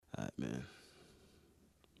man.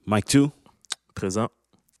 Mic 2. Présent.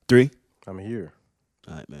 3. I'm here.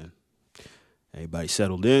 All right, man. Everybody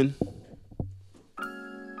settled in.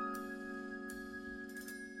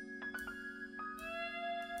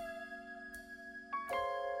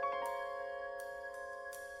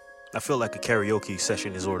 I feel like a karaoke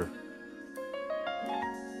session is order.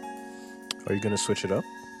 Are you going to switch it up?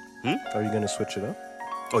 Are you going to switch it up?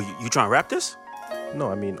 Oh, you trying to rap this? No,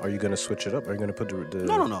 I mean, are you going to switch it up? Are you going to put the...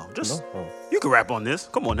 No. Just, No? Oh. you can rap on this.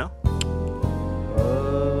 Come on now.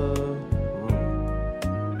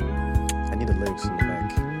 I need the lyrics in the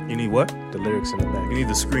back. You need what? The lyrics in the back. You need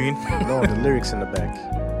the screen? No, the lyrics in the back.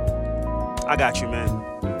 I got you, man.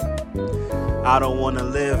 I don't want to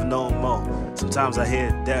live no more. Sometimes I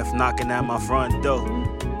hear death knocking at my front door.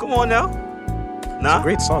 Come on now. Nah? It's a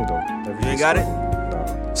great song, though. You ain't got it?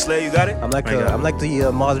 No. Slay, you got it? I'm like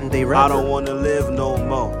the modern day rapper. I don't want to live no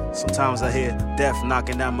more. Sometimes I hear death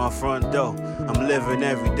knocking at my front door. I'm living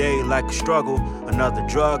every day like a struggle. Another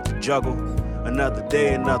drug to juggle. Another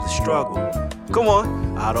day, another struggle. Come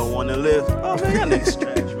on. I don't want to live. Oh, man, that nigga's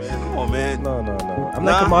trash, man. Come on, man. No. I'm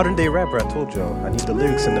like a modern day rapper, I told y'all. I need the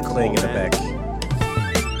lyrics and the playing in the back.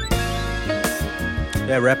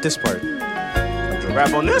 Yeah, rap this part.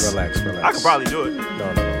 Rap on this? Relax. I could probably do it. No,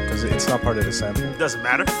 because it's not part of the sample. Doesn't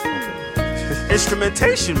matter. Okay.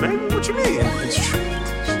 Instrumentation, man. What you mean?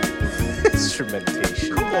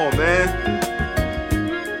 Instrumentation. Come on, man.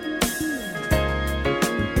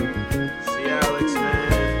 See Alex, man.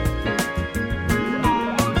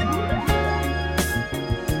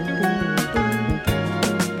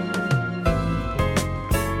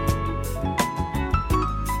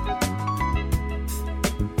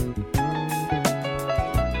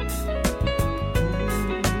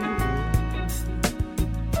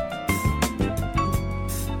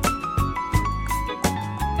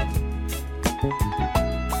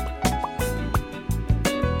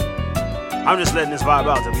 I'm just letting this vibe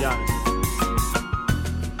out, to be honest.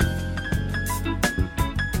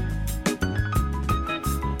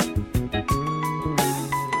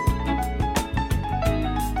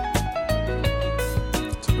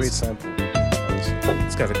 It's a great sample.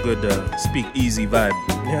 It's got a good speak easy vibe.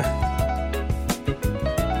 Yeah.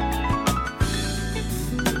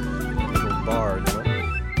 Little bar, you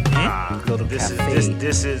know? Little cafe.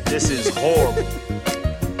 This is horrible.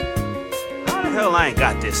 How the hell I ain't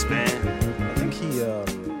got this, man?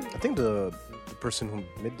 I think the person who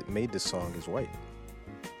made this song is white.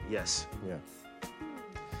 Yes. Yeah.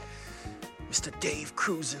 Mr. Dave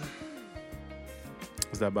Cruisin'.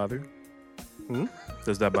 Does that bother you? Hmm?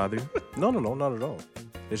 Does that bother you? No, not at all.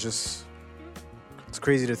 It's just, it's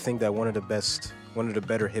crazy to think that one of the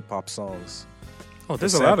better hip hop songs. Oh,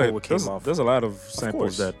 there's the a lot sample of came off. there's a lot of Of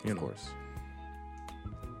samples course, that of course.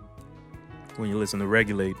 when you listen to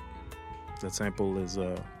Regulate, that sample is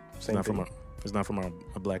Same not thing. it's not from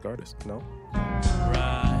a black artist. No.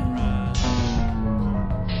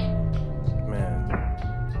 Man.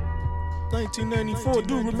 1994,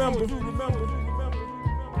 do remember?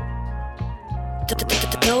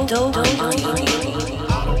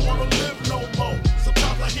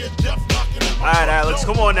 All right, Alex,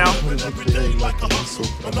 come on now.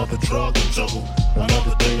 Another drug to juggle.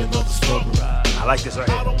 Another day, another struggle. I like this right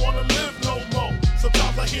here.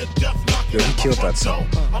 Yo, he killed that song.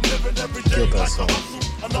 Killed that song.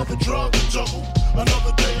 Another drug to juggle.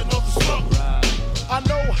 Another day, another struggle. I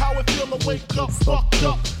know how it feel to wake up fucked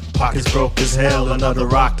up. Pockets broke as hell, another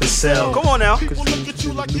rock to sell. Come on now. People look at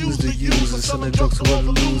you like Lose the users, selling drugs to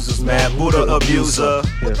other losers. Mad Buddha abuser.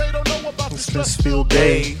 but they don't know about the Stress-filled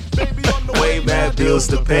day. baby on the Way mad bills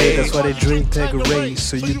to pay. That's why they drink Tanqueray,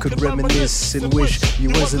 so you could reminisce and wish you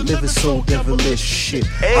wasn't living so devilish. Shit,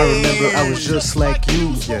 I remember I was just like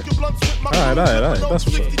you. Yeah. All right. That's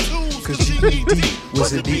what's up. Cause GED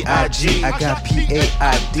was a D-I-G. I got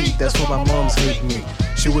P-A-I-D. That's why my moms hate me.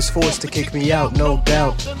 She was forced to kick me out, no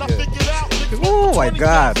doubt. Yeah. Oh my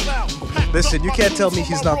God. Listen, you can't tell me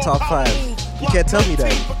he's not top 5. You can't tell me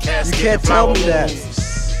that. You can't tell me that.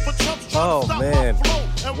 Oh man.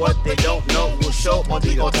 What they don't know will show on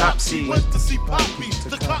the autopsy. Went to see Poppy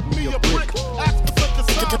to cop me a brick. Asked to take a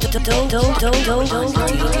sign.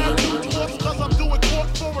 Cause I'm doing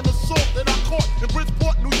court for an assault that I caught in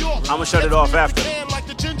Bridgeport, New York. I'ma shut it off after. Like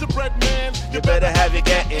the gingerbread man. You better have your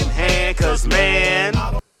gat in hand, cause man.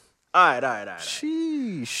 Alright.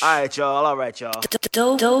 Sheesh. Alright, y'all. Alright, y'all.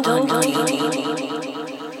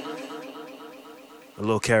 A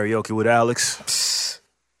little karaoke with Alex.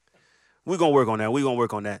 We're going to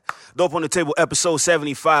work on that. Dope on the Table, episode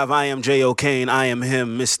 75. I am J.O. Kane. I am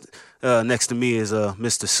him. Next to me is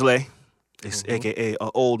Mr. Slay, a.k.a.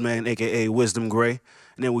 Old Man, a.k.a. Wisdom Gray.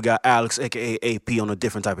 And then we got Alex, a.k.a. AP, on a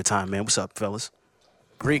different type of time, man. What's up, fellas?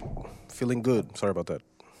 Great. Feeling good. Sorry about that.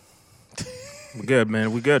 We're good,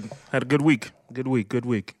 man. We good. Had a good week. Good week.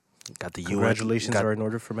 Got the Congratulations are in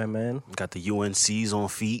order for my man. Got the UNCs on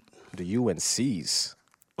feet. The UNCs.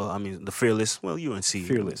 Well, I mean, the Fearless. Well, UNC.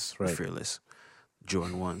 Fearless, right. Fearless.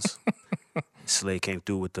 Jordan 1s. Slay came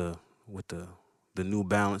through with the New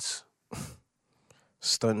Balance.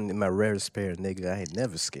 Stunning in my rarest pair, nigga. I ain't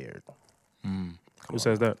never scared. Who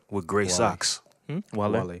says that? With gray socks.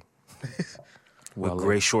 Wale. With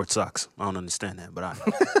gray short socks. I don't understand that, but I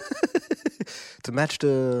To match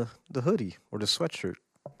the hoodie or the sweatshirt.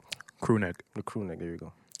 Crew neck. The crew neck, there you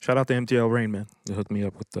go. Shout out to MTL Rain, man. They hooked me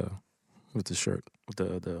up with the shirt, with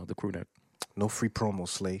the crew neck. No free promo,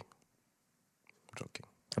 Slay. I'm joking.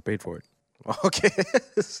 I paid for it. Okay.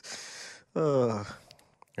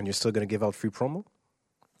 And you're still going to give out free promo?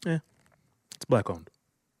 Yeah. It's black owned.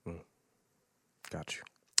 Got you.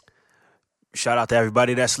 shout out to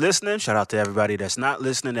everybody that's listening. Shout out to everybody that's not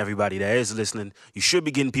listening. Everybody that is listening. You should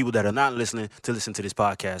be getting people that are not listening to listen to this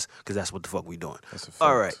podcast because that's what the fuck we doing. That's a fact.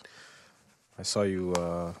 All right. I saw you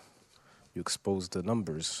you exposed the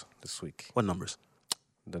numbers this week. What numbers?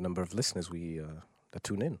 The number of listeners that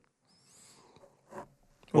tune in.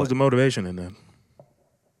 What was the motivation in that?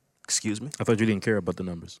 Excuse me? I thought you didn't care about the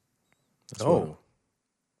numbers. That's Oh.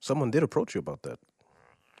 Someone did approach you about that.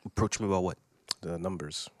 Approach me about what? The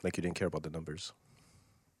numbers. Like you didn't care about the numbers.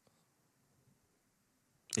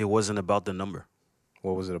 It wasn't about the number.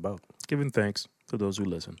 What was it about? Giving thanks to those who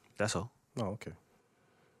listen. That's all. Oh, okay.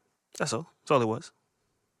 That's all. That's all it was.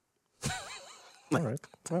 All right.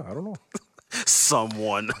 Well, I don't know.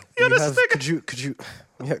 Someone. Could you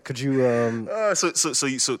I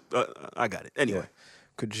got it. Anyway. Yeah.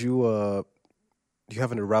 Could you do you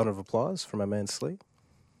have a round of applause for my man Slay?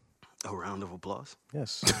 A round of applause.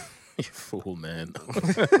 Yes. You fool, man.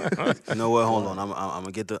 You know what? Hold on. I'm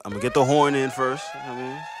gonna get the horn in first. You know what I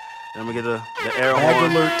mean? Then I'm gonna get the air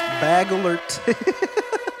horn. Bag alert.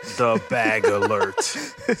 The bag alert.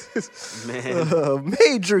 Man.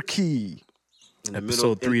 Major key. In the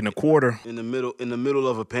Episode middle- 3 1/4. In the middle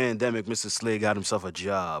of a pandemic, Mr. Slay got himself a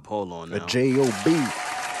job. Hold on now. A J-O-B.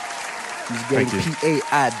 He's getting Thank you.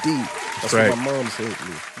 P-A-I-D. That's right. what my mom's hate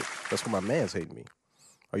me. That's what my man's hate me.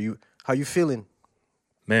 How you feeling?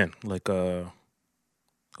 Man, like a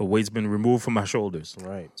weight's been removed from my shoulders.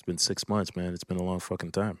 Right. It's been 6 months, man. It's been a long fucking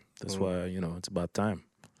time. That's why, it's about time.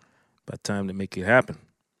 About time to make it happen.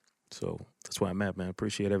 So that's why I'm at, man.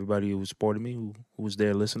 Appreciate everybody who supported me, who was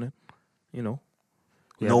there listening. No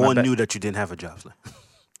one knew that you didn't have a job, Slay.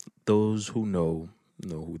 Those who know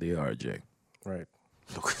who they are, Jay. Right.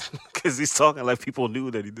 Because he's talking like people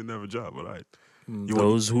knew that he didn't have a job. All right.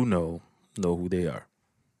 Those who know who they are.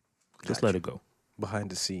 Just let it go.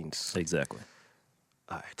 Behind the scenes. Exactly.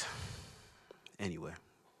 All right. Anyway,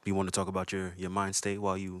 you want to talk about your mind state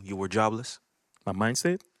while you were jobless? My mind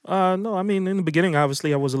state? No, I mean, in the beginning,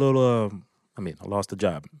 obviously, I was a little, I lost a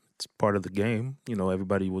job. It's part of the game.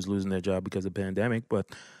 Everybody was losing their job because of the pandemic. But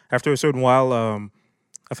after a certain while,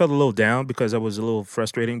 I felt a little down because I was a little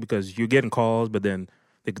frustrating because you're getting calls, but then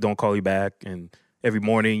they don't call you back. And every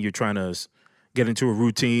morning you're trying to get into a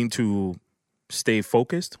routine to stay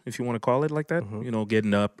focused, if you want to call it like that. Mm-hmm.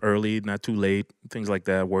 Getting up early, not too late, things like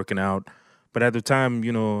that, working out. But at the time,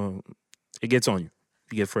 it gets on you.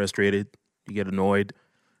 You get frustrated, you get annoyed.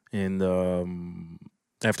 And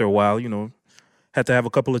after a while, had to have a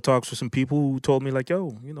couple of talks with some people who told me like,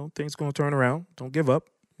 yo, things going to turn around. Don't give up.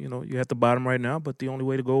 You're at the bottom right now, but the only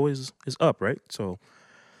way to go is up, right? So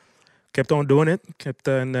kept on doing it.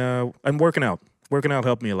 I'm working out. Working out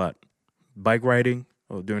helped me a lot. Bike riding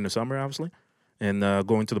during the summer, obviously. And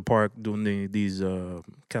going to the park, doing these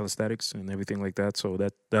calisthenics and everything like that. So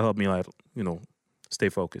that helped me a lot, stay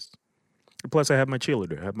focused. Plus, I had my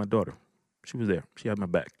cheerleader. I had my daughter. She was there. She had my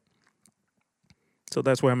back. So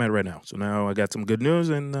that's where I'm at right now. So now I got some good news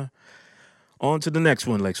and on to the next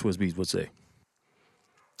one, like Swiss Beats would say.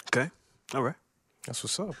 Okay. All right. That's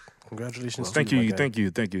what's up. Congratulations. Thank to you, my guy. thank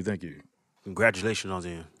you. Congratulations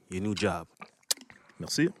on your new job.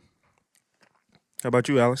 Merci. How about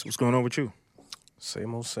you, Alex? What's going on with you?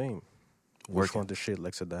 Same old same. Work on the shit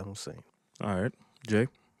like Saddam Hussein. All right. Jay,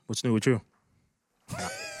 what's new with you?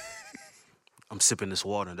 I'm sipping this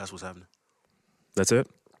water, and that's what's happening. That's it?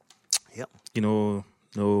 Yep. No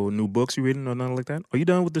new books you reading or nothing like that? Are you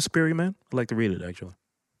done with The Superior Man? I'd like to read it, actually.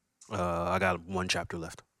 I got one chapter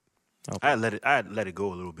left. Okay. I had let it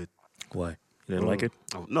go a little bit. Why? You didn't like it?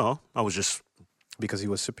 Oh, no, I was just Because he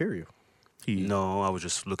was superior. I was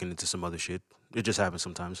just looking into some other shit. It just happens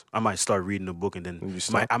sometimes. I might start reading a book and then You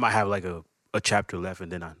stop? I might have like a a chapter left,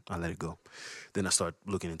 and then I let it go. Then I start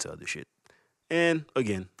looking into other shit. And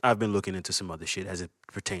again, I've been looking into some other shit as it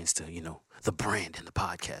pertains to, the brand and the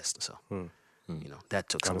podcast. So, that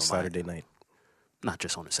took some On a of Saturday night. not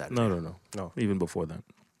just on a Saturday. No. Even before that.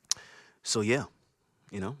 So yeah,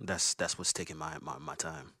 that's what's taking my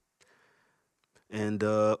time. And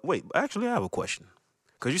wait, actually, I have a question.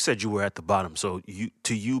 Because you said you were at the bottom. So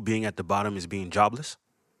to you, being at the bottom is being jobless?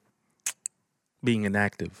 Being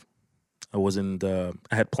inactive. I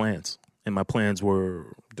had plans, and my plans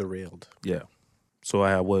were Derailed. Yeah. So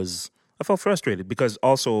I felt frustrated because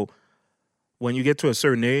also when you get to a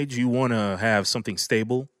certain age, you want to have something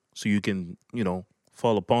stable so you can,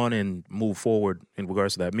 fall upon and move forward in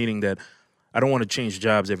regards to that. Meaning that I don't want to change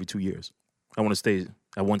jobs every 2 years. I want to stay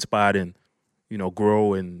at one spot and,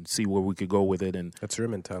 grow and see where we could go with it. And That's your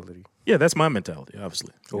mentality. yeah, that's my mentality,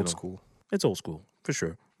 obviously. Old school. It's old school, for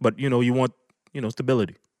sure. But, you want,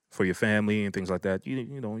 stability for your family and things like that.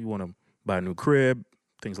 You want to buy a new crib,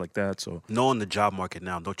 things like that. So Knowing the job market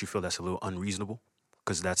now, don't you feel that's a little unreasonable?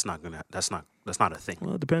 Because that's not a thing.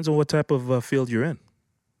 well, it depends on what type of field you're in.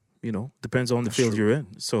 Depends on the field you're in.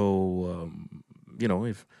 So,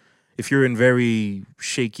 if you're in very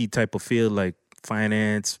shaky type of field like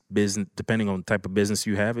finance, business, depending on the type of business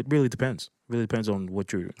you have, it really depends. It really depends on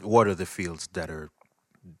what you're What are the fields that are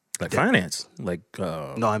like finance, like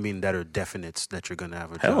no, I mean that are definites that you're gonna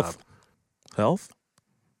have a health, job.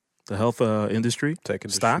 the health industry, Tech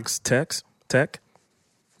industry. stocks, tech.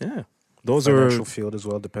 Yeah, those Financial are field as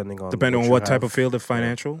well, depending on what type of field of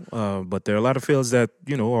financial. But there are a lot of fields that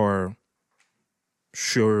are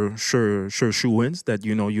sure shoe-ins that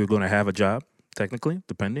you're going to have a job technically,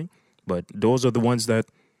 depending. But those are the ones that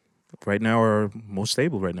right now are most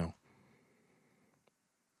stable right now.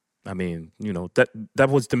 I mean, that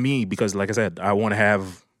was to me because, like I said, I want to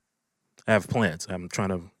have plans. I'm trying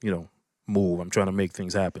to move. I'm trying to make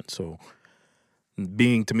things happen. So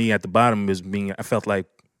being to me at the bottom I felt like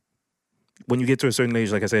when you get to a certain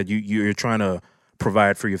age, like I said, you're trying to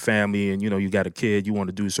provide for your family and, you got a kid, you want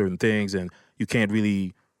to do certain things and you can't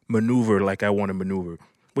really maneuver like I want to maneuver.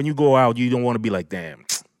 When you go out, you don't want to be like, damn,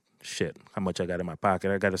 shit, how much I got in my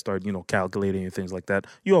pocket. I got to start, calculating and things like that.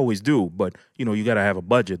 You always do, but, you got to have a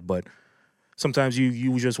budget. But sometimes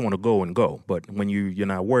you just want to go and go. But when you're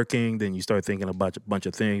not working, then you start thinking about a bunch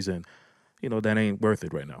of things and, that ain't worth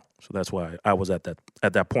it right now. So that's why I was at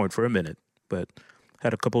that point for a minute. But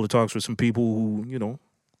had a couple of talks with some people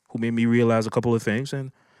who made me realize a couple of things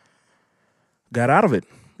and got out of it,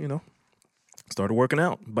 Started working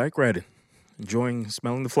out, bike riding,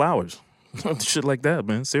 smelling the flowers, shit like that,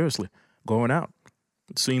 man. Seriously, going out,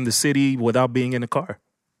 seeing the city without being in the car,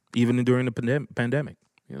 even during the pandemic.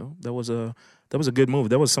 That was a good move.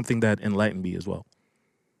 That was something that enlightened me as well.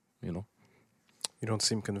 You don't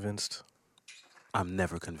seem convinced. I'm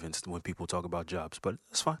never convinced when people talk about jobs, but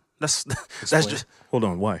that's fine. That's Explain. just Hold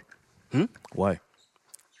on, why? Why?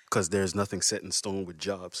 because there's nothing set in stone with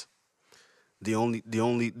jobs. The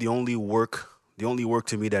only work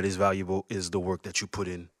to me that is valuable is the work that you put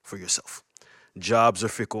in for yourself. Jobs are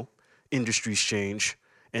fickle, industries change,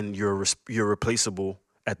 and you're replaceable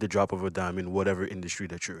at the drop of a dime in whatever industry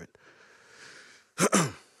that you're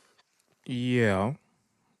in. Yeah.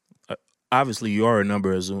 Obviously, you are a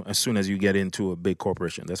number as soon as you get into a big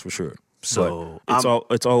corporation. That's for sure. So but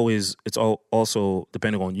it's also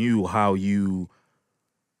depending on you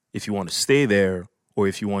if you want to stay there or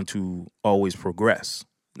if you want to always progress.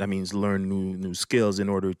 That means learn new skills in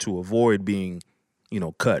order to avoid being,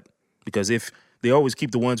 cut. Because if they always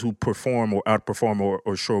keep the ones who perform or outperform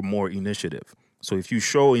or show more initiative. So if you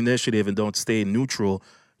show initiative and don't stay neutral,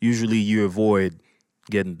 usually you avoid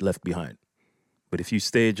getting left behind. But if you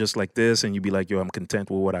stay just like this and you be like, yo, I'm content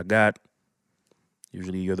with what I got,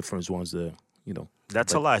 usually you're the first ones to,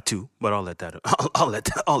 that's a lie too. But I'll let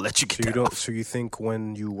you get that off. So you think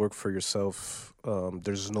when you work for yourself,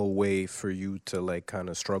 there's no way for you to like kind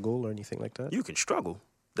of struggle or anything like that? You can struggle.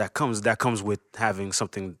 That comes with having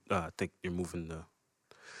something. I think you're moving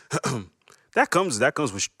the. that comes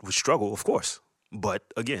with struggle, of course. But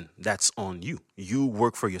again, that's on you. You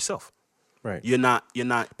work for yourself. Right. You're not.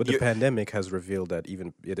 But the pandemic has revealed that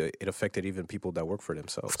even it affected even people that work for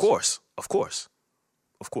themselves. Of course.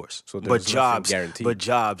 So there's nothing guaranteed. But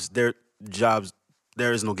jobs, there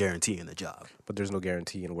is no guarantee in a job. But there's no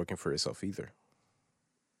guarantee in working for yourself either.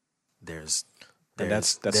 There's And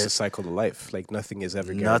that's the cycle of life. Like nothing is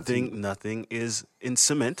ever guaranteed. Nothing is in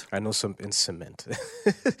cement. I know some in cement.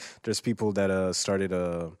 There's people that started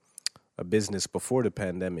a business before the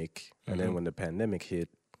pandemic, and then when the pandemic hit,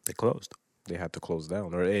 they closed. They had to close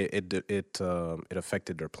down, or it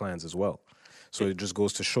affected their plans as well. So it just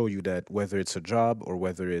goes to show you that whether it's a job or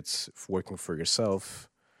whether it's working for yourself.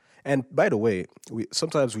 And by the way,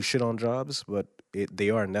 sometimes we shit on jobs, but they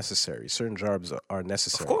are necessary. Certain jobs are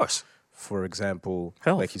necessary. Of course. For example,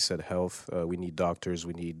 Health. like you said, health. We need doctors.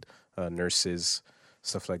 We need nurses,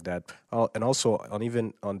 stuff like that. And also,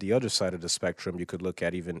 even on the other side of the spectrum, you could look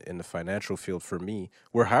at even in the financial field. For me,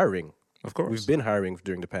 we're hiring. Of course. We've been hiring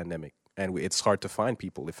during the pandemic, and it's hard to find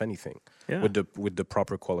people, if anything, Yeah. with the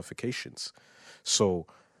proper qualifications. So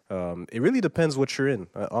it really depends what you're in,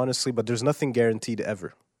 honestly. But there's nothing guaranteed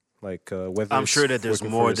ever. Like whether I'm it's sure that there's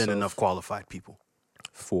working for more than yourself. enough qualified people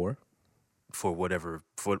For for whatever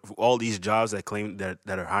for all these jobs that claim that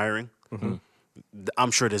are hiring.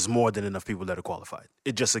 I'm sure there's more than enough people that are qualified.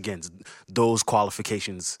 It just again, those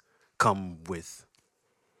qualifications come with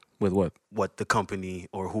With what? what the company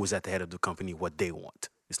or who's at the head of the company, what they want.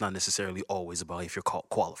 It's not necessarily always about if you're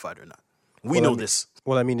qualified or not. We know this.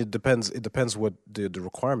 Well, I mean, it depends. It depends what the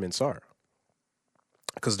requirements are.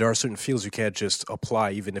 Because there are certain fields you can't just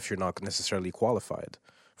apply even if you're not necessarily qualified.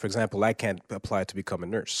 For example, I can't apply to become a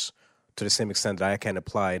nurse to the same extent that I can't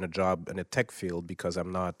apply in a job in a tech field because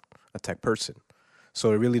I'm not a tech person.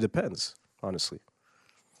 So it really depends, honestly.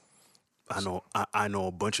 I know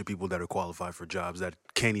a bunch of people that are qualified for jobs that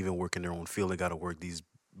can't even work in their own field. They got to work these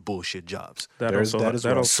bullshit jobs. That There's also, that as that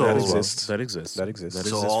well. also That as well. exists. That exists. That exists. That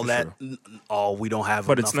So exists all for that, sure. we don't have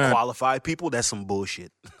But enough it's not- qualified people. That's some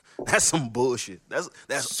bullshit. That's some bullshit.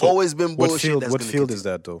 That's always been bullshit. What field? That's What gonna field continue. is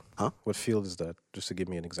that, though? Huh? What field is that? Just to give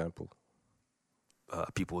me an example.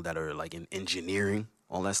 People that are like in engineering,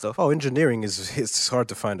 all that stuff. Oh, engineering it's hard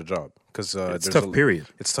to find a job because It's there's tough, period.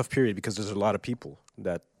 It's tough period because there's a lot of people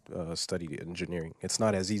that study engineering. It's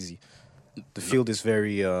not as easy. The field is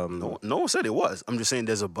very. No one said it was. I'm just saying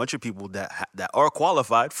there's a bunch of people that are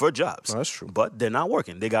qualified for jobs. Oh, that's true. But they're not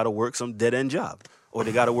working. They got to work some dead end job, or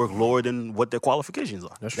they got to work lower than what their qualifications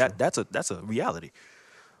are. That's true. That's a reality.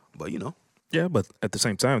 But Yeah, but at the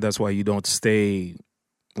same time, that's why you don't stay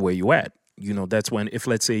where you at. That's when, if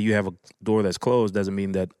let's say you have a door that's closed, doesn't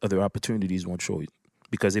mean that other opportunities won't show you.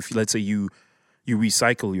 Because if let's say you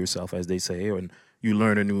recycle yourself, as they say, and you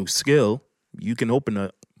learn a new skill, you can open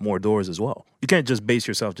up more doors as well. You can't just base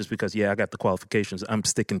yourself just because, I got the qualifications, I'm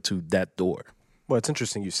sticking to that door. Well, it's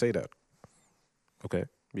interesting you say that Okay.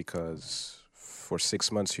 because for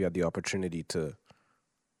 6 months you had the opportunity to,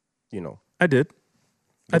 I did.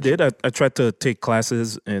 I tried to take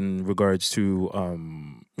classes in regards to,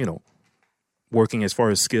 working as far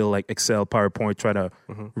as skill like Excel, PowerPoint, try to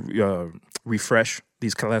refresh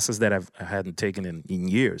these classes that I hadn't taken in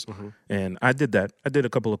years. And I did that. I did a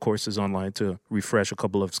couple of courses online to refresh a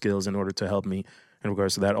couple of skills in order to help me in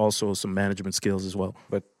regards to that. Also some management skills as well.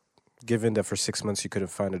 But given that for 6 months you couldn't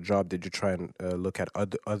find a job, did you try and look at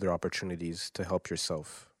other opportunities to help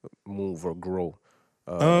yourself move or grow?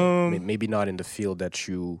 Maybe not in the field that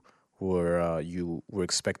you were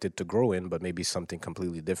expected to grow in, but maybe something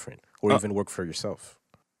completely different, or even work for yourself.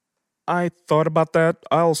 I thought about that.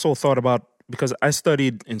 I also thought about, because I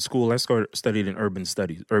studied in school, studied in urban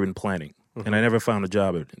studies, urban planning, and I never found a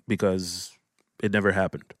job in it because it never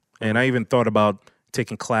happened. And I even thought about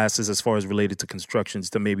taking classes as far as related to constructions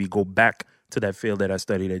to maybe go back to that field that I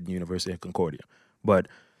studied at the University of Concordia. But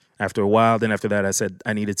after a while, then after that, I said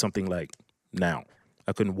I needed something like now.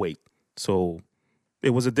 I couldn't wait. So it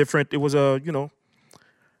was a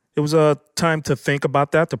time to think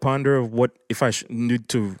about that, to ponder of what if I need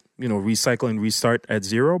to, recycle and restart at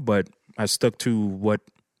zero. But I stuck to what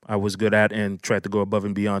I was good at and tried to go above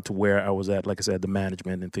and beyond to where I was at, like I said, the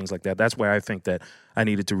management and things like that. That's where I think that I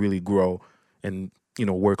needed to really grow and,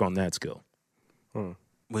 work on that skill.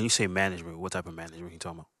 when you say management, what type of management are you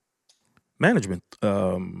talking about? Management,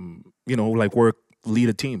 like lead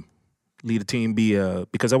a team.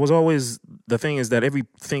 Because I was always, the thing is that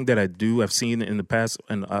everything that I do, I've seen in the past,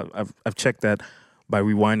 and I've checked that by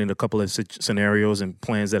rewinding a couple of scenarios and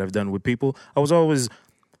plans that I've done with people. I was always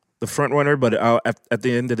the front runner, but at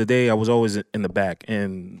the end of the day, I was always in the back.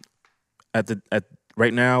 And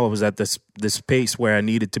right now, I was at this pace where I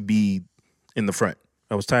needed to be in the front.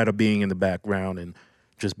 I was tired of being in the background and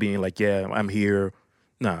just being like, yeah, I'm here.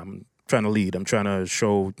 Nah, I'm trying to lead. I'm trying to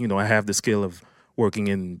show, I have the skill of working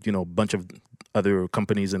in, a bunch of other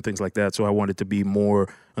companies and things like that. So I wanted to be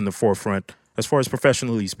more on the forefront as far as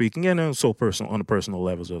professionally speaking, and also on the personal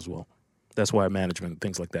levels as well. That's why management,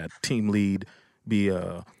 things like that. Team lead, be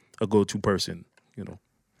a go-to person,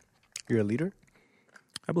 You're a leader?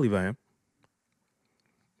 I believe I am.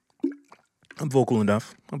 I'm vocal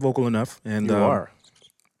enough. And You are.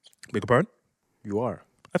 Beg your pardon? You are.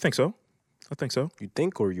 I think so. You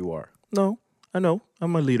think or you are? No, I know.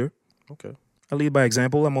 I'm a leader. Okay. I lead by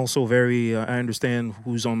example. I'm also very. I understand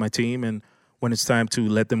who's on my team and when it's time to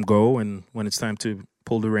let them go and when it's time to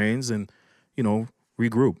pull the reins and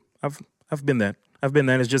regroup. I've been that.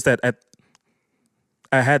 It's just that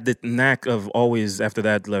I had the knack of always after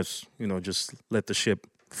that let's just let the ship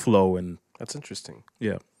flow and That's interesting.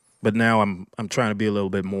 yeah. But now I'm trying to be a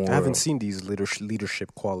little bit more. I haven't seen these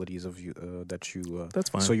leadership qualities of you that you.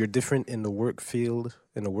 That's fine. So you're different in the work field,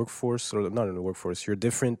 in the workforce, or not in the workforce. You're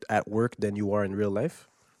different at work than you are in real life.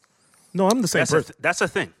 No, I'm the same person. That's a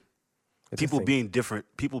thing. It's a People thing. being different.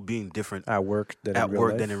 People being different At work than in real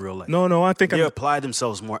life? than in real life. No, I think They apply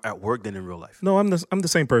themselves more at work than in real life. No, I'm the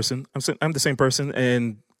same person. I'm the same person,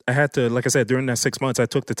 and I had to, like I said, during that 6 months, I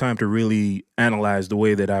took the time to really analyze the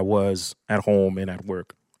way that I was at home and at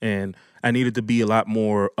work, and I needed to be a lot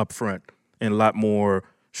more upfront and a lot more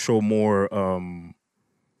show more.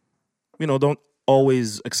 Don't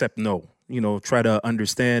always accept no. Try to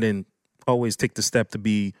understand and always take the step to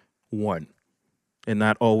be one, and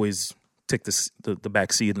not always take the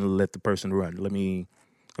back seat and let the person run. Let me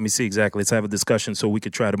see exactly. Let's have a discussion so we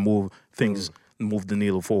could try to move things, move the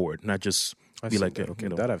needle forward, not just I've be seen like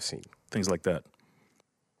that. That I've seen. things like that.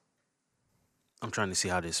 I'm trying to see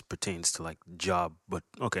how this pertains to like job, but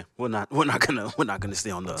okay, we're not gonna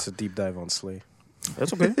stay on It's the. a deep dive on Slay.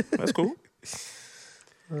 That's okay. That's cool.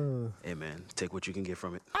 Hey man, take what you can get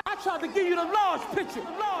from it. I tried to give you the large picture.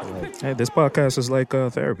 Hey, this podcast is like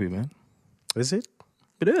therapy, man. Is it?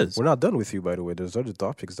 It is. We're not done with you, by the way. There's other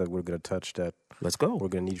topics that we're gonna touch that Let's go. we're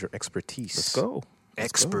gonna need your expertise. Let's go.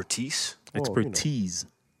 Expertise. Well, Expertise.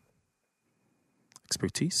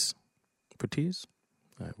 Expertise. Expertise.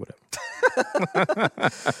 All right, whatever.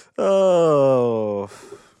 Oh,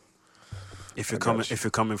 If you're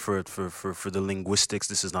coming for the linguistics,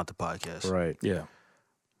 this is not the podcast. right. Yeah.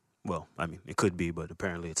 Well, I mean, it could be, but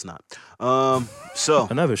apparently it's not. So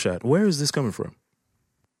Another shot. Where is this coming from?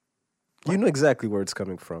 You know exactly where it's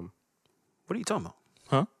coming from. what are you talking about?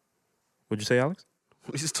 Huh? What'd you say, Alex?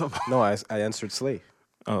 What are you just talking about? No, I answered Slay.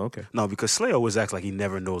 Oh, okay. No, because Slay always acts like he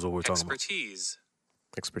never knows what we're talking about.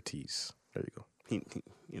 Expertise. There you go. He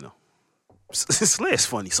Slay is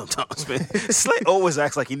funny sometimes, man. Slay always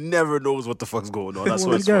acts like he never knows what the fuck's going on. That's Well,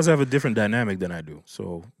 what you it's guys have a different dynamic than I do.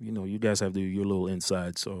 So, you guys have your little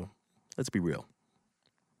inside. So, let's be real.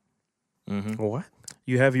 What?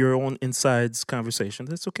 You have your own insides conversation.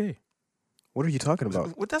 That's okay. What are you talking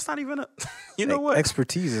about? Well, that's not even a. You know what?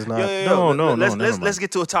 Expertise is not. No, never Let's mind.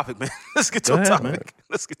 get to a topic, man. Let's get to Go a ahead, topic. man.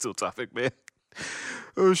 Let's get to a topic, man.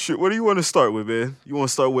 Oh shit! What do you want to start with, man? You want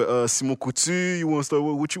to start with Simon Couture? You want to start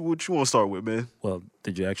with what you want to start with, man? Well,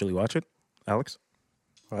 did you actually watch it, Alex?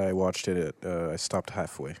 I watched it. I stopped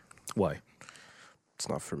halfway. Why? It's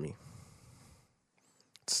not for me.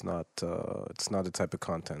 It's not. It's not the type of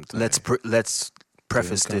content. Let's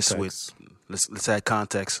preface this with Context. let's add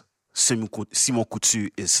context. Simon Couture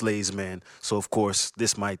is Slay's man, so of course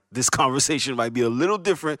this conversation might be a little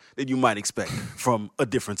different than you might expect from a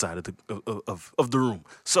different side of the room.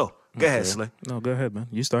 So go ahead, Slay. No, go ahead, man.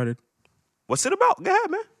 You started. What's it about? Go ahead,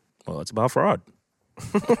 man. Well, it's about fraud.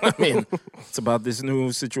 I mean, it's about this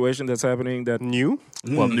new situation that's happening that new.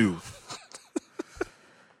 well, new.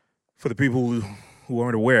 For the people who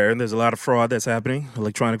aren't aware, there's a lot of fraud that's happening,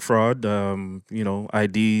 electronic fraud,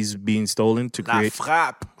 IDs being stolen to La create...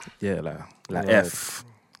 frappe, Yeah, la Right. F.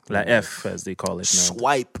 La F, as they call it now.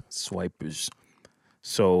 swipe, Swipers.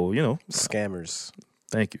 So, Scammers.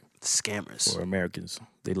 thank you scammers. for Americans.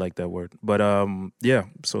 They like that word. But, yeah,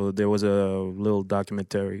 so there was a little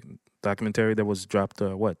documentary that was dropped,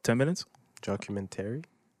 10 minutes? Documentary.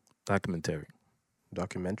 Documentary.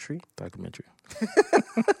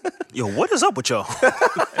 Yo, what is up with y'all?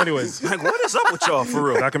 Anyways. Like, what is up with y'all for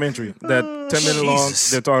real? Documentary that 10-minute long.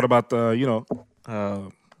 Jesus. They're talking about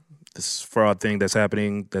this fraud thing that's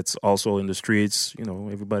happening. That's also in the streets.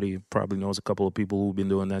 Everybody probably knows a couple of people who've been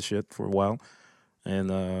doing that shit for a while.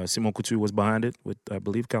 And Simon Couture was behind it with, I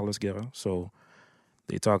believe, Carlos Guerra. So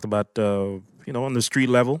they talked about on the street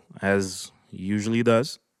level, as he usually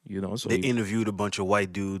does. So They interviewed a bunch of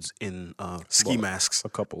white dudes in ski masks. A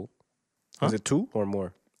couple. Huh? Was it 2 or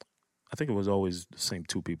more? I think it was always the same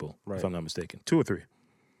 2 people, Right. if I'm not mistaken, 2 or 3.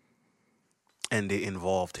 And they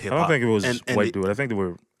involved hip I hop. don't think it was and white dude. I think they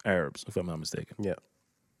were Arabs, if I'm not mistaken. Yeah,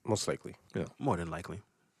 most likely. More than likely.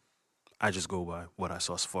 I just go by what I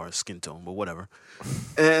saw as far as skin tone, but whatever.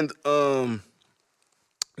 And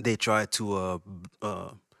they tried to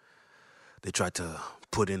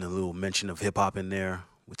put in a little mention of hip hop in there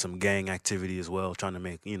with some gang activity as well, trying to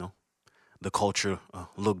make the culture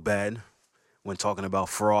look bad when talking about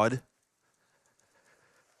fraud.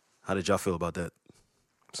 How did y'all feel about that?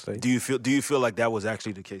 Slay. Do you feel like that was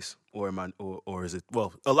actually the case, or or is it?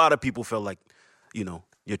 Well, a lot of people felt like,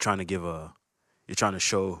 you're trying to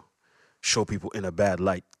show people in a bad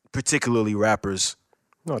light, particularly rappers.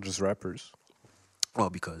 Not just rappers. Well,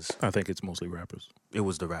 because I think it's mostly rappers. it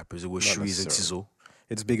was the rappers, it was Not Shreeze and necessarily. Tizzle.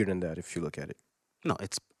 It's bigger than that if you look at it. No,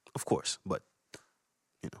 it's of course, but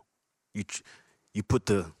you put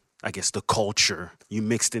the culture, you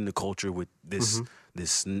mixed in the culture with this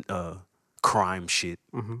crime shit.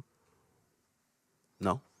 Mm-hmm.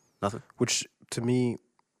 No, nothing. Which to me,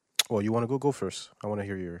 well, you want to go first. I want to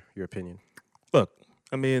hear your opinion. Look,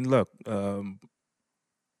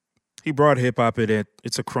 he brought hip hop in it.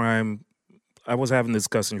 It's a crime. I was having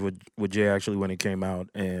discussions with Jay actually when it came out,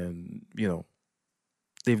 and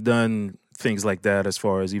they've done things like that as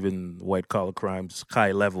far as even white collar crimes,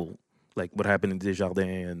 high level, like what happened in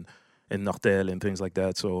Desjardins and Nortel and things like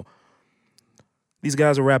that. So these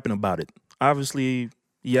guys are rapping about it. Obviously,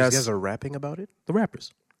 yes. These guys are rapping about it? The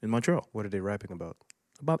rappers in Montreal. What are they rapping about?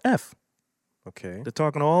 About F. Okay. They're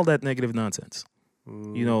talking all that negative nonsense.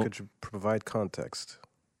 Could you provide context?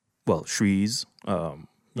 Well, Shreeze,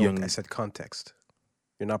 I said context.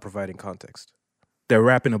 You're not providing context. They're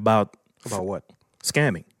rapping about what?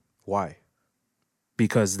 Scamming. Why?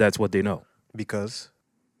 Because that's what they know. Because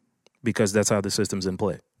that's how the system's in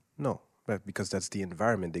play. No, but because that's the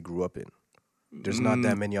environment they grew up in. There's not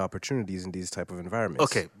that many opportunities in these type of environments.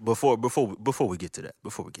 Okay, before we get to that,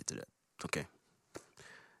 okay.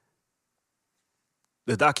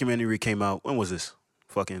 The documentary came out. When was this?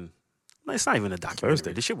 It's not even a documentary.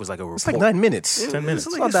 Thursday. This shit was like a report. It's like 9 minutes. 10 minutes.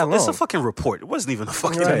 It's not that long. It's a fucking report. It wasn't even a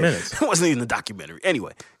fucking. Right. 10 minutes. It wasn't even a documentary.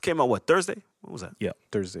 Anyway, came out what, Thursday? What was that? Yeah.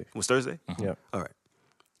 Thursday. It was Thursday. Yeah. All right.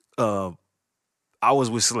 I was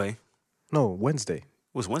with Slay. No, Wednesday. It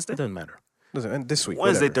was Wednesday. It doesn't matter. Listen, and this week.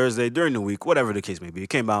 Wednesday, whatever. Thursday, during the week, whatever the case may be. It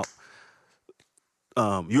came out.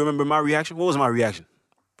 You remember my reaction? What was my reaction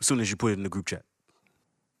as soon as you put it in the group chat?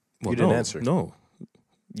 Well, You didn't no, answer. No.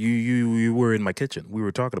 You were in my kitchen. We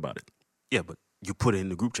were talking about it. Yeah, but you put it in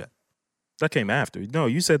the group chat. That came after. No,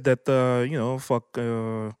 you said that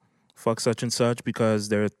fuck such and such because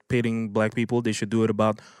they're pitting black people. They should do it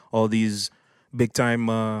about all these big time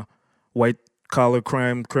white collar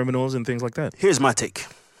crime criminals and things like that. Here's my take.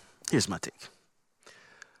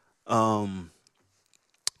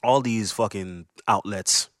 All these fucking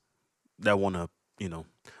outlets that want to,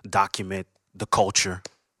 document the culture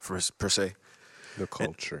per se. The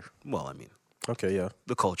culture. Well, I mean, Okay, yeah.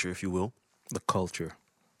 the culture, if you will. The culture.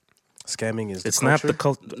 Scamming is the It's culture? not the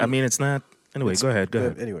culture. I mean, it's not. Anyway, go ahead.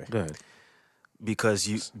 Anyway. Go ahead. Because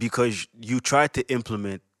you tried to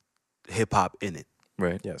implement hip hop in it.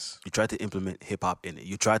 Right. Yes. You tried to implement hip hop in it.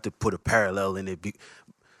 You tried to put a parallel in it.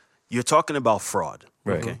 You're talking about fraud.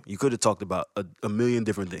 Right. Okay. You could have talked about a million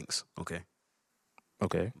different things. Okay.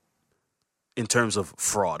 Okay. In terms of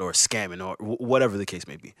fraud or scamming or whatever the case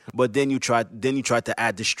may be. But then you tried to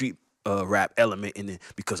add the street rap element in it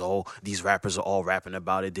because these rappers are all rapping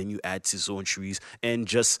about it. Then you add Tizo and Shreeze. And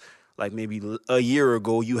just like maybe a year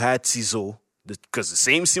ago, you had Tizo because the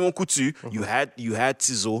same Simon Coutu. You had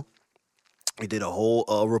Tizo. He did a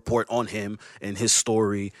whole report on him and his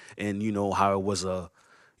story, and how it was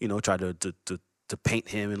tried to paint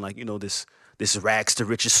him and this rags to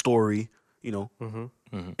riches story,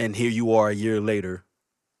 And here you are a year later,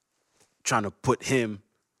 trying to put him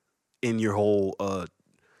in your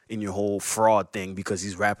whole fraud thing because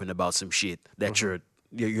he's rapping about some shit that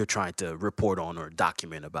you're trying to report on or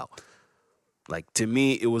document about. Like, to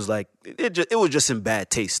me, it was like it was just in bad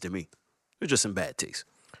taste to me. It was just in bad taste.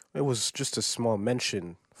 It was just a small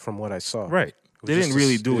mention from what I saw. Right. It was They didn't just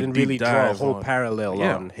really do they a didn't deep really draw a dive whole on- parallel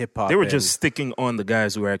Yeah. on hip hop. They were just sticking on the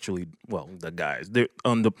guys who actually, the guys. They're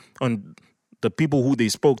on the people who they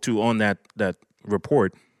spoke to on that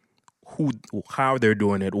report, how they're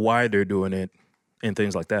doing it, why they're doing it, and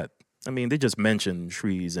things like that. I mean, they just mentioned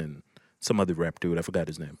Shreeze and some other rap dude. I forgot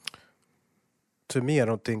his name. To me, I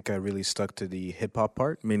don't think I really stuck to the hip hop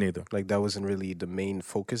part. Me neither. Like, that wasn't really the main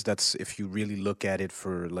focus. That's if you really look at it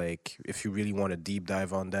if you really want to deep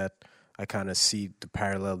dive on that, I kind of see the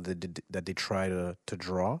parallel that they try to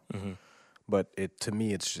draw. Mm-hmm. But to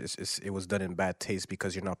me, it was done in bad taste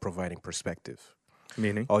because you're not providing perspective.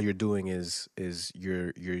 Meaning? All you're doing is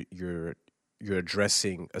you're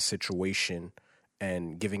addressing a situation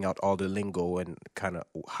and giving out all the lingo and kind of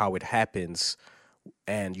how it happens.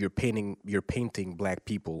 And you're painting black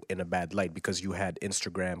people in a bad light because you had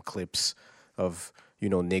Instagram clips of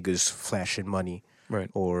niggas flashing money,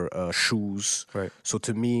 Right. or shoes. Right. So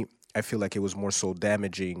to me, I feel like it was more so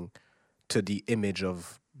damaging to the image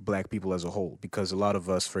of black people as a whole, because a lot of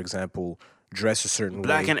us, for example, dress a certain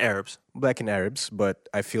Black way. and Arabs. Black and Arabs, but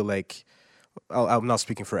I feel like I'm not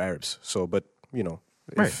speaking for Arabs. So, but you know,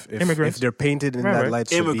 if Immigrants. they're painted in Right, that right. light,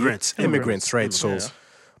 so be it. Immigrants. Immigrants, right? So, Immigrants.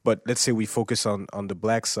 but let's say we focus on the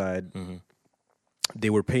black side. They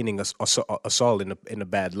were painting us all in a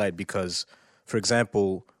bad light because, for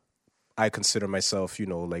example, I consider myself, you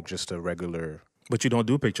know, like just a regular. But you don't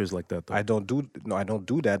do pictures like that, though. I don't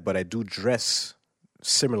do that, but I do dress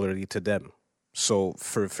similarly to them. So,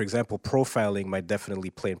 for example, profiling might definitely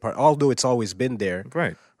play a part, although it's always been there,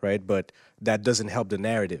 Right. But that doesn't help the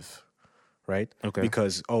narrative, right? Okay.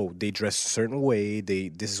 Because they dress a certain way,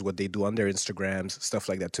 this is what they do on their Instagrams, stuff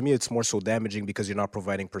like that. To me, it's more so damaging because you're not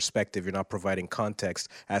providing perspective, you're not providing context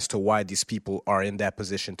as to why these people are in that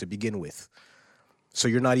position to begin with. So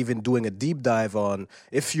you're not even doing a deep dive on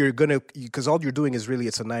if you're gonna, because all you're doing is really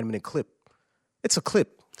it's a 9-minute clip. It's a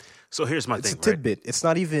clip. So here's my It's thing, a tidbit. It's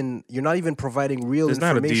not even. You're not even providing real There's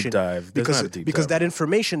not a information. deep dive. There's not a deep because dive. that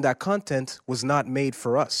information, that content, was not made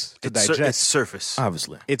for us to It's digest. surface.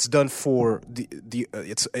 Obviously. It's done for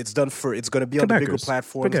it's done for. It's going to be on the bigger Quebecers.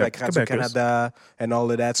 platforms like Radio Quebecers. Canada and all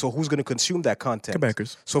of that. So who's going to consume that content?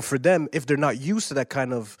 Quebecers. So for them, if they're not used to that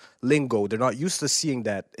kind of lingo, they're not used to seeing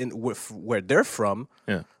that in where they're from.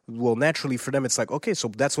 Yeah. Well, naturally for them, it's like okay, so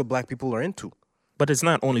that's what black people are into. But it's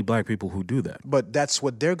not only black people who do that. But that's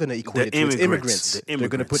what they're going to equate it to. It's immigrants. immigrants. The They're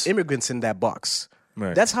going to put immigrants. immigrants in that box.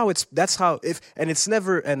 Right. That's how it's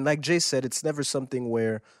never, and like Jay said, it's never something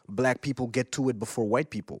where black people get to it before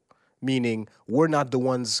white people. Meaning we're not the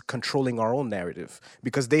ones controlling our own narrative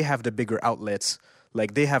because they have the bigger outlets.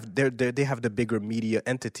 Like they have the bigger media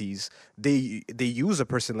entities. They use a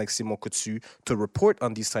person like Simon Coutu to report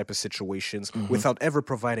on these type of situations without ever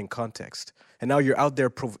providing context. And now you're out there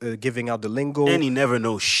giving out the lingo. And he never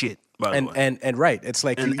knows shit, by the way. And right, it's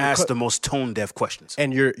like And you ask cut- the most tone-deaf questions.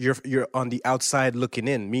 and you're on the outside looking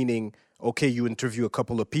in, meaning okay, you interview a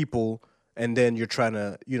couple of people, and then you're trying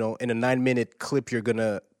to, you know, in a 9-minute clip, you're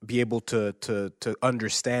gonna be able to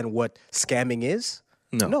understand what scamming is.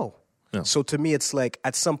 No. So to me, it's like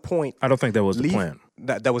at some point, I don't think that was the leave- plan.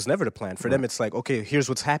 That was never the plan for them. It's like okay, here's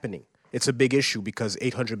what's happening. It's a big issue because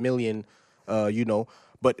 800 million, you know.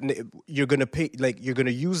 But you're gonna pay, like you're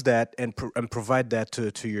gonna use that and provide that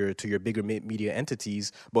to your bigger media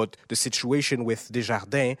entities. But the situation with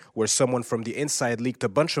Desjardins, where someone from the inside leaked a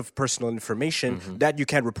bunch of personal information, that you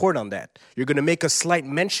can't report on that. You're gonna make a slight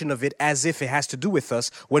mention of it as if it has to do with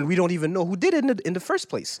us when we don't even know who did it in the first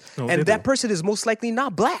place. No, And did that they? person is most likely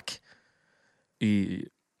not black.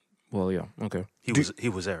 Well, yeah, okay. He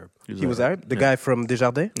was Arab. He was Arab, the guy from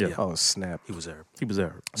Desjardins. Yeah. Oh snap! He was Arab. He was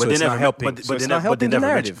Arab. So it's not helping. So it's not helping the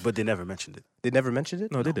narrative. But they never mentioned it. They never mentioned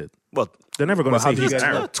it. No, they did. Well, They're never going to Well, how say do you he's guys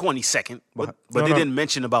know? Arab. 20-second. But No, they no. didn't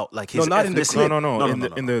mention about like his No, not in the ethnicity. clip. No.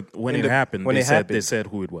 In the when In it the- happened, when they it said happened. they said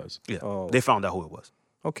who it was. Yeah. Oh. They found out who it was.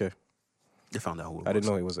 Okay, They found out who it was. I didn't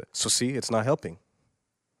know it was it. So see, it's not helping.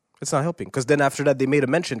 It's not helping because then after that they made a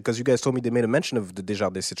mention because you guys told me they made a mention of the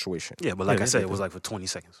Desjardins situation. Yeah, but like Yeah, I said, they it was did. like for 20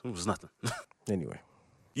 seconds. It was nothing. Anyway,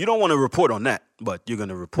 You don't want to report on that, but you're going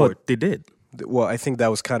to report. But they did. well, I think that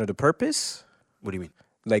was kind of the purpose. What do you mean?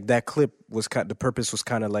 Like that clip was the purpose was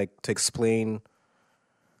kind of like to explain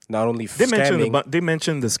not only They scamming.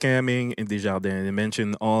 mentioned the scamming in Desjardins. They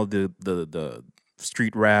mentioned all the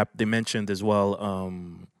street rap. They mentioned as well.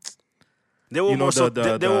 There were You know more so.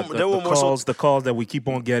 the There were more so. calls, the calls that we keep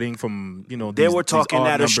on getting from They these- were these talking odd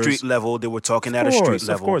at a numbers. street level. They were talking at a course, street of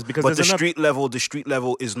level. course, because but there's the street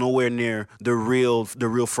level is nowhere near the real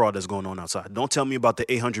fraud that's going on outside. Don't tell me about the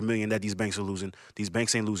 800 million that these banks are losing. These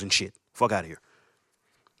banks ain't losing shit. Fuck out of here.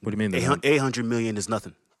 What do you mean? 800 million is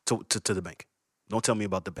nothing to the bank. Don't tell me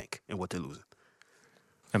about the bank and what they're losing.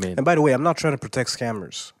 I mean, And by the way, I'm not trying to protect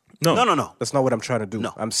scammers. no. That's not what I'm trying to do.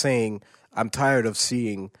 No. I'm saying I'm tired of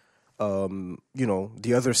seeing, you know,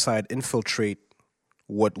 the other side infiltrate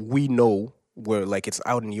what we know, where like it's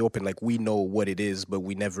out in the open, like we know what it is, but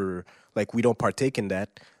we never, like we don't partake in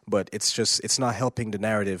that. But it's not helping the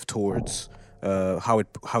narrative towards how it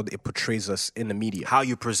portrays us in the media. How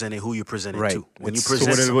you present it, who you present it Right. to. When you It's- So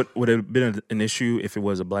present, would it have been an issue if it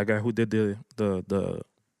was a black guy who did the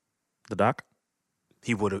doc?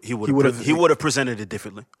 he would would've- have presented it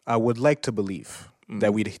differently. I would like to believe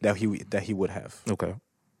that he would have. Okay.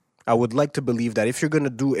 I would like to believe that if you're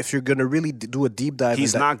gonna really do a deep dive,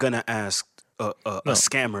 He's in that, not gonna ask a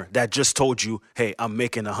scammer that just told you, "Hey, I'm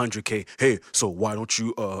making 100K. Hey, so why don't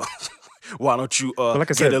you like I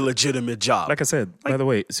get said- a legitimate job?" Like I said, by the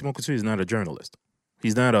way, Simon Coutu is not a journalist.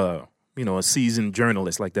 He's not a seasoned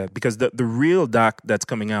journalist like that. Because the real doc that's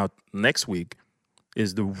coming out next week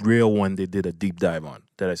is the real one they did a deep dive on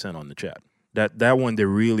that I sent on the chat. That one, they're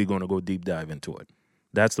really going to go deep dive into it.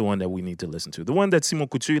 That's the one that we need to listen to. The one that Simon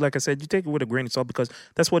Couture, like I said, you take it with a grain of salt because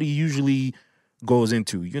that's what he usually goes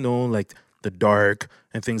into, like the dark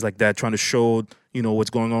and things like that, trying to show, what's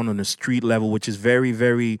going on the street level, which is very,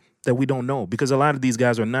 very, that we don't know. Because a lot of these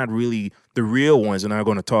guys are not really the real ones and are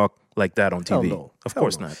going to talk like that on TV. No. Of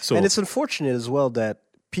course not. So, and it's unfortunate as well that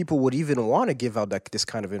people would even want to give out this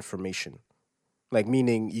kind of information. Like,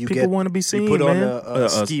 meaning people want to be seen, you put man. on a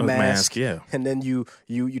ski mask, yeah, and then you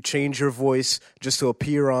change your voice just to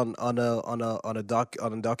appear on a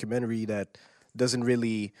documentary that doesn't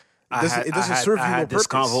really it doesn't serve you no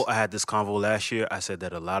purpose. I had this convo last year. I said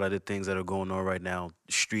that a lot of the things that are going on right now,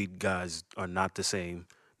 street guys are not the same.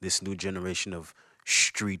 This new generation of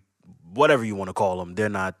street, whatever you want to call them, they're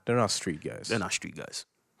not street guys. They're not street guys.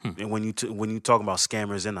 And when you talk about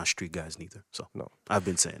scammers, they're not street guys neither. So no, I've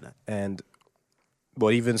been saying that. And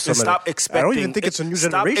but even some stop expecting. I don't even think it's a new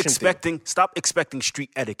generation thing. Stop expecting street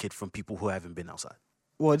etiquette from people who haven't been outside.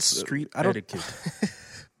 Well, it's street etiquette.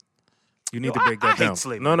 You need to break that down. Hate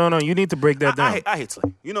slavery. No. You need to break that down. I hate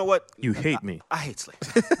slavery. You know what? You hate me. I hate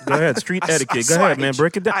slavery. Go ahead. Street etiquette. Go ahead, man.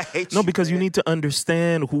 Break it down. I hate No, because you need to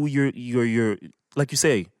understand who you're. Like you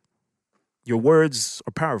say, your words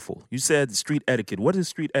are powerful. You said street etiquette. What is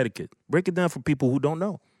street etiquette? Break it down for people who don't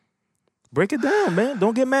know. Break it down, man.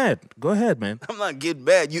 Don't get mad. Go ahead, man. I'm not getting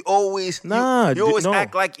mad. You always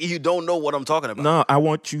act like you don't know what I'm talking about. No, I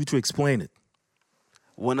want you to explain it.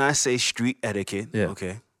 When I say street etiquette, Yeah.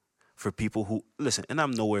 okay, for people who listen, and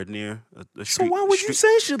I'm nowhere near a So street. why would you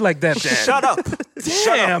say shit like that, then? Shut up.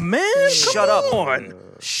 Damn, man. Shut up. Come on.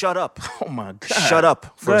 Shut up. Oh my God. Shut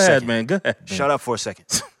up for Go a ahead, second. man. Go ahead. Man. Shut up for a second.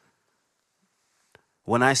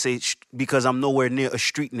 When I say because I'm nowhere near a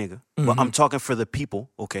street nigga, but I'm talking for the people,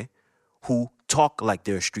 okay, who talk like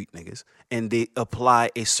they're street niggas, and they apply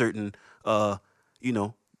a certain,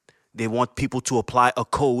 they want people to apply a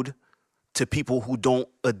code to people who don't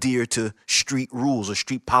adhere to street rules or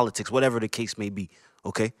street politics, whatever the case may be,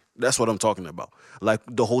 okay? That's what I'm talking about. Like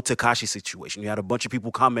the whole Tekashi situation. You had a bunch of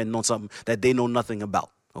people commenting on something that they know nothing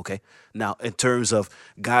about, okay? Now, in terms of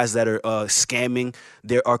guys that are scamming,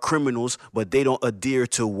 there are criminals, but they don't adhere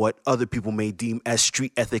to what other people may deem as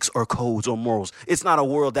street ethics or codes or morals. It's not a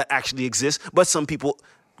world that actually exists, but some people,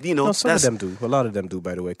 No, some of them do. A lot of them do,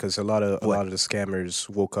 by the way, because a lot of the scammers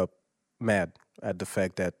woke up mad at the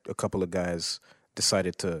fact that a couple of guys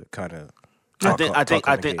decided to kind of. I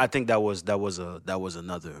think that was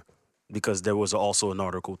another, because there was also an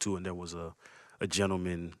article too, and there was a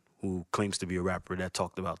gentleman who claims to be a rapper that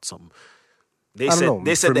talked about something. They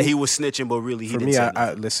said that he was snitching, but really he didn't say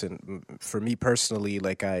anything. Listen, for me personally,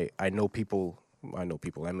 like I know people.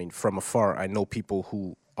 I mean, from afar, I know people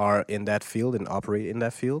who are in that field and operate in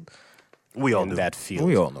that field. We all in do. that field.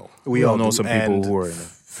 We all know. We all know do. some people And who are in it.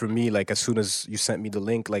 For me, like as soon as you sent me the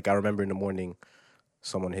link, like I remember in the morning,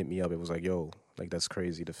 someone hit me up. It was like, "Yo, like that's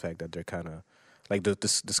crazy." The fact that they're kind of like the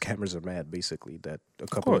scammers are mad, basically. That a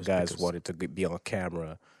couple of guys wanted to be on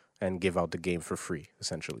camera and give out the game for free,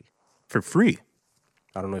 essentially. For free?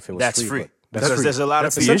 I don't know if it was That's free. free. But that's Because free. there's a lot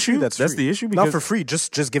of That's the issue? That's the issue? Not Because for free,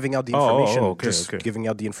 just giving out the Oh, information. okay, just okay. giving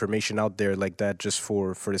out the information out there like that, just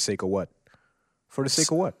for the sake of what? For the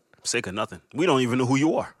sake of what? Sake of nothing. We don't even know who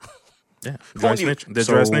you are. Yeah, dry you- snitch. They're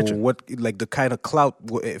So dry snitching. what? Like the kind of clout?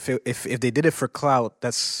 If they did it for clout,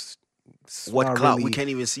 that's What not clout? really- We can't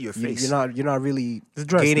even see your face. You're not really It's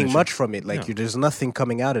dry gaining snitching. much from it. Like Yeah. there's nothing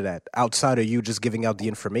coming out of that outside of you just giving out the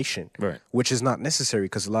information, Right. Which is not necessary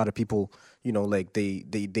because a lot of people, like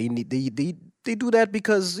they do that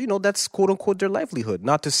because that's quote unquote their livelihood.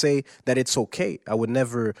 Not to say that it's okay. I would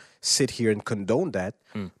never sit here and condone that,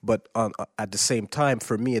 but at the same time,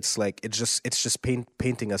 for me, it's like it's just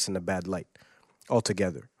painting us in a bad light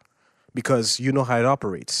altogether. Because you know how it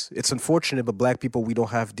operates. It's unfortunate, but black people, we don't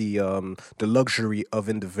have the luxury of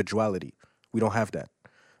individuality. We don't have that.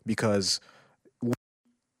 Because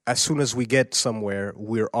as soon as we get somewhere,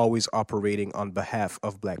 we're always operating on behalf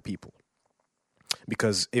of black people.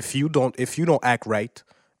 Because if you don't act right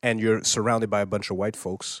and you're surrounded by a bunch of white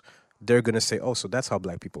folks, they're gonna say, "Oh, so that's how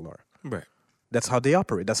black people are." Right. That's how they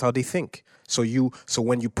operate. That's how they think. So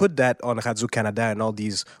when you put that on Radio Canada and all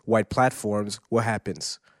these white platforms, what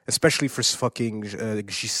happens? Especially for fucking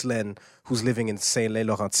Ghislaine, who's living in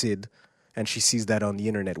Saint-Lay-Laurentide, and she sees that on the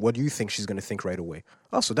internet. What do you think she's going to think right away?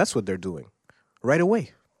 Oh, so that's what they're doing, right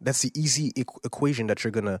away. That's the easy equation that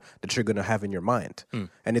you're gonna have in your mind,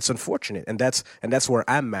 and it's unfortunate. And that's where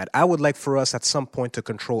I'm at. I would like for us at some point to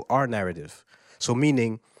control our narrative. So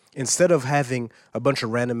meaning, instead of having a bunch of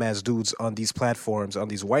random ass dudes on these platforms, on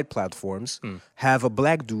these white platforms, have a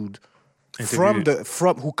black dude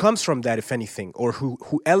who comes from that, if anything, or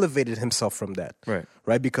who elevated himself from that.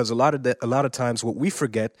 Right? Because a lot of times what we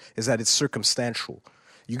forget is that it's circumstantial.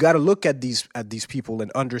 You got to look at these people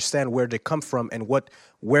and understand where they come from and what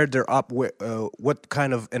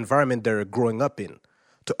kind of environment they're growing up in,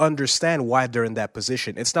 to understand why they're in that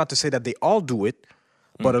position. It's not to say that they all do it,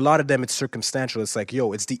 but a lot of them it's circumstantial. It's like,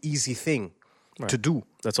 it's the easy thing to do.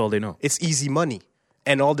 That's all they know. It's easy money,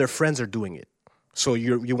 and all their friends are doing it. So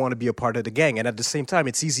you want to be a part of the gang, and at the same time,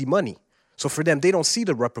 it's easy money. So for them, they don't see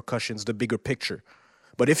the repercussions, the bigger picture.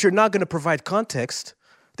 But if you're not going to provide context,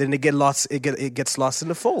 then it gets lost in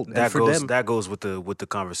the fold. That goes with the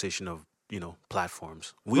conversation of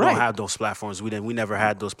platforms. We don't have those platforms. We never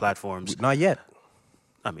had those platforms. Not yet.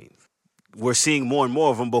 I mean, we're seeing more and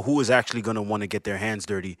more of them, but who is actually going to want to get their hands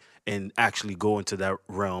dirty and actually go into that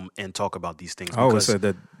realm and talk about these things? I always said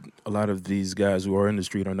that a lot of these guys who are in the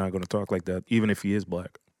street are not going to talk like that, even if he is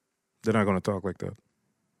black. They're not going to talk like that.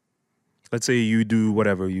 Let's say you do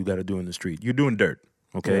whatever you got to do in the street. You're doing dirt,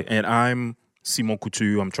 okay? Yeah. And I'm Simon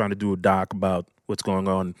Couture. I'm trying to do a doc about what's going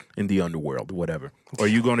on in the underworld or whatever. Are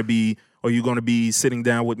you going to be sitting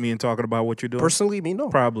down with me and talking about what you're doing? Personally, me, no.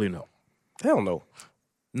 Probably no. Hell no.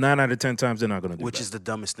 9 out of 10 times they're not going to do Which that. is the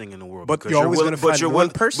dumbest thing in the world. But you're always going to find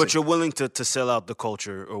one person. But you're willing to sell out the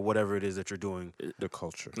culture or whatever it is that you're doing. The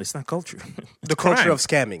culture. It's not culture. The culture of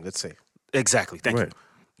scamming, let's say. Exactly. Thank you.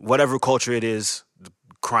 Whatever culture it is,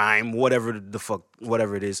 crime, whatever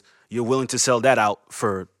it is, you're willing to sell that out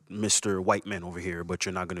for Mr. White Man over here, but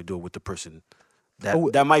you're not going to do it with the person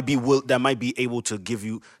that might be able to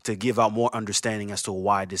give out more understanding as to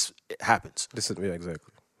why this happens. Exactly.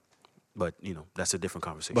 But, that's a different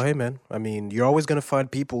conversation. But hey, man, I mean, you're always going to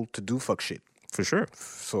find people to do fuck shit. For sure.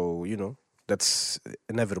 So, that's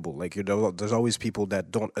inevitable. Like, there's always people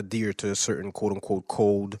that don't adhere to a certain quote-unquote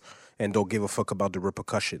code and don't give a fuck about the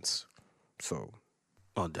repercussions. So.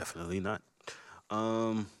 Oh, definitely not.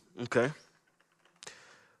 Okay.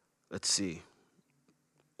 Let's see.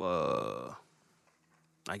 I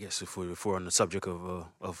guess if we're on the subject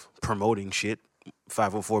of promoting shit,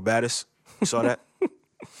 504 Baddest, you saw that?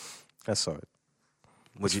 I saw it.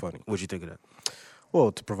 Funny. What'd you think of that?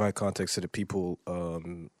 Well, to provide context to the people,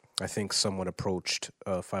 I think someone approached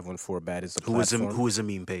 514 Baddest, the platform. Who is a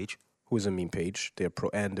meme page? Who is a meme page.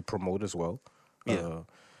 And they promote as well. Yeah.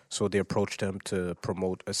 So they approached them to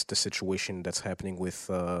promote the situation that's happening with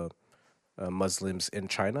Muslims in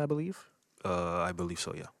China, I believe. I believe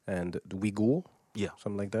so, yeah. And the Uyghur. Yeah.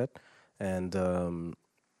 Something like that. And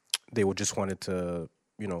they just wanted to,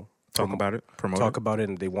 talk about it,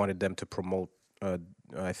 and they wanted them to promote,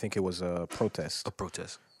 I think it was a protest. A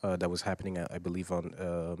protest. That was happening, I believe,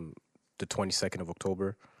 on the 22nd of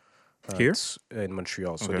October. Here? In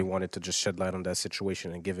Montreal. So they wanted to just shed light on that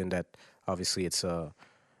situation. And given that, obviously, it's a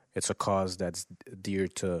cause that's dear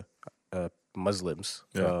to Muslims,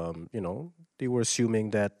 they were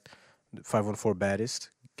assuming that 514 Baddest,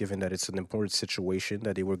 given that it's an important situation,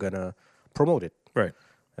 that they were going to promote it. Right.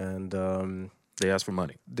 And they asked for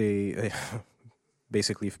money. They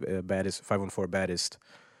basically 514 Baddest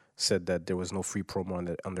said that there was no free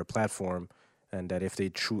promo on their platform, and that if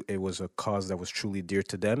it was a cause that was truly dear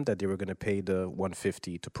to them, that they were going to pay the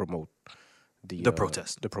 $150 to promote the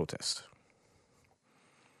protest. The protest,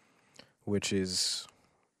 which is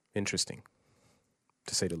interesting,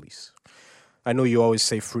 to say the least. I know you always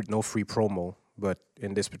say no free promo, but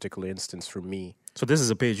in this particular instance, for me, so this is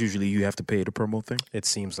a page usually you have to pay to promote thing? It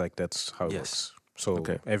seems like that's how it works. So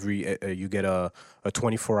every you get a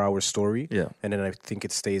 24-hour story, and then I think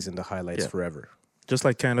it stays in the highlights forever. Just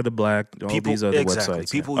like Canada Black, these other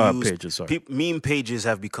websites. People use pages. Meme pages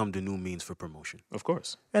have become the new means for promotion. Of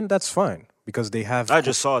course. And that's fine because they have... I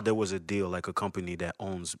just saw there was a deal, like a company that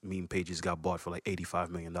owns meme pages got bought for like $85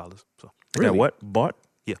 million. So really? What? Bought?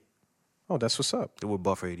 Yeah. Oh, that's what's up. They were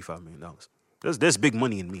bought for $85 million. There's big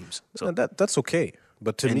money in memes. So. And that's okay.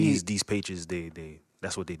 But to me... these pages,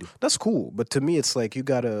 that's what they do. That's cool. But to me, it's like you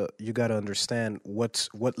gotta understand what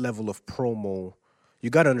level of promo... You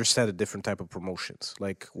got to understand the different type of promotions.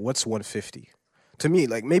 Like, what's 150? To me,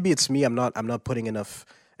 like, maybe it's me. I'm not putting enough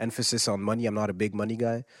emphasis on money. I'm not a big money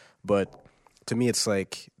guy. But to me, it's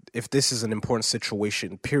like, if this is an important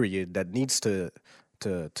situation, period, that needs to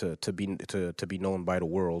be known by the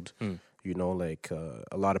world, a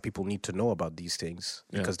lot of people need to know about these things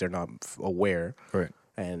because they're not aware. Right.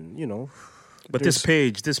 And, But this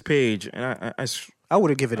page, and I would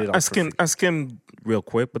have given it. I skimmed real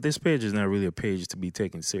quick, but this page is not really a page to be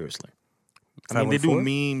taken seriously. I mean, they do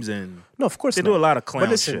memes and no, of course they do a lot of clown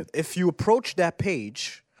but listen, shit. If you approach that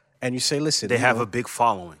page and you say, "Listen," they have a big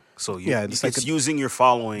following, So Yeah, it's it's like using your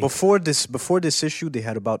following. Before this issue, they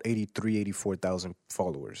had about 84,000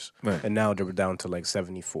 followers, Right. and now they're down to like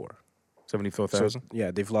 74. 74,000.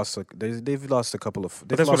 Yeah, they've lost a couple of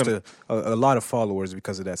they've that's what lost a lot of followers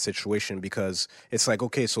because of that situation. Because it's like,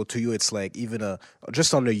 okay, so to you, it's like even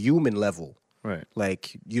just on a human level, Right.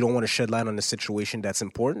 like you don't want to shed light on a situation that's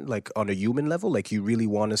important, like on a human level, like you really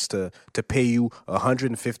want us to pay you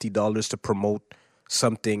 $150 to promote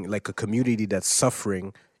something like a community that's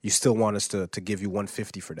suffering. You still want us to give you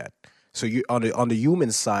 $150 for that. So you on the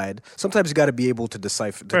human side, sometimes you got to be able to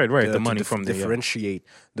decipher Right, the money from the, differentiate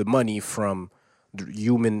the money from the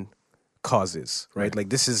human causes, right? Like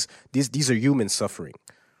these are human suffering.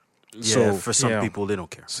 Yeah, So for some yeah. people, they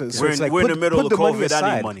don't care. So we're it's in, like we're in the middle of the money COVID. I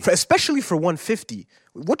aside, need money. especially for 150.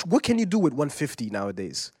 What can you do with 150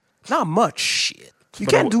 nowadays? Not much. Shit. You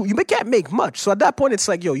can't make much. So at that point, it's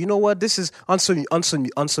like, yo, you know what? This is on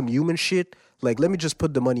some human shit. Like, let me just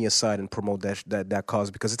put the money aside and promote that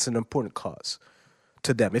cause because it's an important cause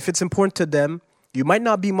to them. If it's important to them, you might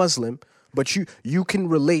not be Muslim, but you can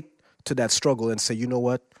relate to that struggle and say, you know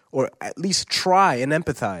what, or at least try and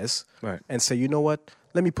empathize, Right. and say, you know what,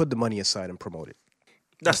 let me put the money aside and promote it.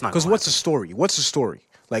 That's not Because gonna what's the story? What's the story?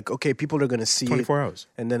 Like, okay, people are gonna see 24 it, hours.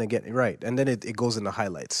 and then again, right, and then it goes in the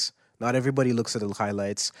highlights. Not everybody looks at the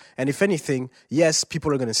highlights, and if anything, yes,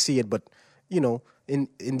 people are gonna see it, but you know, in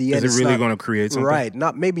the end, it it's really not- gonna create something? Right?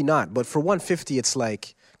 Not maybe not, but for 150, it's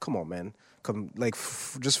like, come on, man,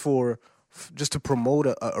 just to promote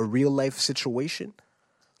a real life situation.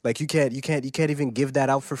 Like you can't even give that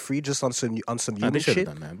out for free just on some They human should have shit.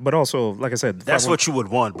 done that. But also, like I said, That's what you would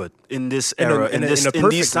want, but in this In a- era, in a- in in a these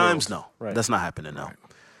perfect times, world. no, Right. that's not happening now.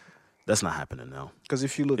 That's not happening now. Because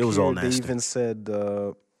if you look It was here, all they nasty. even said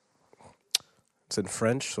it's in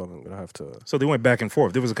French, so I'm gonna have to. So they went back and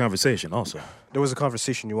forth. There was a conversation also. There was a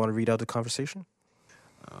conversation. You want to read out the conversation?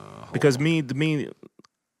 Because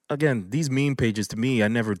again, these meme pages, to me, I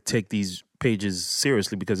never take these pages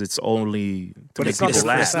seriously because it's only to But make it's not people the-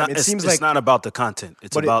 laugh. it's not- it it's, seems it's like- not about the content.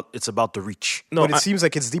 It's But about the reach. No, But it seems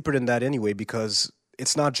like it's deeper than that anyway, because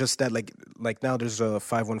it's not just that. Like now, there's a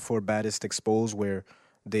 514 Baddest Exposed where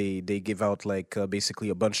they give out like basically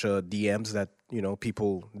a bunch of DMs that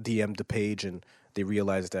people DM'd the page and they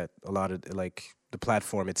realize that a lot of like the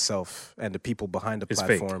platform itself and the people behind the It's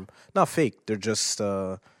fake. platform not fake. They're just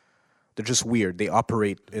weird. They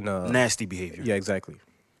operate in a Nasty behavior. Yeah, exactly.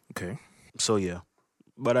 okay. So yeah,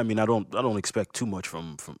 but I mean, I don't expect too much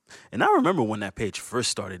from. And I remember when that page first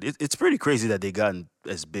started. It's pretty crazy that they gotten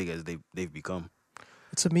as big as they've become.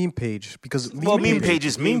 It's a meme page because Meme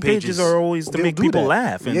pages are always to they'll make do people that.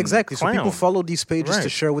 laugh. And Yeah, exactly. So people clown. follow these pages to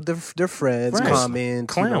Right. share with their friends, Right. comment,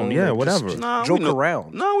 Clown, yeah, like, whatever. just Nah, we joke know-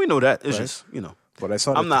 around. No, we know that. It's Right. just But I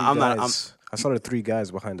saw I'm not- I saw the three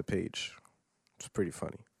guys behind the page. It's pretty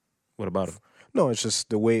funny. What about it? No, it's just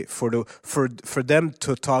the way for them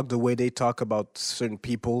to talk the way they talk about certain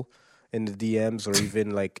people in the DMs or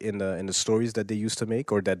even like in the stories that they used to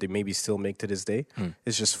make or that they maybe still make to this day.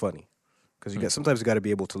 It's just funny because sometimes you got to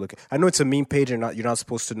be able to look. I know it's a meme page, and you're not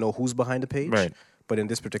supposed to know who's behind the page, Right. But in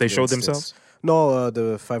this particular, They showed instance- themselves? No,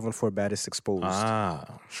 the 514 Baddest Exposed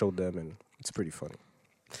showed them, and it's pretty funny.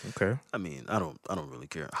 Okay. I mean, I don't really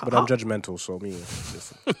care. But I'm judgmental, so me,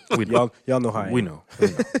 listen. We know. y'all know how I am. We know.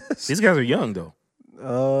 These guys are young though.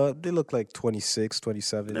 They look like 26,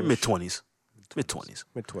 27. They're mid-20s. Mid-20s.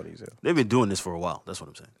 Mid-20s, yeah. They've been doing this for a while. That's what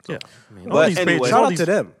I'm saying. Yeah. I mean, But anyway- Shout all out these- to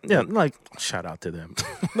them. Yeah, like shout out to them.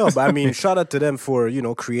 No, but I mean, shout out to them for,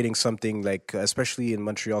 creating something like, especially in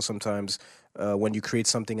Montreal sometimes, when you create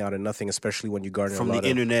something out of nothing, especially when you garner From a the lot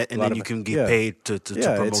internet, a and lot then of- you can get yeah. paid to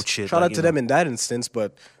Yeah, promote it's- shit. Shout like, out to them in that instance,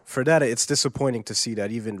 but for that, it's disappointing to see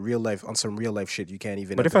that even real life, on some real life shit, you can't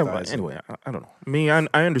even But if I empathize. anyway, I don't know.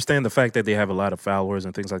 I understand the fact that they have a lot of followers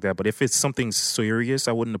and things like that. But if it's something serious,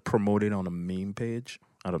 I wouldn't have promoted on a meme page.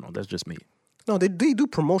 I don't know. That's just me. No, they do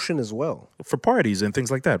promotion as well For parties and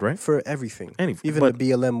things like that, right? for everything. Even but-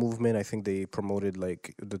 the BLM movement, I think they promoted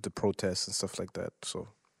like the protests and stuff like that. So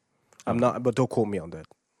I'm not, but don't quote me on that.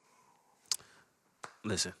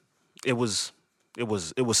 Listen, it was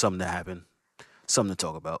something that happened, something to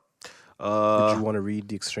talk about. Did you want to read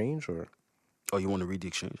the exchange or Oh, you want to read the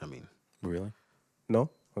exchange? I mean, Really? no?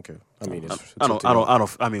 Okay. I mean, it's I up don't. to I you.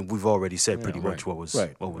 don't. I mean, we've already said pretty right. much what was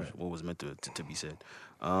Right, what was meant to be said.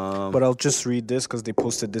 But I'll just read this because they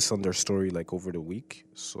posted this on their story like over the week.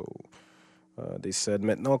 So they said,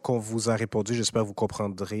 maintenant qu'on vous a répondu, j'espère que vous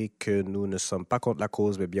comprendrez que nous ne sommes pas contre la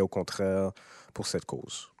cause, mais bien au contraire pour cette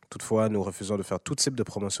cause. Toutefois, nous refusons de faire tout type de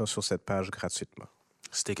promotion sur cette page gratuitement.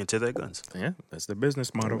 Sticking to their guns. Yeah, that's the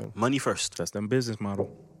business model. Money first. That's them business model.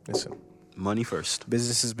 Listen, Money first.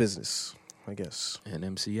 business is business. I guess. And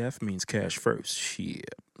MCF means cash first.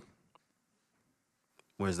 Shit.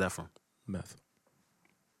 Where's that from? Meth.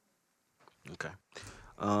 Okay.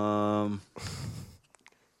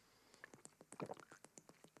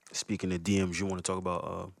 Speaking of DMs, you want to talk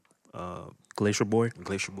about Glacier Boy.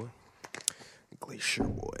 Glacier Boy? Glacier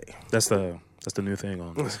Boy. That's the new thing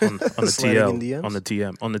on the Sliding in TL.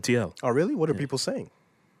 DMs? On the TL. Oh, really? What are people saying?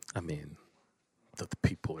 I mean, the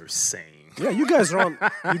people are saying. Yeah, you guys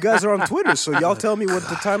are on Twitter, so y'all tell me what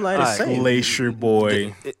the timeline is saying. Glacier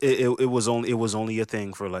Boy. It was only a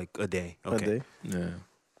thing for like a day. A Okay. day? Yeah.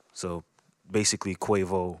 So basically,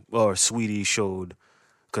 Quavo or Sweetie showed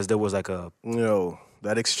because there was like a No,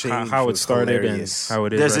 that exchange How it was started hilarious. and how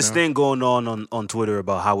it is. there's right this now. thing going on Twitter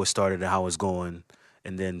about how it started and how it's going,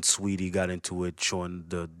 and then Sweetie got into it, showing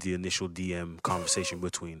the initial DM conversation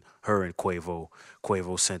between her and Quavo.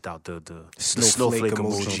 Quavo sent out the snowflake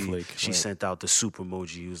emoji. Snowflake, She right. sent out the soup emoji.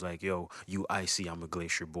 He was like, "Yo, you icy, I'm a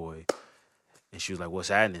Glacier Boy." And she was like, "What's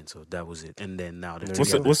happening?" So that was it. And then now they're There you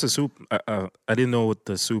together. go. What's the soup? I didn't know what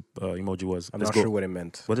the soup emoji was. I'm Let's not go. sure what it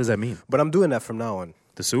meant. What does that mean? But I'm doing that from now on.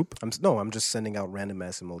 The soup? I'm just sending out random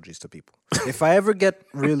ass emojis to people. If I ever get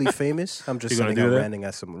really famous, I'm just You're gonna sending out do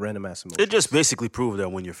that? random ass emojis. It just basically proved that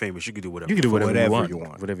when you're famous, you can do whatever. You can do whatever, Whatever you want. you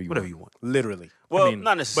want. Whatever you whatever want. you want. Literally. Well, mean,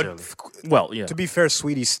 not necessarily. Well, yeah. To be fair,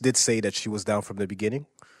 Sweetie did say that she was down from the beginning.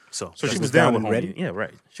 So So she she was was down down with and homie. ready? Yeah,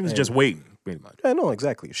 right. She was just waiting, pretty much. I know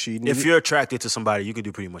exactly. She if needed- you're attracted to somebody, you can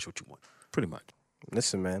do pretty much what you want. Pretty much.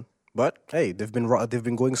 listen, man. But hey, they've been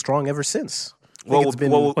going strong ever since. I think What it's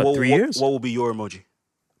been what, 3 years? What will be your emoji?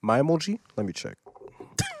 my emoji. Let me check.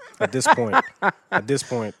 At this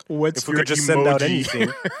point, What's if we could just send out anything.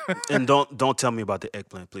 And don't tell me about the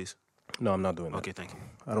eggplant, please. No, I'm not doing that. Okay, thank you.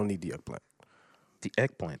 I don't need the eggplant. The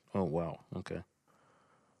eggplant. Oh, wow. Okay.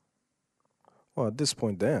 Well, at this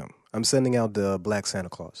point, damn, I'm sending out the Black Santa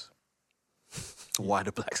Claus. Why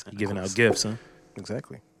the Black Santa? Giving Claus? out gifts, huh?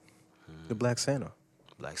 Exactly. The Black Santa.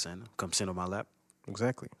 Black Santa, come sit on my lap.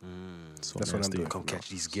 Exactly. So That's what I'm nasty. doing. Come catch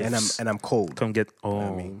these And gifts. I'm cold. Come get. Oh,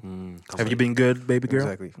 I mean, have you been good, baby girl?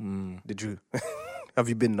 Exactly. Did you? Have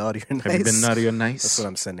you been naughty or nice? Have you been naughty or nice? That's what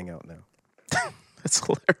I'm sending out now. That's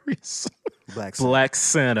hilarious. Black Santa. Black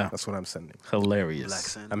Santa. That's what I'm sending. Hilarious. Black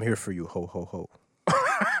Santa. I'm here for you. Ho ho ho.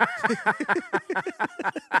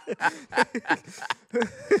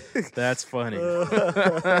 That's funny. Oh,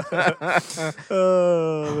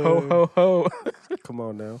 ho ho ho. come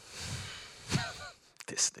on now.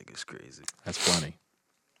 This nigga's crazy. That's funny.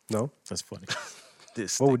 No. That's funny.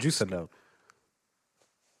 This. What nigga- would you send out?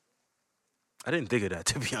 I didn't think of that,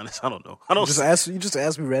 to be honest. I don't know. I don't. You just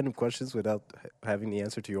ask me random questions without having the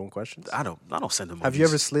answer to your own questions. I don't send them. Have you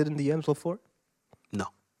ever slid in DMs before? No.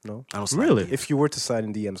 No. I don't. slide Really? DMs. If you were to slide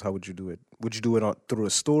in DMs, how would you do it? Would you do it through a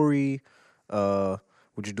story?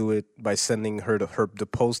 Would you do it by sending her the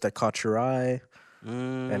post that caught your eye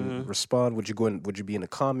and respond? Would you go in? Would you be in the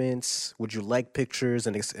comments? Would you like pictures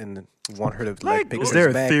and want her to like pictures Is there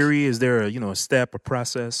a back? theory? Is there a step, a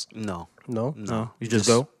process? No. No. No. You just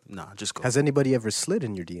go? No, just go. Has anybody ever slid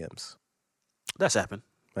in your DMs? That's happened.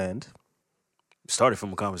 And It started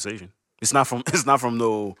from a conversation. It's not from. It's not from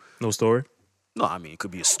no. No story? No, I mean it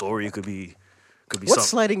could be a story. It could be. what's something.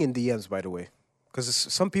 sliding in DMs, by the way? Because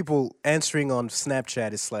some people answering on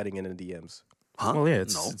Snapchat is sliding in the DMs. Huh? Well, yeah,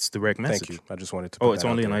 no. it's direct message. Thank you. I just wanted to. Oh, put it's that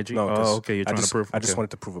out only an there. IG? No, Oh, 'cause okay, you're trying to prove- I just okay.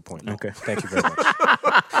 wanted to prove a point. Okay. Thank you very much.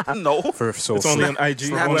 No. So It's only on IG.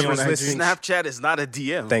 Snapchat, Only on whoever's IG. listening- Snapchat is not a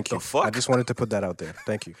DM. Thank you. The fuck? I just wanted to put that out there.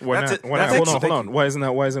 Thank you. Why That's not? it. Why not? That's Hold on, it. hold Thank on. Why isn't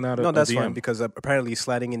that a, No, that's a DM? fine because apparently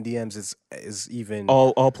sliding in DMs is even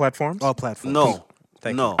all platforms? all platforms. No.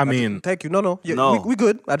 Thank No. you. I mean, Thank you. No. Yeah, No. We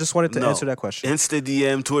good. I just wanted to No. answer that question. Insta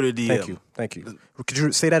DM, Twitter DM. Thank you. Could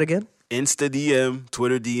you say that again? Insta DM,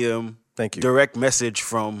 Twitter DM. Thank you. Direct message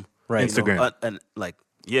from Right. Instagram. and like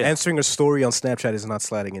yeah. Answering a story on Snapchat is not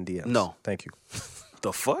sliding in DMs. No. Thank you.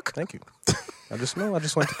 The fuck? Thank you. I just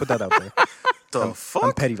wanted to put that out there. The fuck?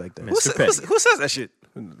 I'm petty like that. Mr. Petty. Who says that shit?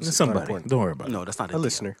 It's somebody. not important. Don't worry about it. No, that's not A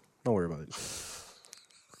listener. Don't worry about it.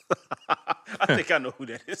 I think I know who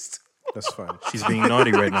that is. That's fine. She's being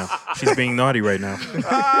naughty right now. She's being naughty right now.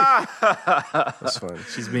 That's fine.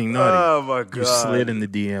 She's being naughty. Oh my god. You slid in the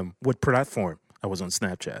DM. What platform? I was on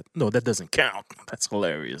Snapchat. No, that doesn't count. That's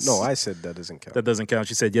hilarious. No, I said that doesn't count. That doesn't count.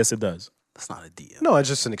 She said, yes, it does. That's not a DM. No, it's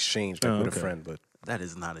just an exchange like Oh, with okay. a friend, but That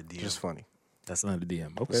is not a DM. just funny. That's not a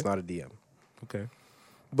DM. Okay. It's not a DM. Okay.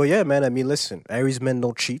 But yeah, man, I mean, listen, Aries men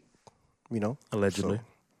don't cheat, you know? Allegedly. So,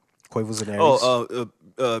 Quavo's an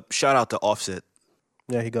Aries. Shout out to Offset.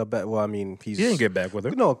 Yeah, he got back. Well, I mean, he's... You didn't get back with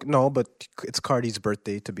her. No, but it's Cardi's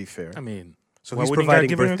birthday, to be fair. I mean, So why he's would he not providing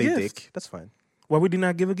give her a birthday gift? dick. That's fine. Why would he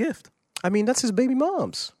not give a gift? I mean, that's his baby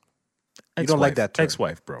mom's. You don't like that term.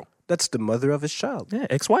 Ex-wife, bro. That's the mother of his child. Yeah,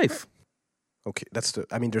 ex-wife. Okay, that's the.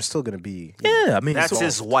 I mean, they're still gonna be. Yeah, I mean, That's so-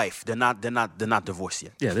 his wife. They're not divorced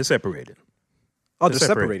yet. Yeah, they're separated. Oh, They're they're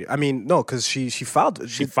separated. separated. I mean, no, because she filed.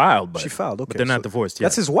 She filed, but She filed. Okay, but they're not so divorced yet.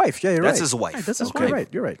 That's his wife. Yeah, you're That's right. his wife. Right, that's his Okay. wife. You're right.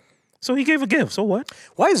 You're right. So he gave a gift. So what?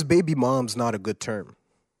 Why is baby mom's not a good term?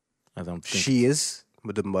 I don't think. She is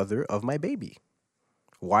the mother of my baby.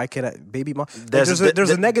 Why can I baby mom? There's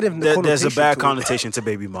There's a negative. There's a connotation bad to it. connotation to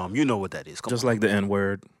baby mom. You know what that is. Come Just on. like the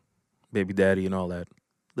N-word, baby daddy, and all that.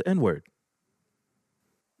 The N-word.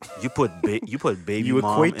 You put baby You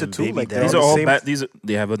mom equate the and two baby like daddy. These the are all same- bad.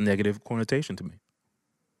 They have a negative connotation to me.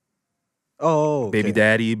 Oh, okay. Baby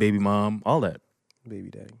daddy, baby mom, all that. baby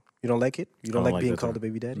daddy. You don't like it? You I don't like being that called term. a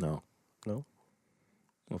baby daddy? No, No?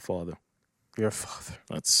 my father. You're a father.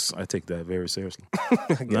 I take that very seriously. I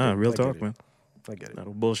get Nah, it. real I get talk, it. man. I get it. I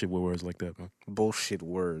don't bullshit with words like that, man. Bullshit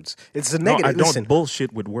words. It's a No, negative. I don't Listen,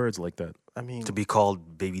 bullshit with words like that. I mean, To be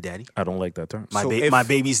called baby daddy. I don't like that term. My So if- my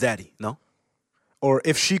baby's daddy. No. or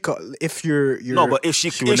if she if you're No, but if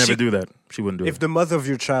she She would if never she, do that. She wouldn't do if it. the mother of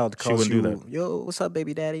your child calls wouldn't do you, that. yo, what's up,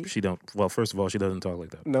 baby daddy? She don't. Well, first of all, she doesn't talk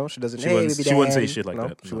like that. No, she doesn't. She hey, wouldn't- baby she wouldn't say dad. shit like No,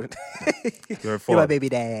 that, She no. wouldn't. You're a You're father. my baby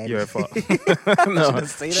dad. You're a father. no,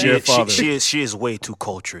 say that? you're a father. she is way too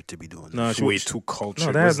cultured to be doing that. no, She's way too cultured.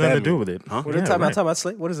 No, that What has does nothing to mean? do with it. Huh? What Yeah, time? right. Time out,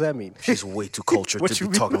 Slay. What does that mean? She's way too cultured What to you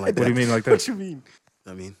be mean talking by like What do you that. mean like What that? you mean?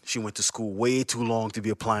 I mean, she went to school way too long to be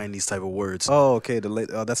applying these type of words. Oh, okay.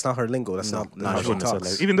 That's not her lingo. That's No, not no, how I she she wouldn't have said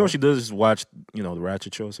talks. that. Even though she does watch, the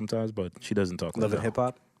Ratchet show sometimes, but she doesn't talk like Love that. and hip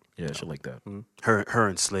hop. Yeah, shit like that. Her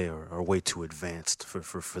and Slayer are way too advanced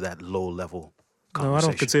for that low level No, I conversation.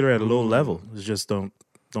 don't consider it at a low level. It's just don't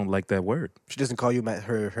like that word. She doesn't call you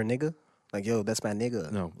her nigga. Like, yo, that's my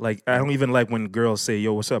nigga. No, like I don't even like when girls say,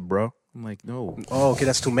 "Yo, what's up, bro?" I'm like, no, Oh, okay.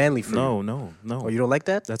 That's too manly for you. no. Oh, you don't like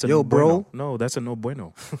that? That's a yo, no bro. bueno. No, that's a no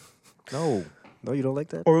bueno. No, No, you don't like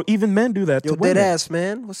that. or even men do that Yo, to women. dead ass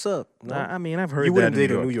man. What's up? No? I mean, I've heard you that wouldn't in date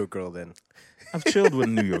New a York. New York girl then. I've chilled with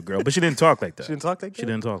a New York girl, but she didn't talk like that. She didn't talk like that. She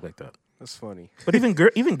didn't talk like that. That's funny. But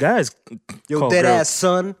even guys Yo, call dead girls- ass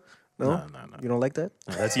son. No, No. you don't like that.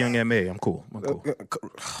 No, that's young M.A. I'm cool. I'm cool.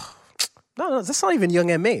 No, that's not even young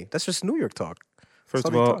MA. That's just New York talk. First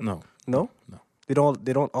of how they all, talk. no, No, no. They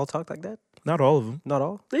don't all talk like that. Not all of them. Not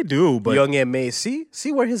all. They do, but young MA. See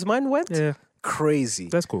where his mind went. yeah, Crazy.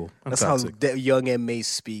 that's cool. I'm That's toxic. how young MA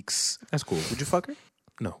speaks. That's cool. Would you fuck her?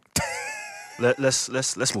 No. Let's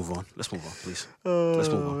move on. Let's move on, please. Let's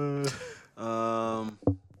move on.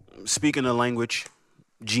 Speaking of language,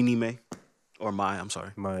 Jeannie May, or Mai, I'm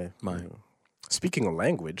sorry. My. My Speaking of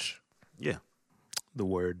language, Yeah, the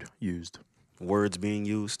word used. words being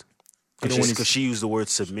used. You know when Because she used the word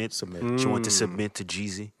submit. Submit. She went to submit to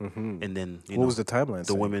Jeezy, and then what was the timeline?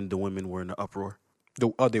 the women were in an uproar.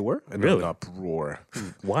 They were. And Really? an uproar.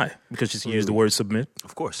 Why? Because she used the word submit.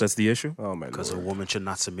 Of course, That's the issue. Oh my because a lord. woman should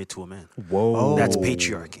not submit to a man. Whoa. That's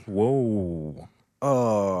patriarchy. Whoa. She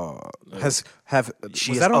was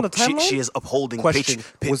is that on the up- she- timeline? She is upholding Question.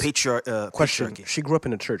 Was- Question. patriarchy. She grew up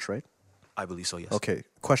in a church, right? I believe so. Yes. Okay.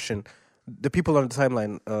 Question. The people on the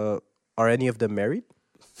timeline, are any of them married?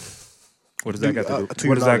 What does that got to do? to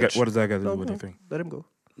your knowledge. What does that got to do No, with no. anything? Let him go.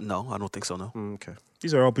 No, I don't think so. No, Okay.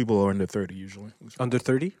 These are all people who are under 30 usually. Under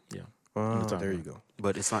 30? Yeah. Oh, the there you timeline. go.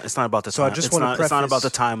 but it's not about the So I time. just it's wanna not. It's not about the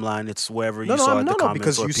preface- timeline. It's wherever No, you saw no, the comments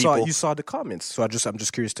because or you people. saw the comments. So I'm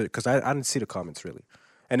just curious because I didn't see the comments really.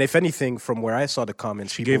 And if anything, from where I saw the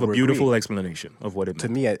comments, She gave a beautiful explanation of what it To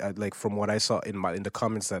meant. me, I like from what I saw in the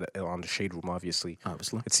comments that on the Shade Room, obviously,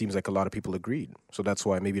 Obviously. it seems like a lot of people agreed. So that's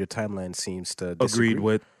why maybe the timeline seems to disagree Agreed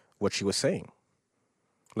with. what she was saying.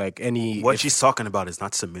 Like what if- she's talking about is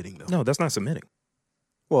not submitting, though. No, that's not submitting.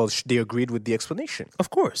 well, they agreed with the explanation. Of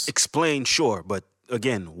course. Explain, sure, but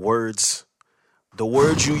again, words. The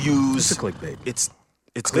words you use. It's a clickbait. It's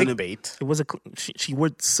gonna be. Clickbait. It was she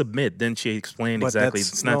would submit. Then she explained But exactly.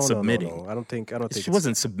 that's- It's not no, submitting. No. I don't think. She it's-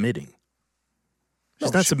 wasn't submitting.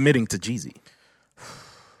 She's No, not she- submitting to Jeezy.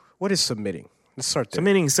 What is submitting? Let's start there.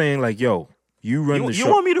 Submitting is saying like, "Yo, you run the You show."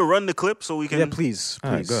 want me to run the clip so we can? Yeah, please.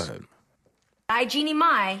 All right, go ahead. I, Jeannie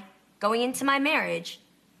Mai, going into my marriage,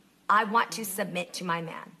 I want to submit to my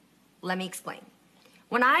man. Let me explain.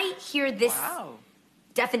 When I hear this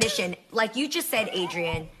definition, like you just said,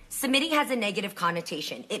 Adrian, submitting has a negative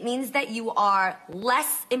connotation. It means that you are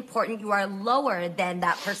less important, you are lower than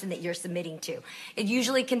that person that you're submitting to. It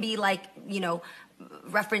usually can be like,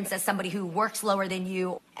 referenced as somebody who works lower than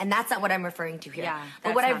you, and that's not what I'm referring to here. Yeah, but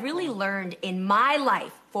that's what I not really cool. learned in my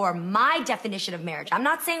life for my definition of marriage, I'm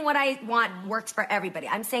not saying what I want works for everybody.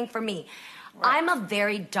 I'm saying for me, I'm a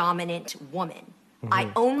very dominant woman.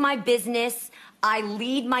 I own my business. I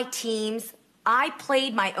lead my teams. I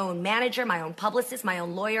played my own manager, my own publicist, my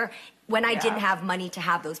own lawyer when I didn't have money to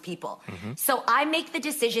have those people. So I make the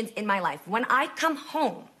decisions in my life. When I come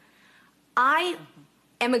home, I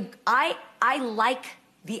like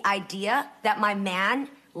the idea that my man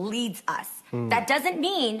leads us. That doesn't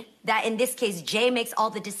mean that in this case, Jay makes all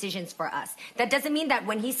the decisions for us. That doesn't mean that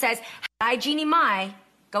when he says, "Hi, Jeannie Mai,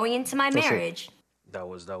 going into my marriage." That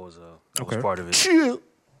was part of it. Shout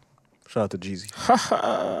out to Jeezy.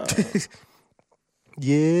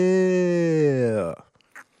 Yeah.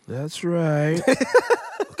 That's right.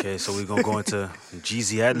 Okay, so we're gonna go into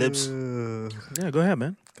Jeezy ad-libs. Yeah, go ahead,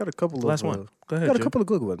 man. Got a couple Last of one. Go ahead, Got a Jay. couple of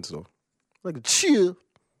good ones though. Like chill.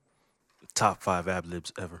 Top 5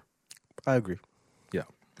 ad-libs ever. I agree. Yeah,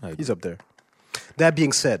 I agree. He's up there. That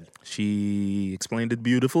being said, She explained it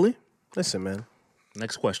beautifully. listen, man.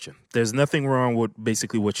 Next question. There's nothing wrong with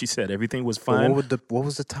basically what she said. Everything was But fine. what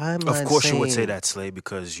was the timeline? Of course you would say saying? that, Slay,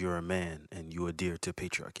 because you're a man and you adhere to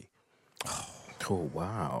patriarchy. Oh,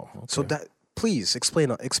 wow. Okay. So that please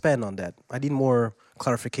expand on that. I need more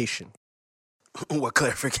clarification. What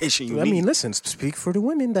clarification you I need? mean, listen, speak for the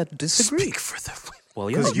women that disagree. Speak for the women. well,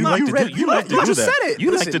 yeah, Because you like to do, you like to do just that. said it.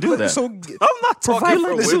 You Listen, like to do that. So I'm not talking provide,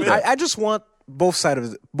 for listen, women. I just want both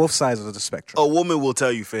sides of the spectrum. A woman will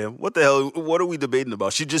tell you, fam. What the hell? What are we debating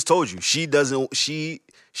about? She just told you. She doesn't. She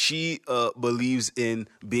believes in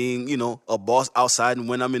being, a boss outside, and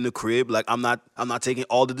when I'm in the crib, like I'm not taking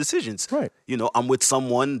all the decisions. Right. I'm with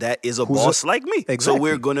someone that is a Who's boss like me. Exactly. So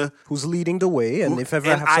we're gonna. Who's leading the way, and if ever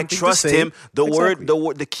I And have I something trust to say, him. The exactly.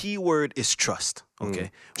 word, the key word is trust.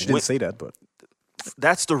 Okay. She didn't say that, but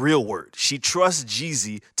That's the real word. She trusts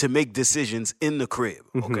Jeezy to make decisions in the crib,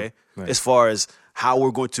 Mm-hmm. okay? As far as how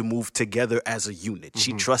we're going to move together as a unit.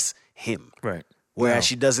 She trusts him. Right. Whereas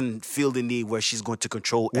she doesn't feel the need where she's going to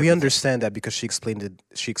control everything. we understand that because she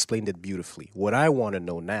explained it beautifully. What I want to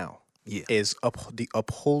know now is the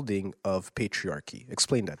upholding of patriarchy.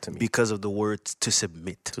 Explain that to me. Because of the word to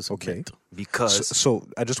submit. Okay. Because So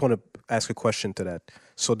I just want to ask a question to that.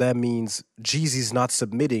 So that means Jeezy's not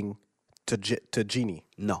submitting to Jeannie.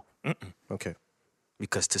 no. Okay.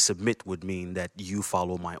 Because to submit would mean that you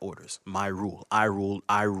follow my orders, my rule. I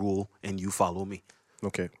rule, and you follow me.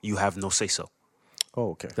 Okay. You have no say-so.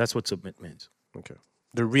 Oh, okay. That's what submit means. Okay.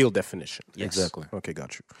 The real definition. Yes. Exactly. Okay,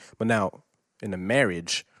 got you. But now, in a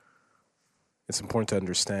marriage, it's important to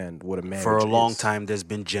understand what a marriage is. For a long time, there's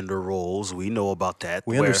been gender roles. We know about that.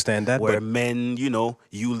 We understand that, Where but- men,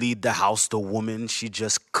 you lead the house. The woman, she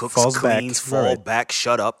just cooks, Falls back. cleans, fall Right. back,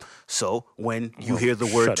 shut up. So when you hear the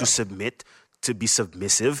word shut to up. submit, to be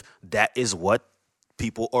submissive, that is what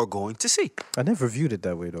people are going to see. I never viewed it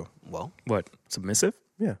that way, though. Well, What? Submissive?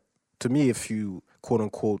 Yeah. To me, if you quote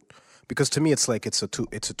unquote, because to me it's like it's a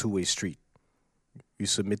two-way street. You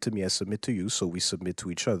submit to me, I submit to you, so we submit to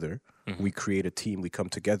each other. Mm-hmm. We create a team. We come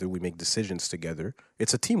together. We make decisions together.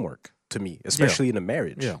 It's a teamwork to me, especially in a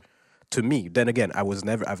marriage. Yeah. To me, then again,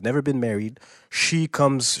 I've never been married. She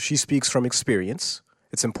speaks from experience.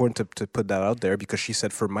 It's important to put that out there because she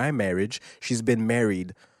said for my marriage, she's been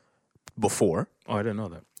married before. Oh, I didn't know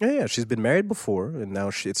that. Yeah, she's been married before, and now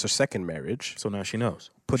it's her second marriage. So now she knows.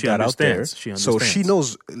 Put she that out there. understands. She So understands. she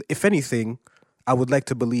knows, if anything, I would like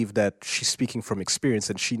to believe that she's speaking from experience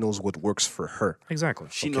and she knows what works for her. Exactly.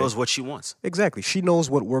 she knows what she wants. Exactly. She knows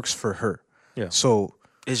what works for her. Yeah. So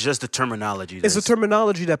It's just the terminology. it's a that's-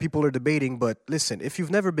 terminology that people are debating, but listen, if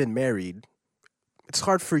you've never been married, it's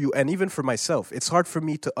hard for you, and even for myself, it's hard for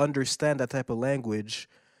me to understand that type of language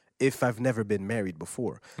if I've never been married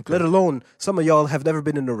before. Let alone some of y'all have never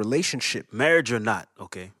been in a relationship. Marriage or not,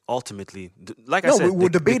 okay? Ultimately, like I No, said, we're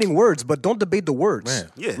debating words, but don't debate the words.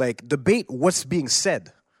 Right. Yeah. Like debate what's being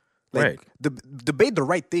said. Like Right. debate the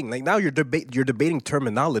right thing. Like now you're debating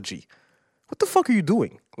terminology. What the fuck are you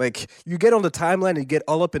doing? Like you get on the timeline and you get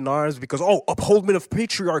all up in arms because upholdment of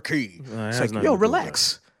patriarchy. it It's has like, nothing yo, to do with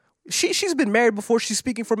relax. She's been married before. She's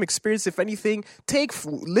speaking from experience. If anything,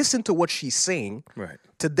 listen to what she's saying, Right.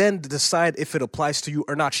 to then decide if it applies to you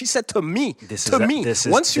or not. She said to me, This to is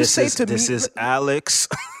me. Once you say to me, this is Alex.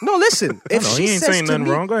 no, listen. If no, she he ain't says saying to nothing me,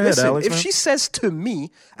 wrong. Go ahead, listen, Alex, if man. she says to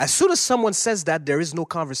me, as soon as someone says that, there is no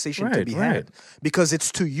conversation to Right, be right. had because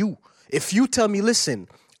it's to you. If you tell me, listen,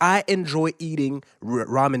 I enjoy eating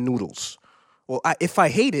ramen noodles. Well, if I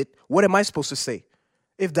hate it, what am I supposed to say?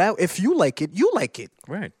 If you like it, you like it.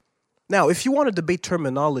 Right. Now, if you want to debate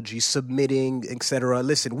terminology, submitting, etc.,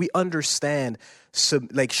 listen, we understand.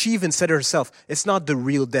 Like she even said herself, it's not the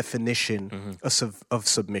real definition of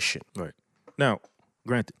submission. Right. Now,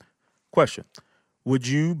 granted, question. Would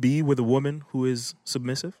you be with a woman who is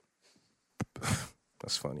submissive?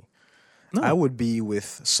 That's funny. I would be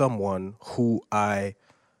with someone who I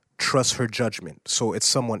trust her judgment. So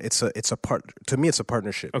it's a part. To me, it's a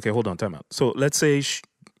partnership. Okay, hold on, time out. So let's say,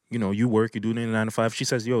 you work, you do 9 to 5. She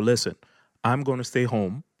says, yo, listen, I'm going to stay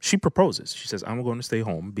home. She proposes. She says, I'm going to stay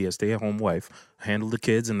home, be a stay-at-home wife, handle the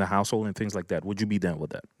kids and the household and things like that. Would you be down with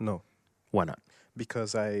that? No. Why not?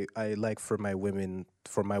 Because I like for my women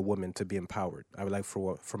to be empowered. I would like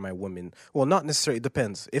for my women. Well, not necessarily. It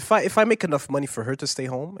depends. If I make enough money for her to stay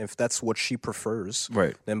home, if that's what she prefers,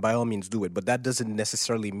 Right. then by all means do it. But that doesn't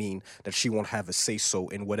necessarily mean that she won't have a say so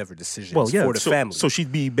in whatever decisions for the family. So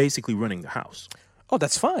she'd be basically running the house. Oh,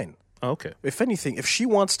 that's fine. Oh, okay. If anything, if she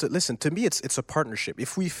wants to listen to me, it's a partnership.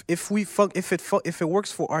 If it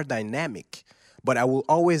works for our dynamic, but I will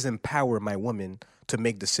always empower my woman to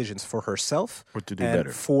make decisions for herself Or to do and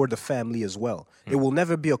better. for the family as well. It will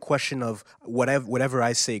never be a question of whatever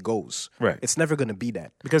I say goes. Right. It's never going to be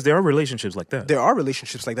that. Because there are relationships like that. There are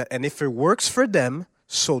relationships like that, and if it works for them,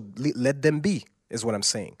 so let them be. Is what I'm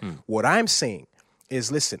saying. What I'm saying is,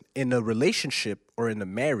 listen, in a relationship or in a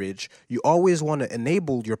marriage, you always want to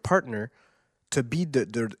enable your partner to be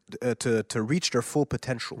to reach their full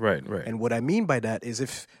potential. Right. And what I mean by that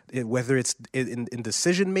is whether it's in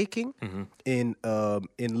decision making, in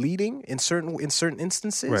leading, in certain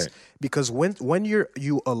instances, Right. because when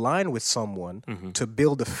you align with someone to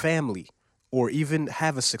build a family or even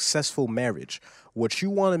have a successful marriage, what you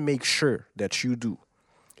want to make sure that you do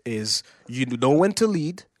is you know when to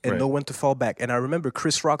lead and Right. know when to fall back. And I remember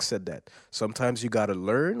Chris Rock said that sometimes you got to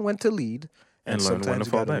learn when to lead. And And learn when sometimes to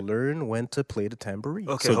you fall got to back. learn when to play the tambourine.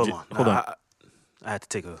 Okay, So hold j- on. hold on. I had to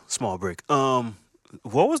take a small break.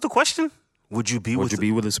 What was the question? Would you be Would with? you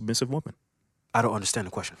be with a submissive woman? I don't understand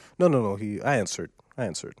the question. No. I answered.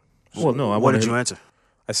 Well, no. What did you answer?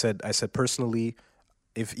 I said personally,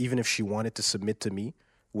 even if she wanted to submit to me,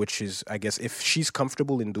 which is, I guess, if she's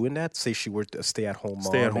comfortable in doing that, say she were a stay-at-home mom.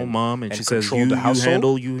 Stay-at-home mom, and she says, control you the household,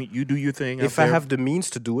 handle, you do your thing. If out I there. have the means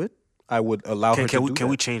to do it, I would allow her to do Can that.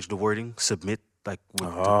 we change the wording? Submit, like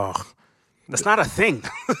Oh, that's not a thing.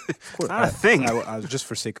 It's not a thing. I was just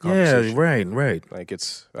for sake of yeah, conversation. right. Like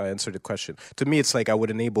I answered the question. To me, it's like I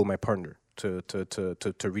would enable my partner to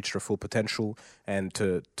reach their full potential and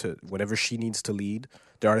to whenever she needs to lead.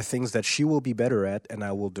 There are things that she will be better at, and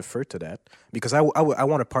I will defer to that because I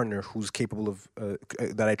want a partner who's capable of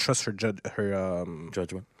that I trust her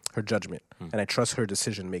Judgment. her judgment, and I trust her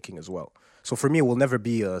decision making as well. So for me, it will never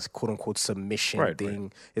be a quote unquote submission Right,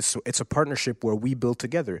 thing. It's a partnership where we build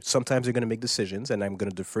together. Sometimes you're going to make decisions, and I'm going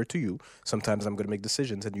to defer to you. Sometimes I'm going to make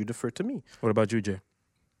decisions, and you defer to me. What about you, Jay?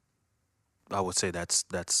 I would say that's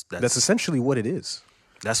That's essentially what it is.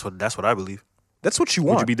 what I believe. That's what you Would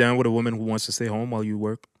want. you be down with a woman who wants to stay home while you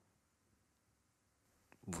work?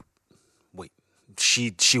 Wait,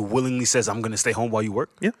 she willingly says, "I'm going to stay home while you work."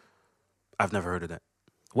 Yeah. I've never heard of that.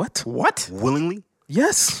 What? What? Willingly?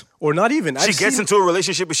 Yes. Or not even. She gets into a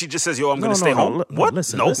relationship and she just says, "Yo, I'm going to stay home." What?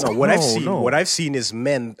 Listen, no. listen. No, what I've seen, no. what I've seen is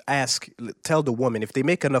men tell the woman if they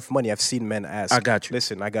make enough money. I've seen men ask, I got you.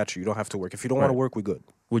 Listen, I got you. You don't have to work. If you don't want to Right. work, we good.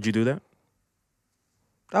 Would you do that?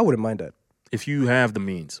 I wouldn't mind that. If you have the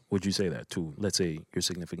means, would you say that to, let's say, your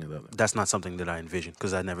significant other? That's not something that I envision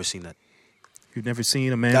because I've never seen that. You've never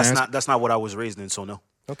seen a man That's ask? not what I was raised in. So no,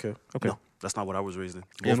 Okay. Okay. no, that's not what I was raised in.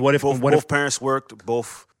 And what if- both, what both if- parents worked?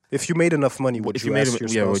 Both. If you made enough money, would If you you made ask it, your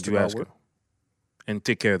yeah, spouse would to you not ask her? work? And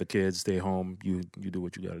take care of the kids, stay home, you do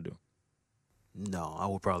what you got to do. No, I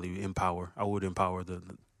would probably empower. I would empower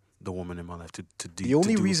the woman in my life to do. The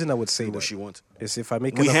only to do, reason I would say do that what she wants. is if I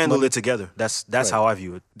make We enough handle money, it together. That's Right. how I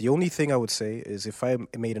view it. The only thing I would say is if I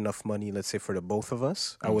made enough money, let's say for the both of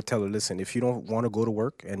us, I would tell her, listen, if you don't want to go to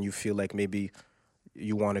work and you feel like maybe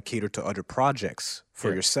you want to cater to other projects for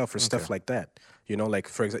Yeah. yourself or stuff like that, like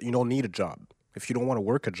for example, you don't need a job. If you don't want to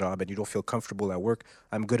work a job and you don't feel comfortable at work,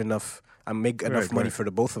 I'm good enough. I make enough Right, money right. for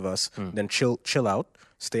the both of us. Then chill out,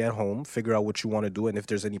 stay at home, figure out what you want to do, and if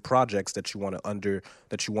there's any projects that you want to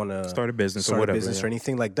Start a business or start whatever, a business yeah. or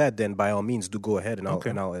anything like that, then by all means do go ahead and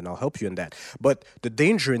Okay. I'll help you in that. But the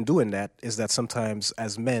danger in doing that is that sometimes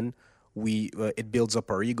as men we it builds up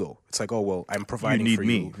our ego. It's like, oh well, I'm providing need for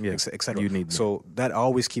me. you, Yeah. etc. You need me. So that I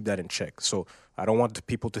always keep that in check. So I don't want the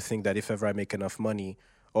people to think that if ever I make enough money,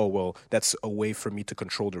 oh well, that's a way for me to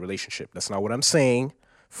control the relationship. That's not what I'm saying.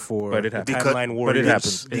 For But it the happens. timeline But warriors, it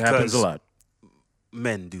happens. It happens a because- lot.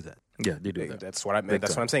 Men do that. Yeah, they do that. That's what I Big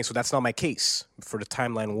That's time. what I'm saying. So that's not my case for the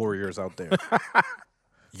timeline warriors out there.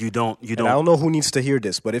 You don't. And I don't know who needs to hear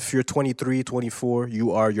this, but if you're 23, 24,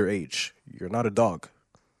 you are your age. You're not a dog.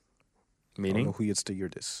 I don't know Meaning? who needs to hear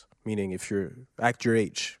this. Meaning, if you're act your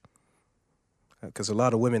age, because a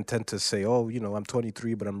lot of women tend to say, "Oh, I'm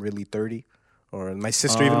 23, but I'm really 30," Or my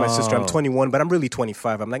sister, even my sister, I'm 21, but I'm really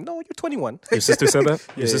 25. I'm like, no, you're 21. Your sister said that?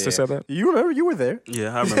 Your Yeah, sister yeah. said that? You remember? You were there.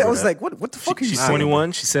 Yeah, I remember. I was that. like, what the fuck are you She's saying?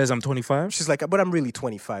 21. She says I'm 25. She's like, but I'm really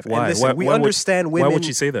 25. Why? And listen, we would- understand women Why would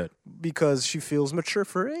she say that? because she feels mature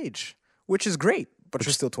for her age, which is great, but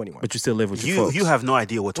you're still 21. But you still live with your folks. you have no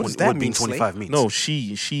idea what does that what being mean, Slay? 25 means. No,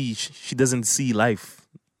 she doesn't see life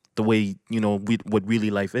the way what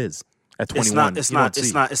really life is. At 21, it's you don't not see. a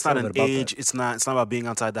an little bit about age. It's not about being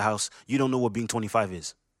outside the house. You don't know what being 25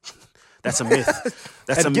 is. That's a myth.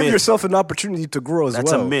 That's and a give myth. yourself an opportunity to grow as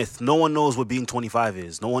That's well. a myth. No one knows what being 25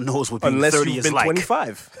 is. No one knows what being Unless 30 you've is been like.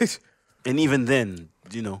 25. And even then,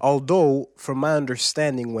 Although, from my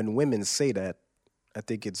understanding, when women say that, I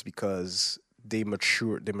think it's because they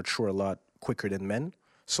mature a lot quicker than men.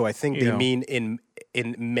 So I think they Yeah. mean in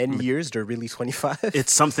men years they're really 25.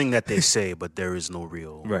 it's something that they say, but there is no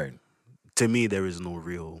real. Right. To me, there is no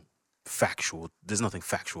real factual. There's nothing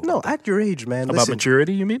factual. No, about that. at your age, man. About Listen,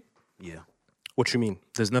 maturity, you mean? Yeah. what you mean?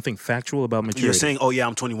 There's nothing factual about maturity. You're saying, oh yeah,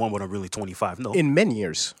 I'm 21, but I'm really 25. No, In men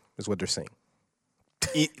years is what they're saying.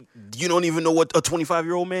 you don't even know what a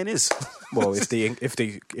 25-year-old man is. Well, if they Don't have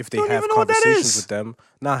even know what that conversations is. with them,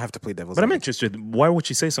 now I have to play devil's But I'm advocate. interested. Why would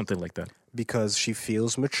she say something like that? Because she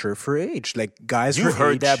feels mature for her age. Like guys, You've her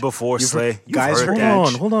heard age, that before, you've Slay. You've guys, heard her that.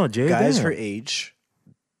 age, Hold on, Jay. Guys, damn. her age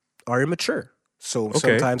are immature. So Okay.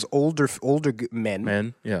 sometimes older men,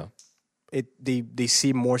 Man, yeah. they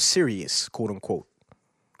seem more serious, quote unquote.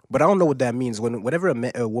 But I don't know what that means. Whenever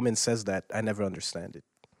a woman says that, I never understand it.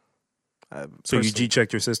 So you Personally,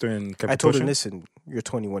 G-checked your sister and kept I told her, pushing? listen, you're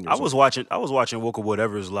 21 years I old. was watching Woke Up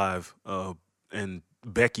Whatever's live, and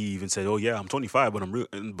Becky even said, "Oh yeah, I'm 25,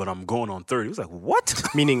 but I'm going on 30." It was like, what?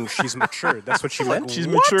 Meaning she's mature. That's what she meant. She's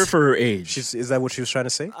What? mature for her age. Is that what she was trying to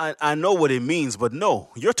say? I know what it means, but no,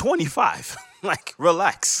 you're 25. Like,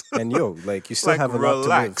 relax. And yo, like you still Like, have a lot to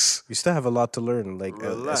relax. live. You still have a lot to learn, like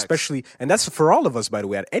Relax. especially, and that's for all of us, by the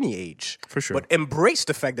way, at any age. For sure. But embrace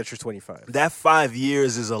the fact that you're 25. That 5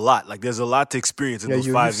 years is a lot. Like, there's a lot to experience in those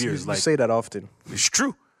 5 years. You Like, say that often. it's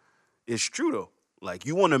true. It's true though. Like,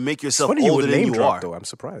 you want to make yourself Funny you older would than name you drop are. though. I'm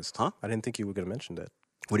surprised. Huh? I didn't think you were gonna mention that.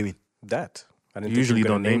 What do you mean? That I didn't Usually think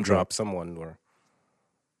you were don't gonna name drop. someone or.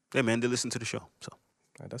 Hey man, they listen to the show, so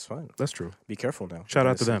That's fine. That's true. Be careful now. Shout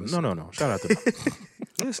out to Listen, them. listen. No. Shout out to them.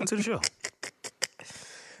 they listen to the show. Becky,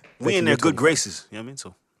 We in their you're good 25. graces. You know what I mean?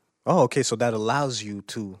 So Oh, okay. So that allows you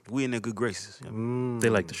to. we in their good graces. You know what I mean? They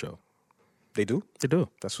like the show. They do. They do.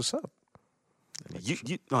 That's what's up.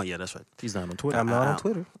 Oh yeah, that's right. He's not on Twitter. I'm not on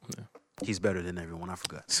Twitter. He's better than everyone. I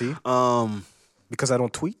forgot. See, Um, because I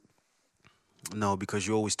don't tweet. no, because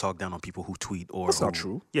you always talk down on people who tweet or. That's not who-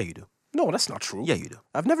 true. Yeah, you do. No, that's not true. Yeah, you do.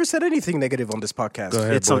 I've never said anything negative on this podcast. Go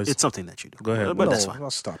ahead, boys. It's something that you do. Go ahead, but no, that's fine.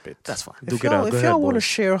 I'll stop it. That's fine. Duke it out. Go If ahead, y'all want to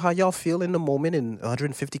boys. share how y'all feel in the moment in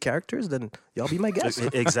 150 characters, then y'all be my guest.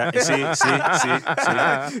 Exactly. See.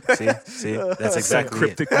 That's exactly it.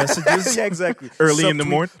 Cryptic messages yeah, exactly. early in the Subtweet.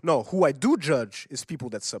 morning. No, who I do judge is people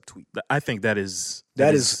that subtweet. I think that is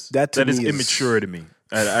That to me is- immature to me.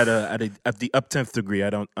 At the up 10th degree, I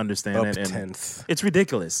don't understand Up that. And 10th. it's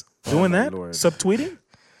ridiculous. Doing my that? Lord. Subtweeting?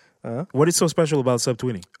 What is so special about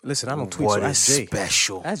subtweeting? Listen, I don't tweet. What so is ask Jay.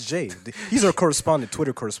 special? Ask Jay. He's our correspondent,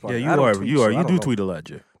 Twitter Yeah, correspondent. you I don't are. tweet, You so are. I You don't do know. tweet a lot,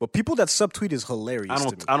 Jay. But people that subtweet is hilarious I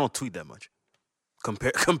to me. don't tweet that much.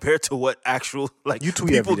 Compared to what actual like You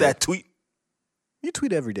tweet people every day. that tweet. You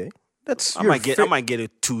tweet every day. That's I might get a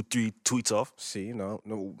 2-3 tweets off. See, no.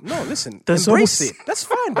 Listen, That's embrace almost- it. That's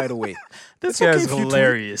fine, by the way. This It's okay guy's if you tweet.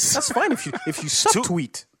 hilarious. That's fine if you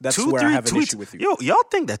subtweet. That's where I have an tweets. issue with you. Yo, y'all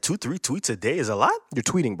think that 2-3 tweets a day is a lot? You're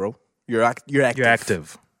tweeting, bro. You're active. You're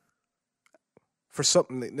active. For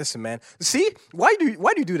something. Listen, man. See, why do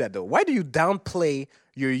you do that though? Why do you downplay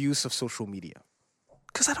your use of social media?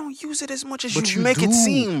 Because I don't use it as much as But you make it do.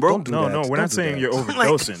 seem, bro. Don't do No, that. no, we're Don't not do saying that. you're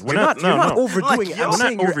overdosing. We're You're not. you're not no. overdoing it. Like, I'm we're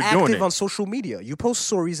saying not you're overdoing active it. on social media. You post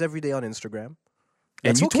stories every day on Instagram. And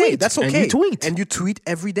That's you okay. tweet. That's And okay. you tweet. And you tweet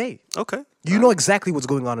every day. Okay. You know exactly what's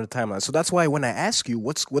going on in the timeline. So that's why when I ask you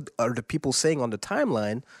what are the people saying on the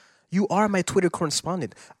timeline, you are my Twitter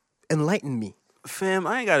correspondent. Enlighten me. Fam,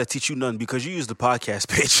 I ain't got to teach you nothing because you use the podcast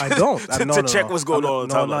page. I don't. to check what's going on.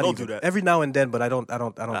 No, Timeline. not Don't even. do that. Every now and then, but I don't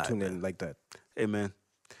tune man. in like that. Hey, man.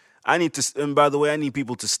 I need to, and by the way, I need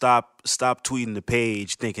people to stop tweeting the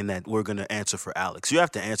page thinking that we're going to answer for Alex. You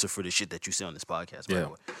have to answer for the shit that you say on this podcast, by Yeah. the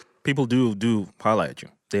way. People do highlight you.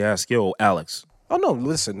 They ask, "Yo, Alex, Oh no,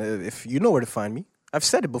 listen. If you know where to find me, I've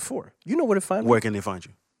said it before. You know where to find me. Where can they find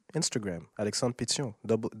you? Instagram, Alexandre Pition,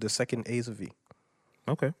 the second A is a V.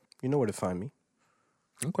 okay, You know where to find me.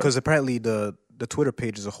 okay." Because apparently the Twitter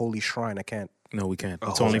page is a holy shrine. I can't. No, we can't.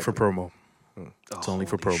 It's only for promo. It's only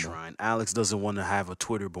for promo. Shrine. Alex doesn't want to have a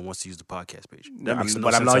Twitter, but wants to use the podcast page. That makes no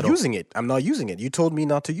But I'm sense not at all. using it. I'm not using it. You told me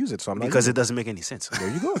not to use it, so I'm not Because using it doesn't make any sense. There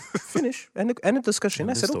you go. Finish. End the discussion.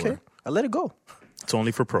 I End said, the okay. story. I let it go. It's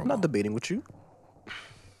only for promo. I'm not debating with you.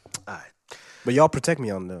 All right. But y'all protect me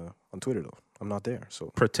on Twitter, though. I'm not there.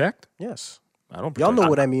 So, Protect? yes. I don't. Y'all Protect. know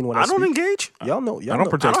what I mean when I I don't speak. engage. Y'all know. Y'all I don't know.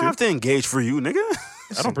 I protect don't you. have to engage for you, nigga.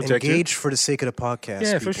 I don't protect you. Engage for the sake of the podcast.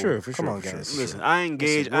 Yeah, for people. sure, for Come sure, on, for sure. guys. Listen, I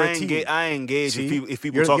engage. Listen, we're a team. I engage See? if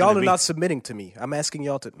people talking y'all to are me. not submitting to me. I'm asking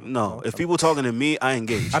y'all to. No, if people talking to me, I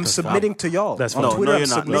engage. I'm submitting to y'all. That's on fine. No, Twitter, no, I'm you're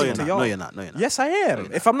not. No, submitting you're to not. y'all. No, you're not. No, you're not. Yes, I am.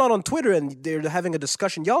 If I'm not on Twitter and they're having a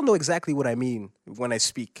discussion, y'all know exactly what I mean when I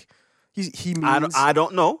speak. He means. I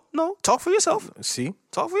don't know. No, talk for yourself. See,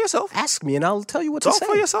 Talk for yourself. ask me and I'll tell you what to Talk say.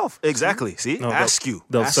 for yourself. Exactly. See, No, ask you.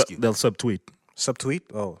 They'll Ask you. they'll subtweet. Subtweet.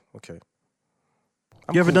 Oh, okay.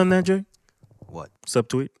 I'm You ever cool. done that, Jay? What?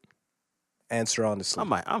 Subtweet? Answer honestly. I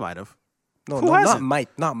might have. No, Who no, not hasn't?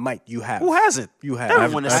 might. You have. Who hasn't? You have.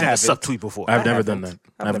 Everyone I has sent a haven't. subtweet before. I've never haven't. done that.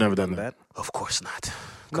 I've I've never done that. Of course not.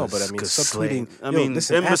 No, but I mean, 'Cause subtweeting- I Yo, mean,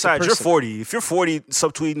 listen, and as a besides, you're person- 40. If you're 40,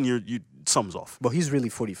 subtweeting, you sums off. But he's really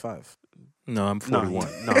 45. No, I'm 41.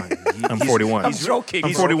 I'm 41. I'm joking.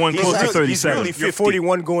 I'm 41, close to He's 37. really You're 50.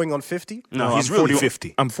 41 going on 50? No, he's I'm really 40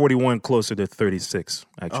 50. I'm 41, closer to 36,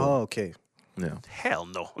 actually. Oh, okay. Yeah. Hell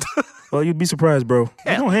no. Well, you'd be surprised, bro.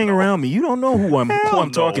 You don't hang around me. You don't know who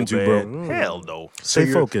I'm talking to, bro. man. Hell no. Stay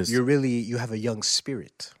you're, focused. You have a young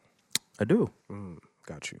spirit. I do.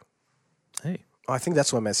 Got you. Hey. Oh, I think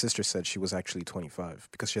that's why my sister said she was actually 25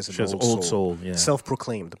 because she has an She has old soul, yeah.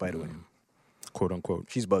 Self-proclaimed, by the way. Quote unquote.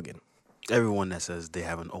 She's bugging. Everyone that says they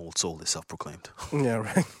have an old soul is self-proclaimed. Yeah,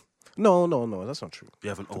 right. No, that's not true. You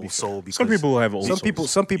have an old soul because Some people have old Some souls. people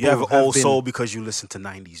you have an old been- soul because you listen to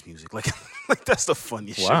 90s music. Like that's the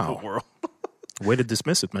funniest shit in Wow. the world. Way to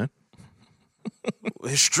dismiss it, man.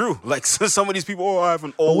 It's true. Like some of these people, I have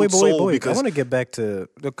an old Wait, soul I because want to get back to.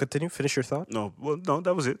 No, continue. Finish your thought. no,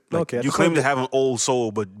 that was it. Like, Okay, I you just claim wanted to have an old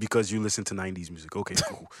soul, but because you listen to 90s music. Okay,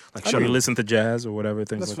 cool. Like, Sure, you listen to jazz or whatever,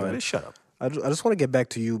 things That's like fine. that. Shut up. I just want to get back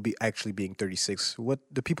to you actually being 36. What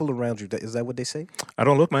the people around you, is that what they say? I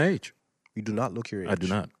don't look my age. You do not look your age. I do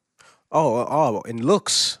not. Oh, in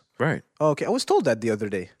looks. Right. Oh, okay, I was told that the other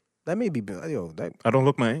day. That may be, that I don't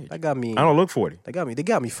look my age. got me. I don't look 40. They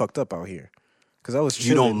got me fucked up out here. Because I was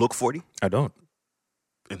You chilling. don't look 40? I don't.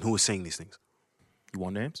 And who is saying these things? You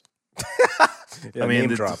want names? Yeah, name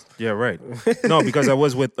the- drop. Yeah, right. No, because I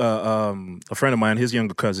was with a friend of mine. His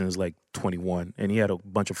younger cousin is like 21, and he had a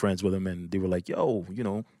bunch of friends with him, and they were like, "Yo,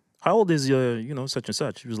 how old is such and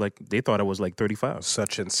such?" He was like, they thought I was like 35.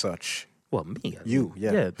 Such and such. Well, me, You,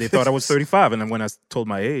 yeah. yeah. They thought I was 35, and then when I told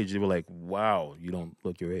my age, they were like, "Wow, you don't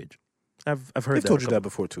look your age." I've heard I've that. told a you couple- that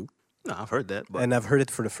before too. No, I've heard that. But And I've heard it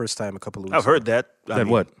for the first time a couple of weeks I've heard that. I That mean,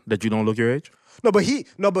 what? That you don't look your age? No, but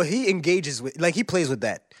he engages with, like, he plays with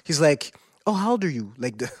that. He's like, "Oh, how old are you?"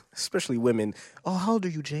 Like, especially women. "Oh, how old are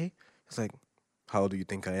you, Jay?" It's like, "How old do you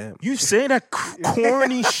think I am?" You say that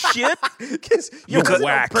corny shit? Because You're does it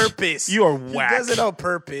whack. on purpose. You are He whack. does it on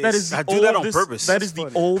purpose. That is the I do that on oldest- purpose. That is It's the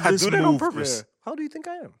funny. oldest I do that on move. purpose. Yeah. How do you think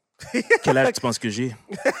I am? Quel âge tu penses que j'ai?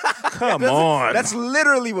 Come on. That's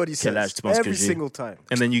literally what he Quel âge says tu penses que every j'ai? single time.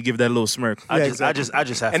 And then you give that little smirk. I Yeah,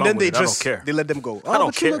 just have And fun then with they it. just I don't care. they let them go. Oh, I don't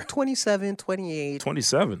but care. you look 27, 28.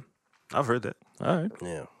 27. I've heard that. All right.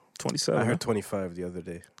 Yeah. 27. I heard 25 the other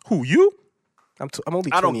day. Who, you? I'm only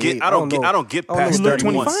 28. I don't get know. past You look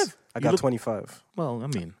 31. 25? I You got look- 25. Well, I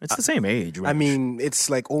mean, it's the same age, right? I mean, it's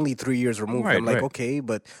like only 3 years removed. Right, I'm like, right. okay,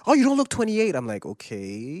 but you don't look 28. I'm like,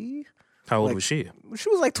 okay. how old like- was she? She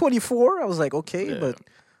was like 24. I was like, okay, but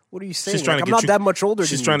what are you saying? She's trying Like, to I'm get not you- that much older.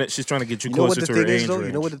 She's than trying you. to. She's trying to get you You know what closer the to her thing is, age though? range.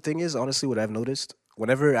 You know what the thing is? Honestly, what I've noticed,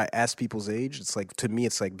 whenever I ask people's age, it's like, to me,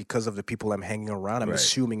 it's like because of the people I'm hanging around, I'm Right.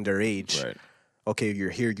 assuming their age. Right. Okay, if you're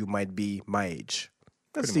here, you might be my age.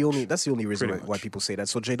 That's the only reason Pretty why much. people say that.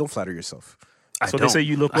 So Jay, don't flatter yourself. So they say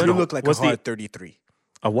you look. You what? look like What's a hard 33.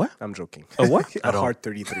 a what? I'm joking. A what? a hard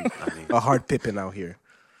 33. A hard Pippin out here.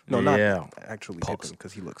 No, not Yeah. actually Pippin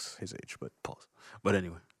because he looks his age. But Pause. But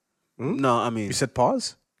anyway. No, I mean, you said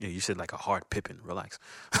pause. yeah, you said like a hard Pippin. Relax.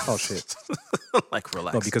 Oh shit! Like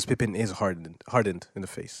relax. No, because Pippin is hardened in the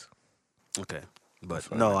face. Okay.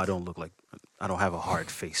 But no, I don't look like I don't have a hard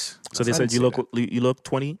face. So they I said didn't you look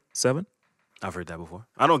 27. I've heard that before.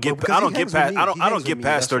 I don't get because I he don't get hangs with past me. I don't He I hangs don't with get me,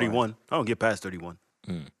 past that's why. 31. I don't get past 31.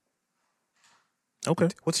 Okay.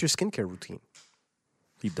 What's your skincare routine?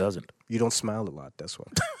 He doesn't. You don't smile a lot. That's why.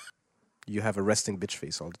 You have a resting bitch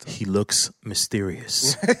face all the time. He looks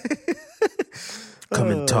mysterious. Come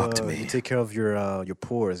and talk to You me. take care of your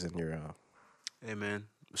pores and your Hey man,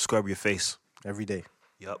 scrub your face. every day.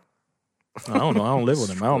 Yup. I don't know. I don't live with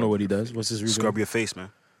him. I don't know what he does. What's his routine? Scrub your face, man.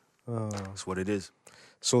 That's what it is.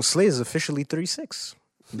 So Slay is officially 36.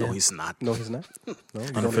 No, he's not. No, he's not. No, you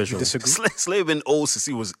Unofficial. disagree? Slave been old since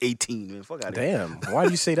he was 18, man. Fuck out of here. Damn. Why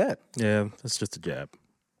do you say that? Yeah, that's just a jab.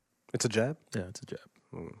 It's a jab. Yeah, it's a jab.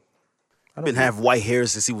 Been have white hair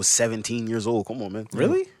since he was 17 years old. Come on, man.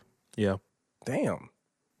 Really? Yeah. Damn.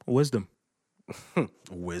 Wisdom.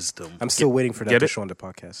 Wisdom. I'm still waiting for that get to it? show on the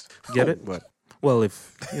podcast. Get it? But Well,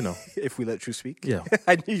 if, you know. if we let you speak, Yeah.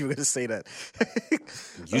 I knew you were gonna say that.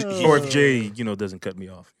 Or if Jay, doesn't cut me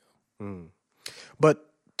off. But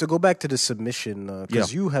to go back to the submission,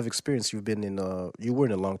 because Yeah. you have experience, you were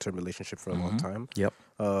in a long-term relationship for a long time. Yep.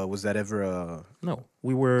 Was that ever? No,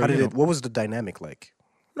 we were. How did it? What was the dynamic like?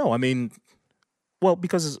 No, I mean, well,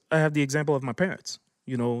 because I have the example of my parents.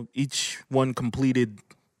 Each one completed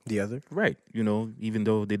The other? right. Even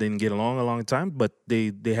though they didn't get along a long time, but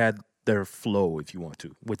they had their flow, if you want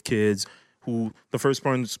to, with kids. Who the first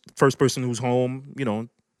person who's home,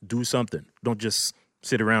 do something. Don't just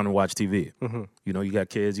sit around and watch TV. Mm-hmm. You got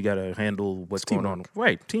kids. You got to handle what's going on.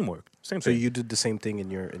 Right, teamwork. Same So thing. you did the same thing in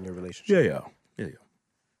your relationship. Yeah,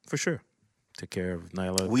 for sure. Take care of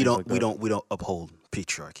Nyla. We things don't like we that. don't we don't uphold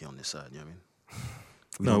patriarchy on this side. You know what I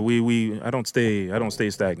mean? No, I don't stay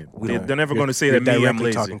stagnant. They're never going to say You're that me, I'm directly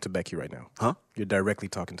lazy. talking to Becky right now. Huh? You're directly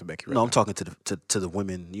talking to Becky right No, now. I'm talking to the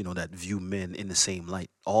women, that view men in the same light.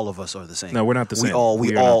 All of us are the same. No, we're not the same. We all We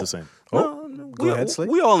are not the same. Go ahead, Slay.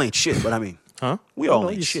 We all ain't shit, but I mean, Huh? we all No,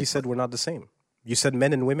 ain't you shit. said we're not the same. You said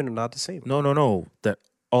men and women are not the same. No. That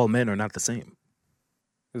all men are not the same.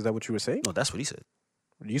 Is that what you were saying? No, that's what he said.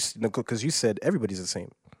 Because you said everybody's the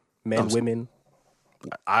same. Men, No, women.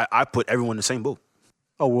 I put everyone in the same boat.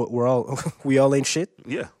 Oh, we're all we all ain't shit.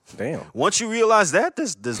 Yeah. Damn. Once you realize that,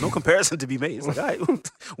 there's no comparison to be made. It's like, all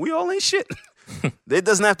right, we all ain't shit. There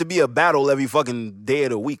doesn't have to be a battle every fucking day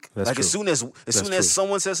of the week. That's like true. as soon as true.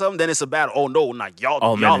 someone says something, then it's a battle. Oh no, like y'all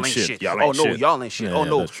All men y'all ain't ain't shit. shit. Y'all Oh ain't no, shit. y'all ain't shit. Yeah, oh yeah,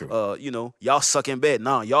 no, that's true. y'all suck in bed.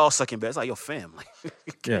 Nah, y'all suck in bed. It's like your family.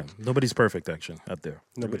 Yeah, nobody's perfect, actually, out there.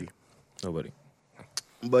 Nobody. Nobody.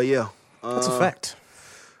 But yeah, That's a fact.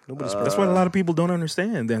 Nobody's That's what a lot of people don't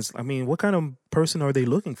understand. What kind of person are they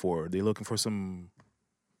looking for? Are they looking for some,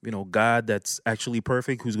 God that's actually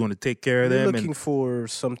perfect who's going to take care of You're them? looking for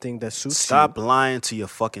something that suits stop lying to your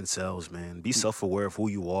fucking selves, man. Be self-aware of who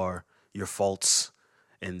you are, your faults,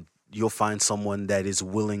 and you'll find someone that is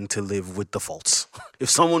willing to live with the faults. If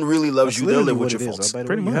someone really loves you, they'll live with your faults. By the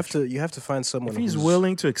Pretty way, much. you have to find someone If he's who's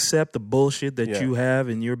willing to accept the bullshit that Yeah. you have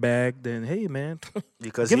in your bag, then hey, man,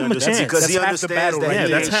 Because give he him a understands, chance. because he That's half the understands battle that right he there.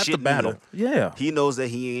 yeah, ain't that's half the shit battle. neither. Yeah. He knows that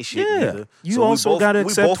he ain't shit Yeah. neither. You So also we both, gotta we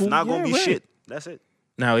accept both who- not gonna yeah, be right. shit. That's it.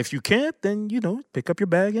 Now, if you can't, then pick up your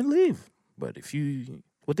bag and leave. But if you,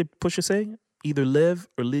 what did Pusha say? Either live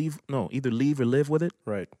or leave. No, either leave or live with it.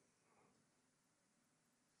 right.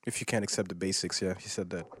 If you can't accept the basics, yeah, he said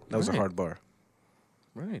that. That was a Right. hard bar.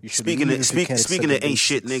 Right. You should Speaking leave of if you can't speaking accept of the ain't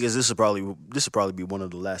shit basics. niggas, this will probably be one of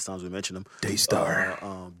the last times we mention them. Daystar.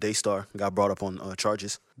 Daystar got brought up on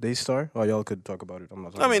charges. Daystar? Oh, y'all could talk about it. I'm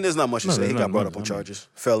not. I mean, there's not much to No, say. there's He not got brought much. up on I mean- charges,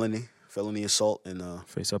 felony assault, and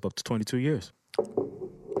Face up to 22 years.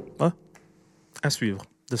 Well, à suivre.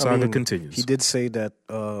 The saga continues. He did say that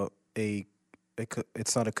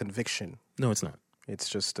it's not a conviction. No, it's not. It's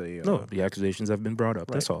just a No, the accusations have been brought up.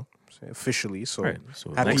 That's all. officially. So Right.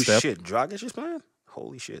 So happy next holy step. shit, Dragic is playing.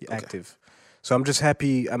 Holy shit, okay. active. So I'm just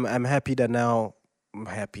happy. I'm happy that now. I'm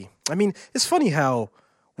happy. I mean, it's funny how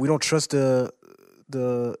we don't trust the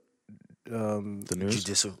The news.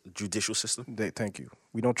 Judicial system. thank you.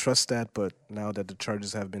 We don't trust that, but now that the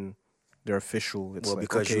charges have been, they're official. It's Well, like,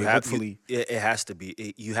 because okay, you have hopefully, it has to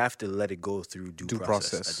be. You have to let it go through due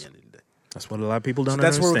process at the end of the day. That's what a lot of people don't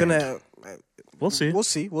that's where understand. we're gonna. We'll see. We'll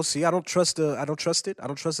see. We'll see. I don't trust it. I don't trust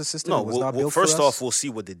the system. No, It was not built first for us. off, we'll see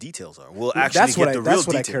what the details are. We'll actually That's get what the I. real That's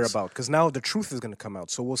what I details. care about. Because now the truth is going to come out.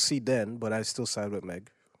 So we'll see then. But I still side with Meg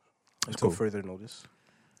until cool. further notice.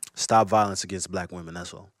 Stop violence against black women.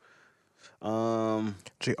 That's all.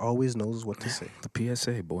 Jay always knows what to say. The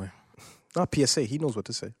PSA, boy. Not PSA. He knows what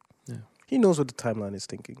to say. Yeah. He knows what the timeline is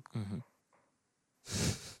thinking. Mm-hmm.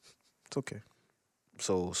 It's okay.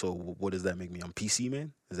 So what does that make me? I'm PC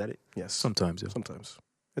man. Is that it? Yes. Sometimes, yeah. Sometimes.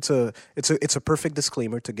 It's a perfect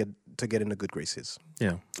disclaimer to get into good graces.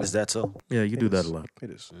 Yeah. Is that so? Yeah, you do that a lot. It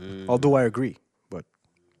is. Although I agree, but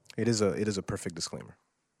it is a perfect disclaimer.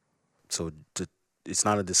 So it's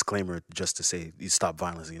not a disclaimer just to say you stop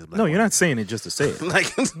violence against black No, women. you're not saying it just to say it.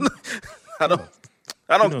 Like I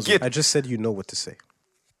don't knows get. I just said you know what to say.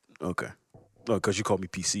 Okay. No, because you called me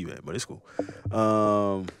PC man, but it's cool.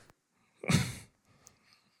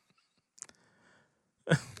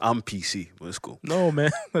 I'm PC, but it's cool. No,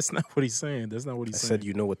 man, that's not what he's saying. That's not what I he's said saying.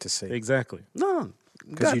 you know what to say. Exactly. No,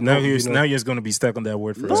 Because Now you're just going to be stuck on that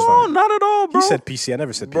word for no, his fine. not at all, bro. You said PC. I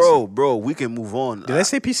never said PC. Bro, we can move on. Did I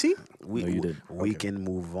say PC? We, No, you didn't. We can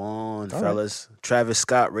move on, right. fellas. Travis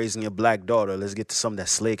Scott raising a black daughter. Let's get to something that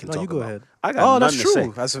Slay can No, talk you go about. ahead. I got Oh, nothing that's to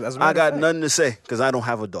true. say. As a matter I of got fact. nothing to say because I don't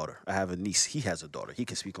have a daughter. I have a niece. He has a daughter. He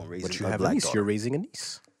can speak on raising But you a have a black niece. daughter. You're raising a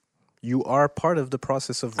niece. You are part of the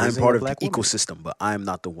process of I'm raising part a of the black woman. ecosystem, but I'm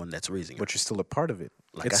not the one that's raising her. But you're still a part of it.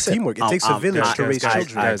 Like It's I said, teamwork. It takes a village to raise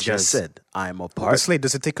children. I Guys, just said I'm a But part. Slade,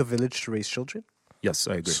 does it take a village to raise children? Yes,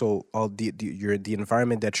 I agree. So all the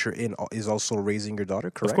environment that you're in is also raising your daughter,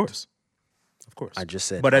 correct? Of course. I just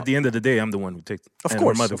said. But at the end of the day, I'm the one who takes, Of and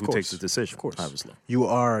course, her mother of who course, takes the decision. of course. Obviously. You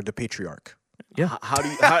are the patriarch. Yeah. how do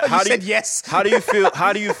you how do said you, yes. How do you feel?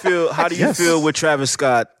 How do you feel? How do you Yes. feel with Travis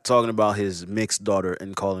Scott talking about his mixed daughter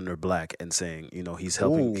and calling her black and saying, he's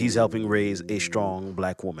helping raise a strong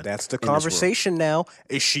black woman. That's the in this world? conversation now.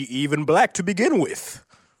 Is she even black to begin with?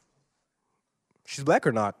 She's black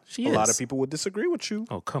or not? She A lot is. of people would disagree with you.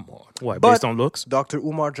 Oh, come on. Why? But- Based on looks? Dr.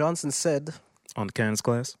 Umar Johnson said, On the Cannes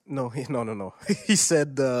class? no. He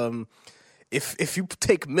said, if you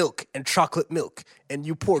take milk and chocolate milk and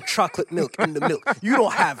you pour chocolate milk in the milk, you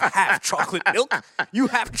don't have half chocolate milk. You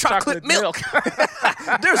have chocolate milk.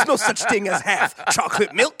 There's no such thing as half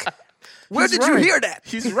chocolate milk. Where did you hear that?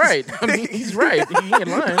 He's right. I mean, he's right. He ain't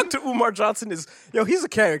lying. Dr. Umar Johnson is, he's a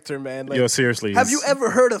character, man. Like, Yo, seriously. have you ever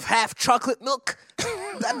heard of half chocolate milk?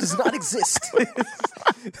 That does not exist.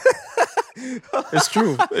 It's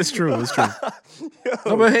true. It's true. It's true.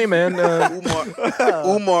 No, but hey, man.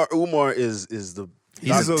 Umar is the.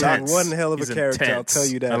 He's intense. one hell of a He's character, intense. I'll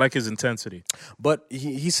tell you that. I like his intensity. But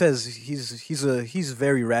he says he's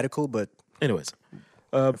very radical, but Anyways,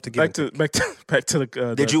 to give back to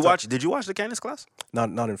the. Did you watch the Candace class? not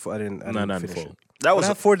in full. I didn't No, not in finish full. it. That But was I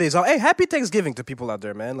have 4 days off. Hey, happy Thanksgiving to people out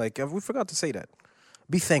there, man. Like we forgot to say that.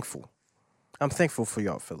 Be thankful. I'm thankful for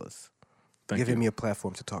y'all, fellas. Thank Giving you. me a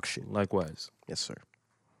platform to talk shit. Likewise. Yes, sir.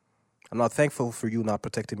 I'm not thankful for you not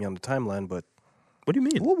protecting me on the timeline, but What do you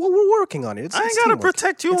mean? we're working on it. It's, I ain't it's gotta teamwork.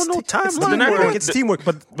 protect you It's on no It's timeline. But they're not teamwork. going- It's teamwork.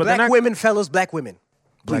 but they're black not- women, fellas, black women.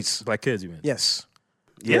 Black, Please. black kids, you mean? Yes.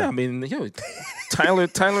 Yeah, I mean, Tyler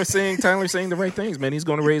saying the right things, man. He's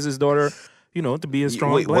going to raise his daughter, to be a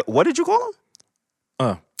strong Wait, black. what did you call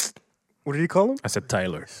him? What did you call him? I said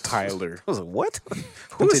Tyler. Tyler. I was like, what?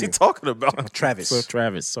 Who is he talking about? Travis. So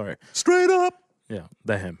Travis, sorry. Straight up. Yeah,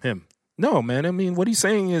 that him. No, man. I mean, what he's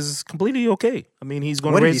saying is completely okay. I mean, he's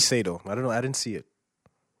going What to did he raise. say though? I don't know. I didn't see it.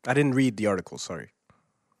 I didn't read the article. Sorry.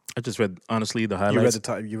 I just read honestly the You read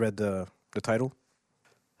highlights. you read the title.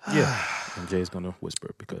 Yeah, and Jay's going to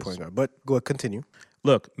whisper because Point guard. But go ahead, continue.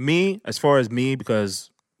 look, as far as me, because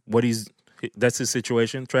that's his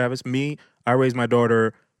situation, Travis. I raised my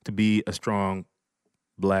daughter to be a strong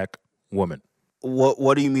black woman.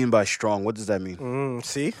 What do you mean by strong? What does that mean?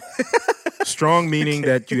 See. Strong meaning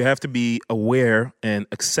that you have to be aware and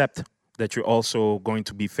accept that you're also going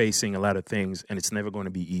to be facing a lot of things, and it's never going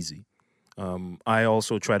to be easy. I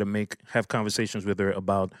also try to have conversations with her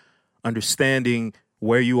about understanding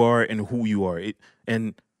where you are and who you are,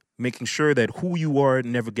 and making sure that who you are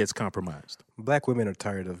never gets compromised. Black women are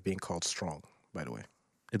tired of being called strong. By the way,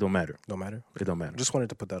 It don't matter. no matter. It don't matter. Just wanted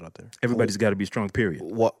to put that out there. Everybody's got to be strong. Period.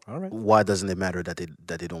 What? All right. Why doesn't it matter that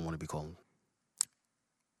they don't want to be called?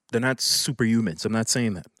 They're not superhumans. I'm not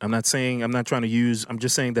saying that. I'm not trying to use. I'm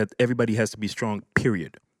just saying that everybody has to be strong.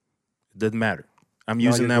 Period. It doesn't matter. I'm Now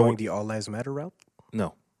using you're that going word. the all lives matter route.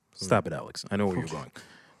 No, stop it, Alex. I know where you're going.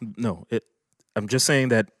 No, I'm just saying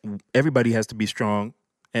that everybody has to be strong.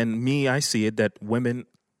 And I see it that women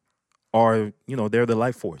are, they're the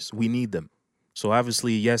life force. We need them. So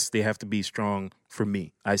obviously, yes, they have to be strong for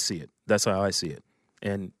me. I see it. That's how I see it.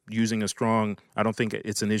 And using I don't think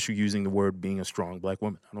it's an issue using the word being a strong black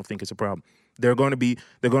woman. I don't think it's a problem. They're going to be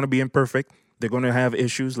imperfect. They're going to have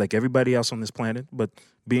issues like everybody else on this planet, but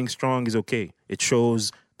being strong is okay. It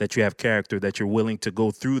shows that you have character, that you're willing to go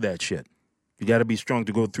through that shit. You got to be strong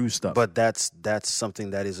to go through stuff. But that's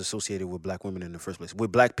something that is associated with black women in the first place.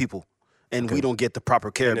 With black people. And we don't get the proper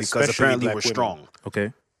care And because especially apparently black we're women. strong.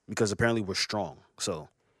 Okay. Because apparently we're strong. So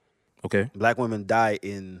Okay. black women die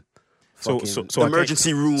in So fucking I can't-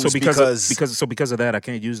 emergency rooms So because because of that, I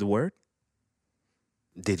can't use the word.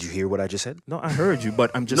 Did you hear what I just said? No, I heard you,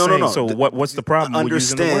 but I'm just No. saying. So what's the problem with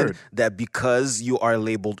using the Understand word? that because you are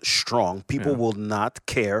labeled strong, people will not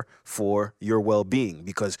care for your well-being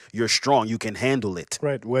because you're strong. You can handle it.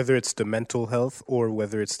 Right. Whether it's the mental health or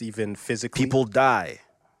whether it's even physically. People die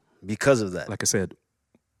because of that. Like I said,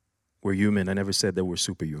 we're human. I never said that we're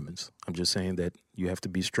superhumans. I'm just saying that you have to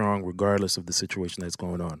be strong regardless of the situation that's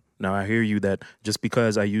going on. Now, I hear you that just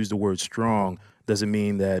because I use the word strong doesn't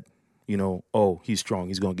mean that, oh, he's strong,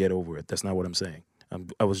 he's going to get over it. That's not what I'm saying.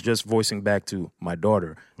 I was just voicing back to my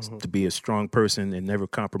daughter to be a strong person and never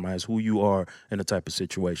compromise who you are in a type of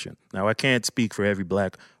situation. Now, I can't speak for every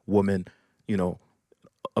black woman,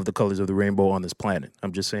 of the colors of the rainbow on this planet.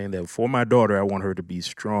 I'm just saying that for my daughter, I want her to be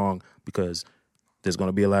strong because there's going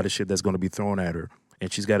to be a lot of shit that's going to be thrown at her,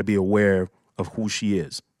 and she's got to be aware of who she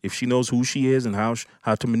is. If she knows who she is and how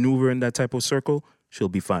to maneuver in that type of circle, she'll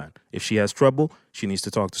be fine. If she has trouble, she needs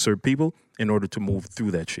to talk to certain people in order to move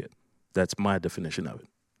through that shit. That's my definition of it.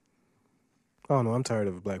 Oh, no, I'm tired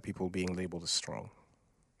of black people being labeled as strong.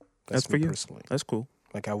 That's for you. Personally. That's cool.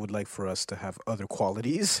 Like, I would like for us to have other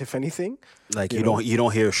qualities, if anything. Like, you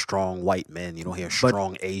don't hear strong white men. You don't hear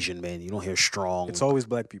strong Asian men. You don't hear strong... It's always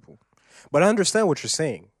black people. But I understand what you're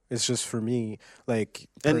saying. It's just for me, like...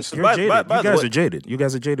 You're jaded. You guys are jaded. You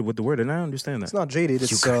guys are jaded with the word, and I understand that. It's not jaded.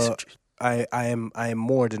 It's... I am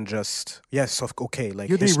more than just... Yes, okay. Like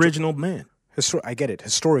you're the original man. I get it.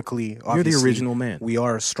 Historically, obviously, you're the original man. We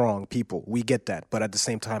are strong people. We get that. But at the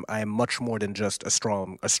same time, I am much more than just a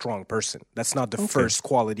strong person. That's not the first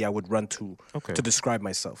quality I would run to describe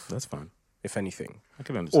myself. That's fine. If anything. I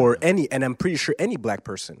can understand. And I'm pretty sure any black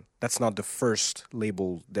person, that's not the first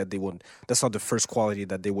label that they would, that's not the first quality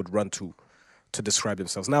that they would run to describe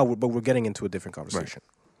themselves. Now, but we're getting into a different conversation.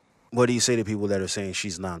 Right. What do you say to people that are saying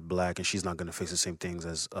she's not black and she's not going to face the same things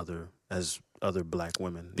as other black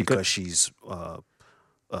women because she's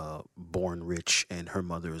born rich and her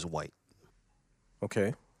mother is white?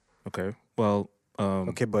 Okay. Well,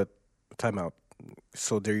 okay, but time out.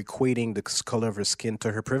 So they're equating the color of her skin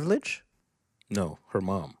to her privilege? No, her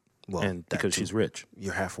mom. Well, and because she's rich.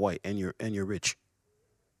 You're half white and you're rich.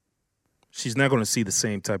 She's not going to see the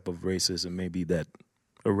same type of racism maybe that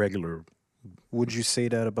a regular... Would you say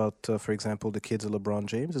that about, for example, the kids of LeBron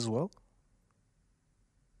James as well?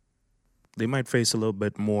 They might face a little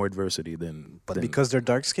bit more adversity than... But because they're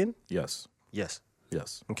dark-skinned? Yes. Yes.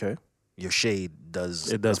 Okay. Your shade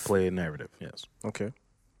does... It does play a narrative, yes. Okay.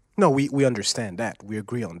 No, we understand that. We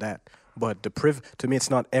agree on that. But to me, it's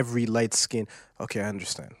not every light skin... Okay, I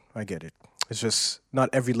understand. I get it. It's just not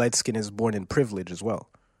every light skin is born in privilege as well.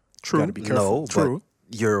 True. You gotta be careful. No, true.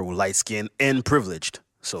 But you're light skinned and privileged.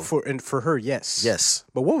 So for her, yes. Yes.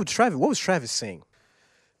 But what was Travis saying?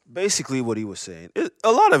 Basically what he was saying.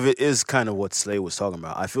 A lot of it is kind of what Slay was talking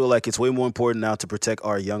about. I feel like it's way more important now to protect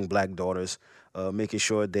our young black daughters, making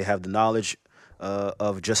sure they have the knowledge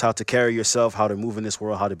of just how to carry yourself, how to move in this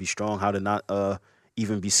world, how to be strong, how to not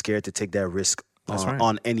even be scared to take that risk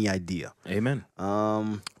on any idea. Amen.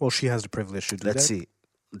 Well, she has the privilege to do that. Let's see.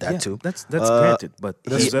 That too. That's granted, but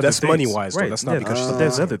that's money wise, though. Right. That's not because but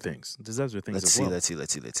there's other things. There's other things Let's as see. well.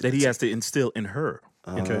 Let's see. That he has to instill in her.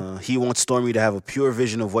 He wants Stormy to have a pure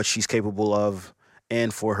vision of what she's capable of,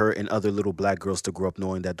 and for her and other little black girls to grow up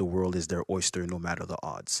knowing that the world is their oyster no matter the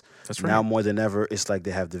odds. That's right. Now more than ever, it's like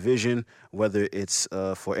they have the vision, whether it's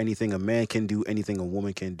for anything a man can do, anything a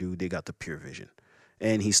woman can do, they got the pure vision.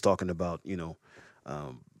 And he's talking about,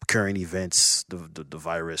 current events, the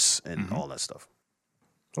virus, and all that stuff.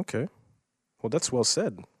 Okay. Well, that's well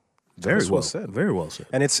said. Very well said. Very well said.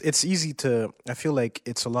 And it's easy to, I feel like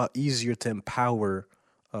it's a lot easier to empower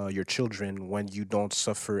your children when you don't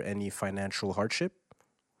suffer any financial hardship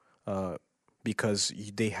because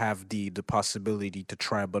they have the possibility to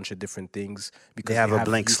try a bunch of different things. Because they have a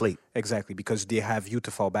blank slate. Exactly, because they have you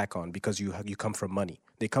to fall back on because you come from money.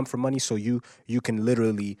 They come from money, so you can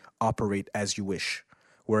literally operate as you wish.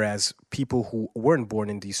 Whereas people who weren't born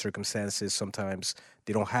in these circumstances, sometimes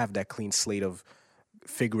they don't have that clean slate of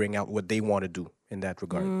figuring out what they want to do in that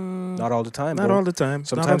regard. Not all the time. Not all the time.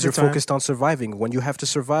 Sometimes you're focused on surviving. When you have to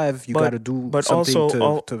survive, you got to do something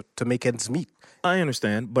to make ends meet. I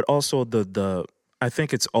understand, but also I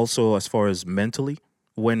think it's also as far as mentally,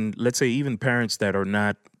 when let's say even parents that are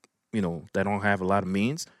not, that don't have a lot of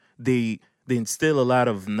means, they instill a lot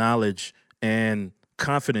of knowledge and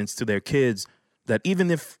confidence to their kids that even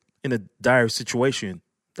if in a dire situation,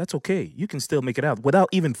 that's okay. You can still make it out without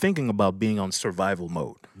even thinking about being on survival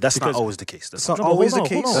mode. That's not always the case. That's not always the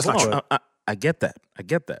case. That's not true. I get that.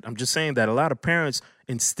 I'm just saying that a lot of parents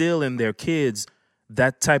instill in their kids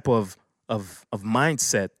that type of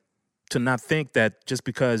mindset to not think that just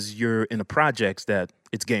because you're in the projects that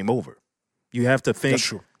it's game over. You have to think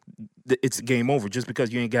it's game over just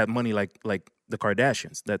because you ain't got money like the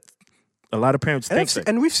Kardashians. That a lot of parents think that.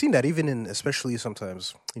 And we've seen that even in, especially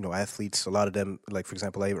sometimes, athletes, a lot of them, like, for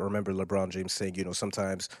example, I remember LeBron James saying,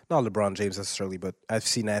 sometimes, not LeBron James necessarily, but I've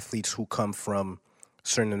seen athletes who come from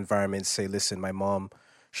certain environments say, listen, my mom,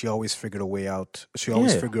 she always figured a way out. She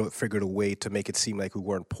always Yeah. figured a way to make it seem like we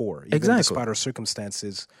weren't poor. Even Exactly. despite our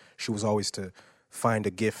circumstances, she was always to find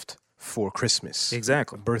a gift for Christmas.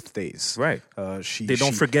 Exactly. Birthdays. Right. They They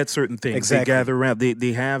don't forget certain things. Exactly. They gather around.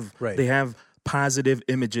 They have Right. they have positive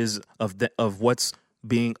images of what's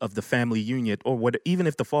being of the family unit, or what, even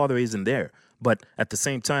if the father isn't there. But at the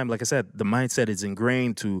same time, like I said, the mindset is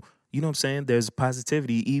ingrained to, you know what I'm saying? There's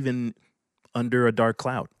positivity even under a dark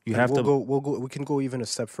cloud. You have to We can go even a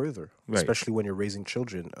step further, Right. especially when you're raising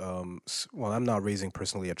children. Well, I'm not raising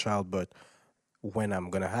personally a child, but when I'm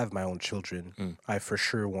gonna have my own children, I for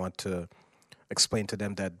sure want to explain to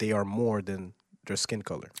them that they are more than their skin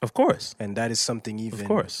color, Of course. and that is something even Of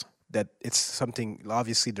course. that it's something.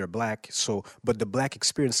 Obviously, they're black, so but the black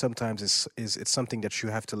experience sometimes is it's something that you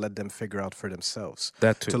have to let them figure out for themselves.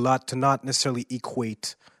 That too. To not necessarily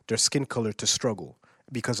equate their skin color to struggle.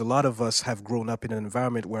 Because a lot of us have grown up in an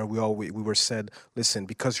environment where we were said, listen,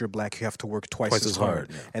 because you're black, you have to work twice as hard.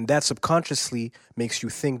 yeah. And that subconsciously makes you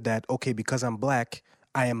think that, okay, because I'm black,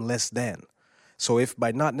 I am less than. So if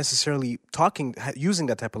by not necessarily using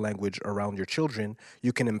that type of language around your children,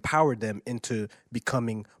 you can empower them into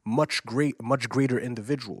becoming much greater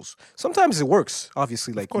individuals. Sometimes it works,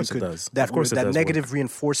 obviously. Like course you it could, does. That, Of course it that does negative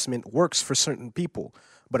reinforcement works for certain people.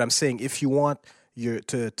 But I'm saying if you want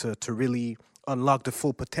to really unlock the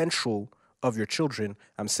full potential of your children,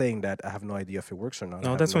 I'm saying that I have no idea if it works or not.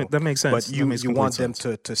 No, that makes sense. But That you makes complete want them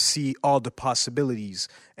sense. to see all the possibilities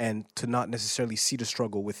and to not necessarily see the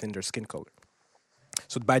struggle within their skin color.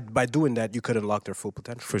 So by doing that, you could unlock their full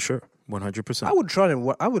potential. For sure. 100%.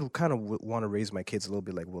 I would kind of want to raise my kids a little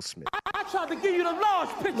bit like Will Smith. I tried to give you the large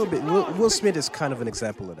picture. A little bit. Will Smith is kind of an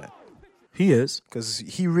example of that He is because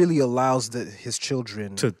he really allows his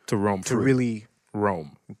children to roam to free. really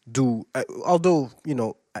Roam. do. Although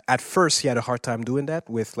at first he had a hard time doing that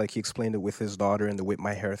with, like, he explained it with his daughter and the whip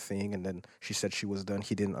my hair thing, and then she said she was done.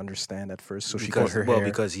 He didn't understand at first, so she cut her hair.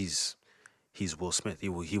 Because he's Will Smith.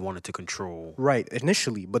 He wanted to control. Right,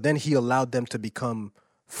 initially, but then he allowed them to become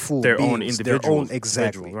full Their own beings, individuals. their own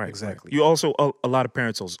exactly, Right, exactly. Right. You also, a lot of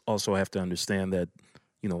parents also have to understand that,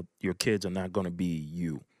 your kids are not going to be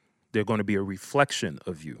you. They're going to be a reflection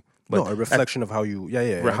of you. But a reflection of how you,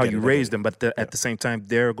 how you raise them. But at the same time,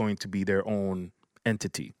 they're going to be their own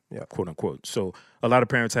entity, Yeah. quote unquote. So a lot of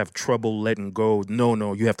parents have trouble letting go.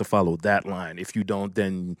 No, you have to follow that line. If you don't,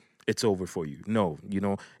 then it's over for you. No,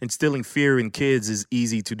 instilling fear in kids is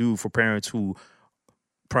easy to do for parents who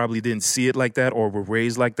probably didn't see it like that or were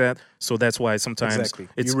raised like that. So that's why sometimes Exactly.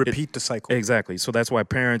 You repeat the cycle. Exactly. So that's why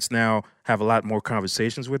parents now have a lot more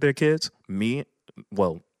conversations with their kids.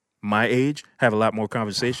 My age, have a lot more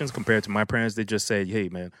conversations compared to my parents. They just say, hey,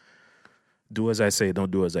 man, do as I say,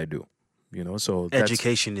 don't do as I do. So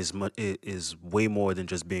Education is way more than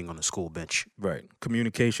just being on a school bench. Right.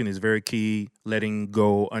 Communication is very key. Letting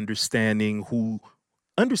go, understanding who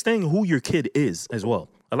your kid is as well.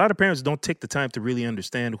 A lot of parents don't take the time to really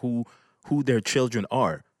understand who their children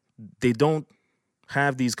are. They don't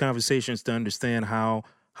have these conversations to understand how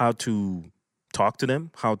to talk to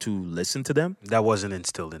them, how to listen to them. That wasn't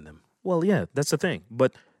instilled in them. Well, yeah, that's the thing.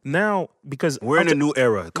 But now, because We're in a new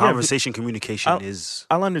era. Conversation, communication is.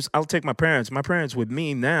 I'll take my parents. My parents with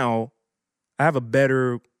me now, I have a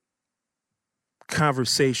better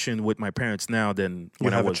conversation with my parents now than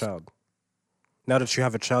when I was. a child. Now that you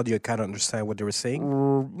have a child, you kind of understand what they were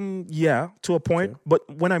saying? Yeah, to a point. Okay. But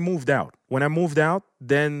when I moved out,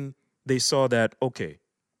 then they saw that, okay,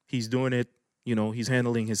 he's doing it, he's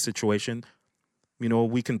handling his situation.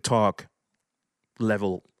 We can talk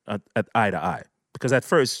level at eye to eye. Because at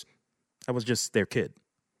first, I was just their kid.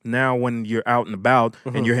 Now, when you're out and about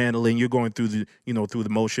and you're going through the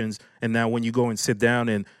motions, and now when you go and sit down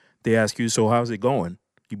and they ask you, so how's it going?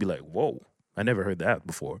 You'd be like, whoa, I never heard that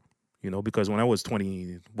before. Because when I was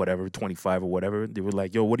 25 or whatever, they were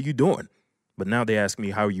like, yo, what are you doing? But now they ask me,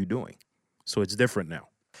 how are you doing? So it's different now.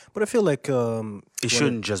 But I feel like It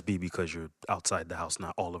shouldn't just be because you're outside the house.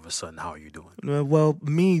 Not all of a sudden, how are you doing? Well,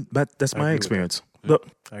 that's my agree with experience.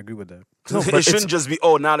 I agree with that. No, but it shouldn't just be,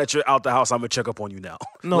 now that you're out the house, I'm going to check up on you now.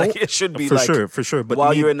 No, like, it should be for sure. But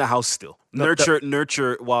while you're in the house still. No,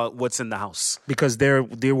 Nurture while what's in the house. because they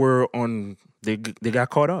got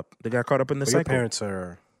caught up. They got caught up in the But cycle.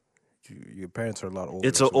 your parents are a lot older.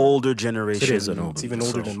 It's an as well. older generation. It is an older It's even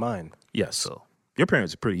older than mine. Yes. So your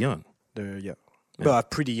parents are pretty young. They're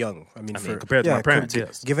but pretty young. I mean, compared to my parents,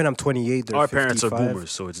 yes. Given I'm 28, they're Our parents are 55.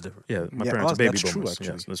 boomers, so it's different. Yeah, my Yeah, parents are baby that's true, boomers. actually.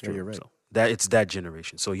 Yes, that's Yeah, true. you're right. So it's that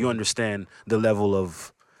generation. So you understand the level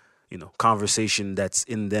of, conversation that's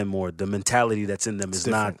in them or the mentality that's in them It's is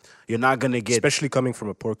different. not. You're not gonna get. Especially coming from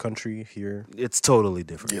a poor country here. It's totally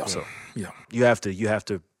different. So Yeah. you have to.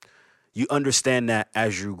 You understand that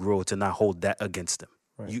as you grow to not hold that against them.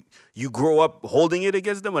 Right. You grow up holding it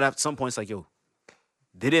against them, but at some point it's like, yo,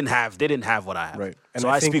 they didn't have what I have. Right. And So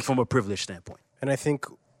I I think- speak from a privileged standpoint. And I think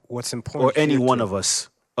what's important Or any here one too- of us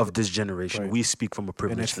of this generation, Right. we speak from a and I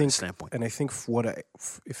privileged think standpoint. and I think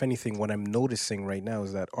if anything, what I'm noticing right now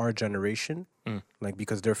is that our generation, like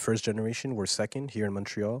because they're first generation, we're second here in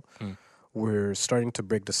Montreal. We're starting to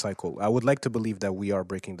break the cycle. I would like to believe that we are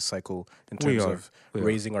breaking the cycle in We terms are. of We are.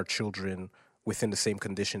 raising our children within the same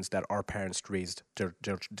conditions that our parents raised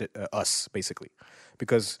us, basically.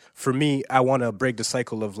 Because for me, I want to break the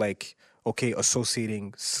cycle of like, okay,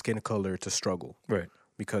 associating skin color to struggle, Right.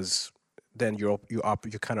 because then you're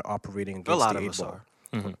kind of operating against A lot the of eight us ball.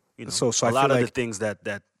 are. You know, So a I lot feel of the like- things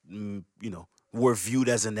that were viewed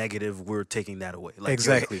as a negative, we're taking that away. Like,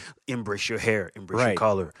 Exactly. Embrace your hair, embrace your Right,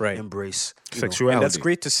 color, right. embrace Sexuality. And that's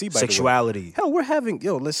great to see, by the way. sexuality. Hell, we're having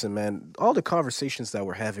listen, man. All the conversations that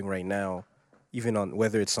we're having right now, even on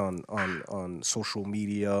whether it's on social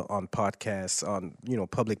media, on podcasts, on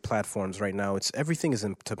public platforms right now, everything is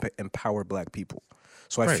to empower Black people.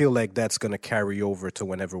 So I Right. feel like that's gonna carry over to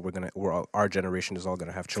whenever our generation is all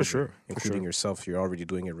gonna have children, sure, for including sure. yourself. You're already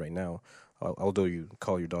doing it right now, although you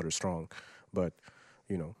call your daughter strong, but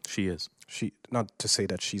She is. she, not to say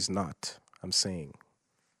that she's not. I'm saying,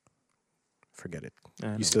 forget it. I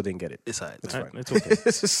know. You still didn't get it. It's all right. It's I- fine. it's okay.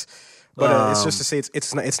 But it's just to say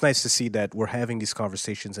it's nice to see that we're having these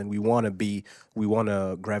conversations and we want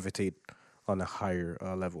to gravitate on a higher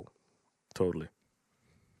level. Totally.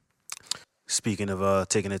 Speaking of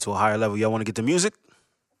taking it to a higher level, y'all want to get the music?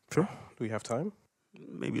 Sure. Do we have time?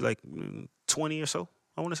 Maybe like 20 or so,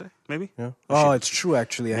 I want to say. Maybe? Yeah. Oh, it's true.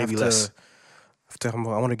 Actually, Maybe less. I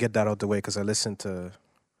want to get that out the way because I listened to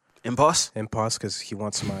Impulse? Impost because he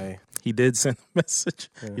wants my He did send a message.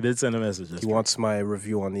 He did send a message. he wants my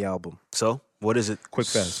review on the album. So, what is it? Quick,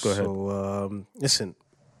 fast. Go ahead. So listen,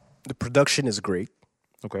 the production is great.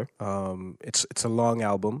 Okay. It's a long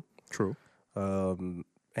album. True.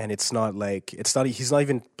 And it's not he's not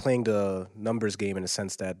even playing the numbers game in the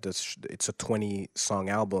sense that it's a 20-song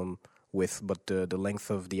album but the length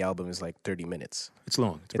of the album is like 30 minutes. It's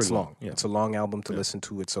long. It's It's pretty long. Yeah. It's a long album to listen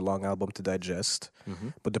to. It's a long album to digest. Mm-hmm.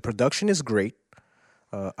 But the production is great.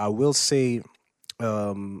 I will say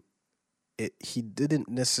he didn't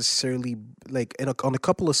necessarily like on a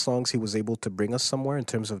couple of songs he was able to bring us somewhere in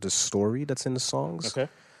terms of the story that's in the songs. Okay.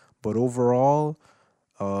 But overall,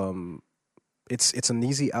 it's an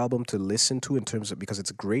easy album to listen to in terms of because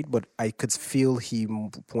it's great. But I could feel he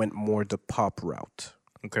went more the pop route,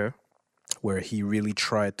 Okay. where he really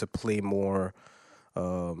tried to play more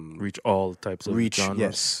Reach all types of genres.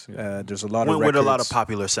 Yes, Yeah. there's a lot Went of with a lot of records.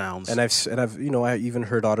 popular sounds. And I've I even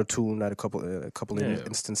heard auto-tune at a couple Yeah.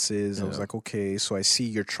 instances. I was Yeah. like, okay, so I see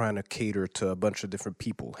you're trying to cater to a bunch of different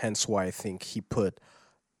people. Hence why I think he put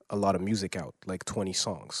a lot of music out, like 20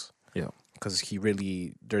 songs, Yeah. because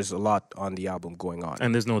there's a lot on the album going on.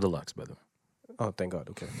 And there's no deluxe, by the way. Oh, thank God.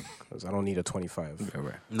 Okay, because I don't need a 25. Yeah,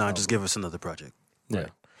 right. No, just give us another project. Yeah.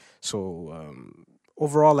 So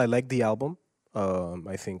overall, I like the album.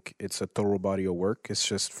 I think it's a thorough body of work. It's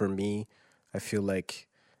just for me, I feel like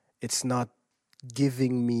it's not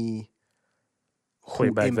giving me who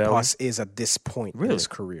Playback value? Impost is at this point in Really? his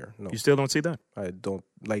career. No, You still don't see that? I don't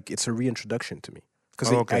like. It's a reintroduction to me because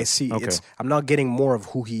Oh, okay. I see. Okay. I'm not getting more of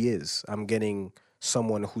who he is. I'm getting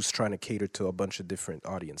someone who's trying to cater to a bunch of different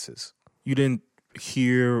audiences. You didn't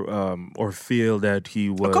hear or feel that he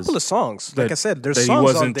was A couple of songs, like I said, there's that songs he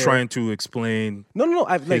wasn't on there. trying to explain. No.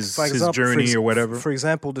 I've like his- for his example, journey or whatever? For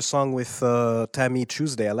example, the song with Tammy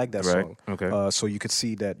Tuesday, I like that Right, song. okay. So you could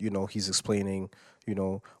see that he's explaining,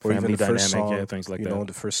 or Family even the first dynamic, song, yeah, things like you know, that.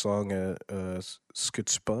 the first song, "Ce que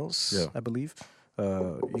tu penses," Yeah. I believe.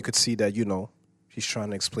 You could see that he's trying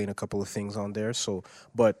to explain a couple of things on there. So,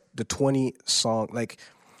 but the 20 song, like.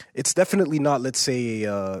 It's definitely not, let's say,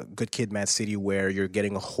 Good Kid, Mad City, where you're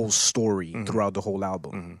getting a whole story Mm-hmm. throughout the whole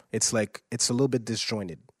album. It's like it's a little bit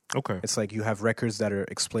disjointed. Okay. It's like you have records that are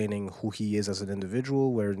explaining who he is as an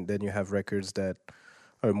individual, where then you have records that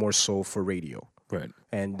are more so for radio. Right.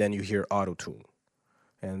 And then you hear auto-tune.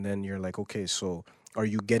 And then you're like, okay, so are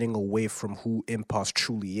you getting away from who Impost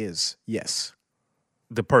truly is? Yes.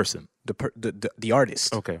 The person. The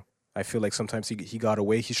artist. Okay. I feel like sometimes he got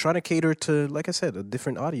away. He's trying to cater to, like I said,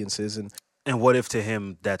 different audiences. And And what if to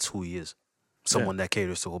him that's who he is? Someone that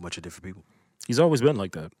caters to a whole bunch of different people. He's always been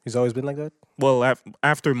like that. he's always been like that? Well,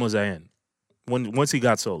 after Mozaïen, once he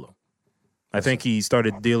got solo, I think he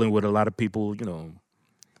started dealing with a lot of people,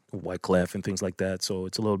 Wyclef and things like that. So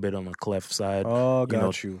it's a little bit on the Clef side. Oh, you know,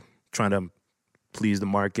 got you. trying to please the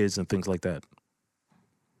markets and things like that.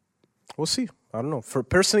 We'll see. I don't know. For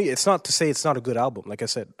personally, it's not to say it's not a good album. Like I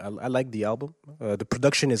said, I like the album. The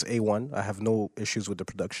production is A1. I have no issues with the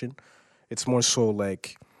production. It's more so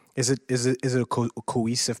like, is it a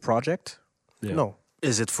cohesive project? Yeah. No.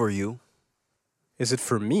 Is it for you? Is it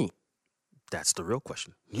for me? That's the real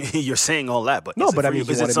question. You're saying all that, but No, is it but I for mean, you?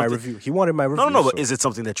 he Is it wanted my something- review. He wanted my review. No, but so is it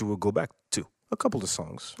something that you will go back to? a couple of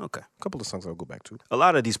songs. Okay. A couple of songs I'll go back to. A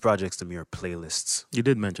lot of these projects to me are playlists. You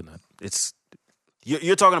did mention that. It's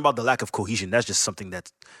you're talking about the lack of cohesion. That's just something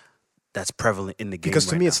that's prevalent in the game. Because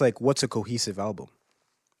to right me, now. it's like, what's a cohesive album?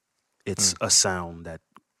 It's a sound that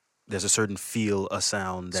there's a certain feel, a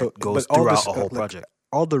sound that So, goes but all throughout this, a whole like, project.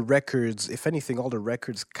 All the records, if anything, all the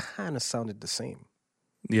records kind of sounded the same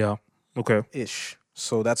Yeah. Okay. ish.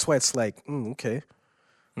 So that's why it's like, okay.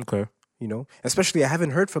 Okay. You know, especially I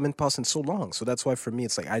haven't heard from Impulse in so long. So that's why for me,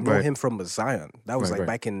 it's like I know Right. him from Zion. That was Right, like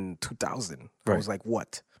right. back in 2000. I Right. was like,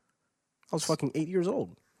 what? I was fucking 8 years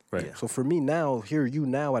old. Right. Yeah. So for me now, hear you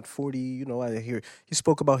now at 40, you know, I hear he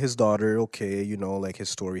spoke about his daughter, okay, you know, like his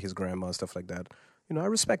story, his grandma, stuff like that. You know, I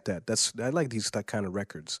respect that. I like that kind of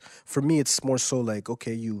records. For me, it's more so like,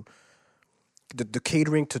 okay, the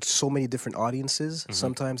catering to so many different audiences.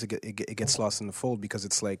 Sometimes it gets lost in the fold because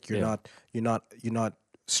it's like you're not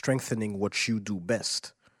strengthening what you do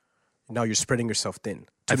best. Now you're spreading yourself thin.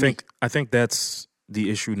 I think that's the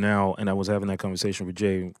issue now, and I was having that conversation with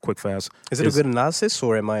Jay quick fast. Is it a good analysis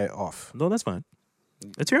or am I off? No, that's fine.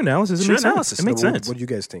 It's your analysis. It It's your makes sense. analysis. It makes No, sense. What do you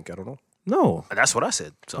guys think? I don't know. No, That's what I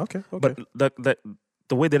said. So. Okay. but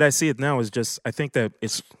the way that I see it now is just I think that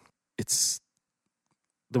it's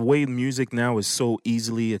the way music now is so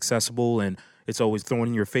easily accessible and it's always thrown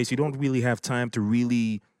in your face. You don't really have time to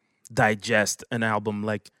really digest an album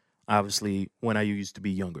like obviously when I used to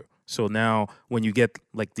be younger. So now when you get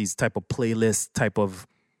like these type of playlist type of,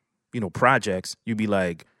 you know, projects, you be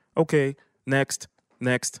like, okay, next,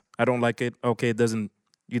 I don't like it. Okay, it doesn't.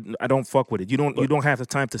 I don't fuck with it. You don't have the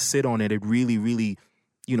time to sit on it and really, really,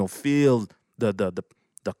 you know, feel the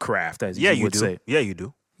craft as Yeah, you you would do. say. Yeah, you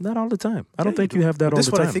do. Not all the time. I don't think you have that all This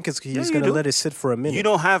the one time. I think is he's you gonna do. let it sit for a minute. You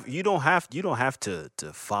don't have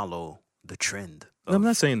to follow the trend. I'm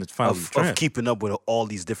not saying it's follow the of trend. keeping up with all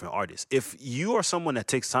these different artists. If you are someone that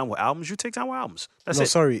takes time with albums, you take time with albums. That's No, it.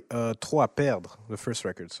 sorry. Trop à perdre, the first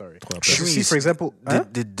record. Sorry. Trop à Because you Shreeze. see, for example, huh?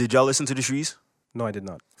 Did y'all listen to the Shreeze? No, I did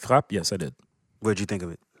not. Frappe, yes, I did. What'd you think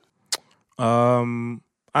of it?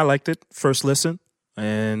 I liked it first listen,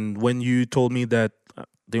 and when you told me that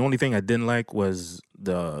the only thing I didn't like was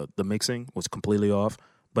the mixing was completely off,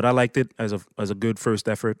 but I liked it as a good first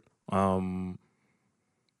effort.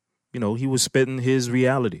 You know, he was spitting his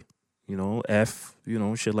reality, you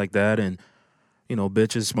know, shit like that, and you know,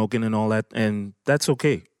 bitches smoking and all that, and that's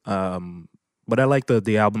okay. But I like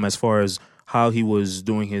the album as far as how he was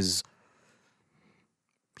doing his.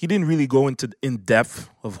 He didn't really go in depth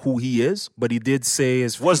of who he is, but he did say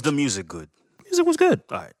his Was the music good? music was good.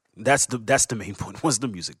 All right. That's the main point. Was the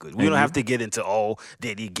music good? We And don't you- have to get into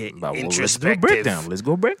did he get But let's do a introspective? breakdown. Let's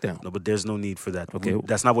go breakdown. No, but there's no need for that. Okay.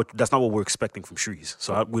 That's not what we're expecting from Shreeze.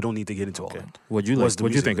 So we don't need to get into all that. What'd you Was like? the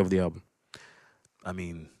What'd you music think good? of the album? I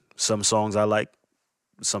mean, some songs I like,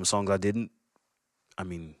 some songs I didn't. I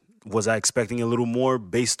mean, was I expecting a little more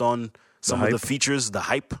based on some of the hype? features, the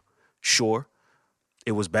hype? Sure.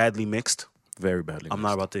 It was badly mixed. Very badly. I'm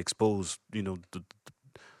not about to expose, you know,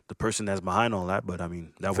 the person that's behind all that, but I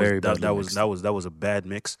mean, that Very was badly that mixed. was a bad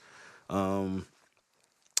mix. And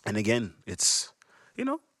again, it's, you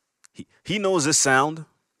know, he knows his sound.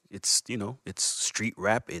 It's, you know, it's street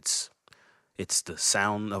rap. It's the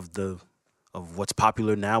sound of what's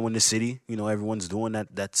popular now in the city. You know, everyone's doing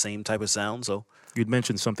that same type of sound. So, You'd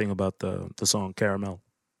mentioned something about the song Caramel.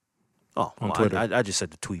 on Twitter. I just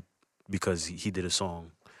said the tweet because he did a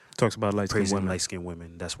song Talks about light skinned praising women. light-skinned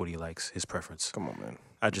women. That's what he likes, his preference. Come on, man.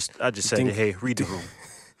 I just said, think- hey, read the room.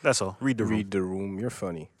 That's all. Read the room. Read the room. You're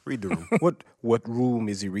funny. Read the room. What room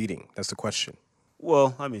is he reading? That's the question.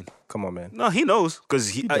 Well, I mean, Come on, man. no, he knows because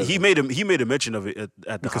he doesn't. made a mention of it at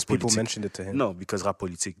the Because Rap people Politique. mentioned it to him. No, because Rap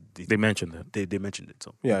Politique They mentioned that. they mentioned it.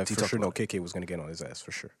 So Yeah, he for talked sure. No, about it. KK was gonna get on his ass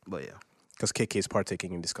for sure. But yeah, Because KK is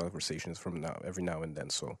partaking in these conversations from every now and then.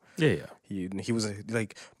 So Yeah. he was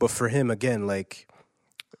like, but for him again, like,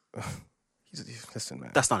 listen,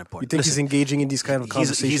 man. that's not You important. think Listen, he's engaging in these kind of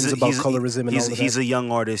conversations about colorism and all of he's that? a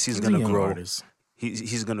young artist. He's He's a gonna young grow. artist.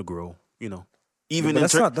 He's gonna grow. You know, But even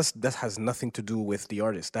that's in not that has nothing to do with the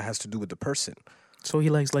artist. That has to do with the person. So he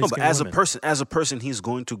likes light No, skin but women. as a person, he's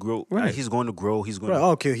going to grow. Right. He's going to grow. He's going. Right, to,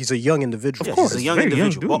 okay, he's a young individual. yeah, course, he's a young very young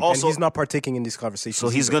individual, dude. but And also and he's not partaking in these conversations. so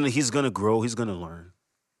he's either. gonna grow. He's gonna learn.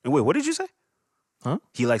 And wait, what did you say? Huh?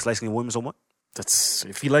 He likes light skinned women so much. That's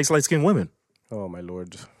if he likes light skinned women. Oh my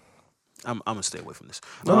lord! I'm gonna stay away from this.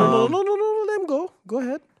 No, let him go. Go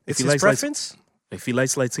ahead. It's he his likes light- preference. If he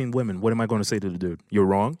likes light skinned women, what am I going to say to the dude? You're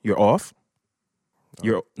wrong. You're off.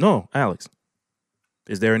 You're no, Alex.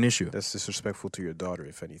 Is there an issue? That's disrespectful to your daughter,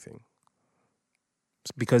 if anything.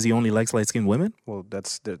 It's because he only likes light skinned women? Well,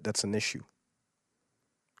 that's an issue.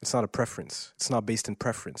 It's not a preference. It's not based in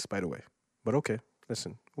preference, by the way. But okay,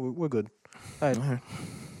 listen, we're good. All right.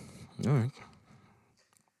 All right.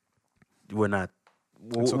 We're not.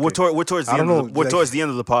 It's We're, okay. we're towards the I don't end. know, We're like- towards the end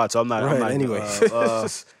of the pod, so I'm not. Right, I'm not anyway.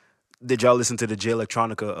 Did y'all listen to the J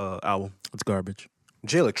Electronica album? It's garbage.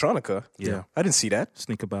 J Electronica. Yeah. I didn't see that.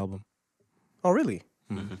 Sneak up album. Oh, really?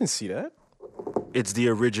 Mm-hmm. I didn't see that. It's the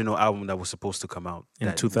original album that was supposed to come out In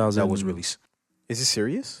that 2000 That was released. Is he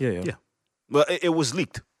serious? Yeah. Yeah. Well, it was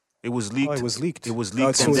leaked. It was leaked. Oh, it was leaked. It was Oh,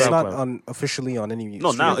 leaked. so and it's then- not officially on any.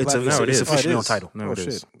 No, now streaming it's platform? now it is. officially Oh, it on is. title. No, Oh it shit!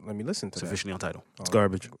 is. Let me listen to It's that. officially on title. It's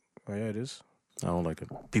garbage. Oh yeah, it is. I don't like it.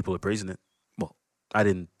 People are praising it. Well, I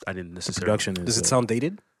didn't the necessarily. production is. Does it sound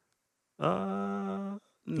dated? You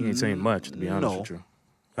ain't saying much, to be honest no. with you. You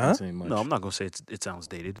Huh? ain't saying much. No, I'm not gonna say it sounds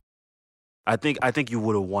dated. I think you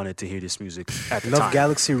would have wanted to hear this music at the Love time.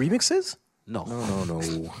 Galaxy remixes? No.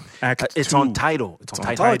 No. Act It's two. on title. It's on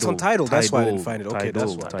title. Oh, it's on Tidal. That's why I didn't find it. Okay, Tidal,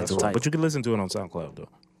 that's why. Tidal. That's why. But you can listen to it on SoundCloud though.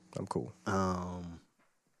 I'm cool.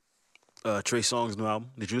 Trey Songz new album.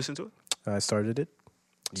 Did you listen to it? I started it.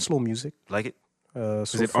 Slow music. Like it?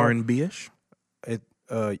 Is it R&B ish? It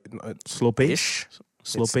Slow pace? ish.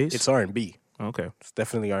 Slow pace? It's R&B. Okay. It's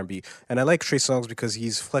definitely R&B. And I like Trey Songz because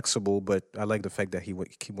he's flexible, but I like the fact that he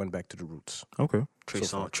went back to the roots. Okay. Trey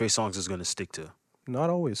Songz is gonna stick to. Not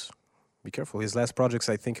always. Be careful. His last projects,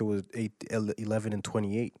 I think it was 11 and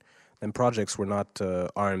 28. Them projects were not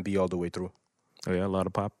R&B all the way through. Oh yeah, a lot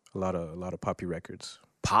of pop. A lot of poppy records.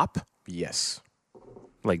 Pop? Yes.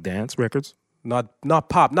 Like dance records? Not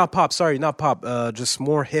pop. Sorry, not pop. Just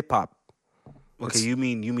more hip hop. Okay, you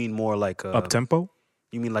mean more like Up tempo?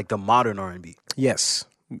 you mean like the modern R&B? Yes.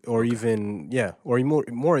 Or even or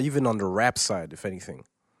more even on the rap side, if anything.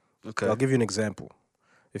 Okay. I'll give you an example.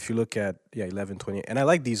 If you look at 11, 28, and I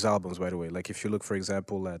like these albums, by the way. Like if you look, for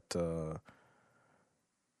example, at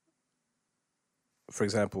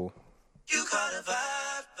You caught a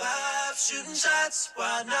vibe, shooting shots,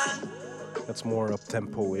 why not? that's more up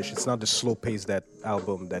tempo ish. It's not the slow pace that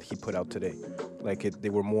album that he put out today. Like they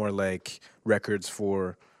were more like records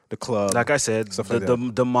for the club. Like I said, Stuff the,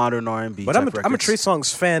 like the modern R&B. but type I'm a records. Trey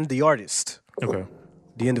Songz fan. The artist, Okay.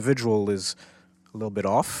 the individual is a little bit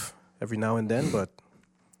off every now and then, but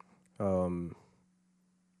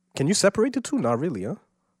can you separate the two? Not really, huh?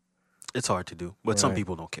 It's hard to do, but some Right.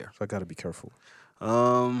 people don't care. So I gotta be careful.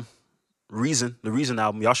 The Reason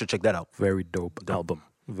album, y'all should check that out. Very dope album.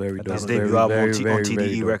 Very dope. His Very, debut album very, on very, TDE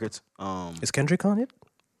very dope. Records. Is Kendrick on it?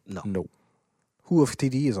 No. No. Who of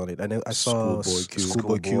TDE is on it? I saw Schoolboy Q.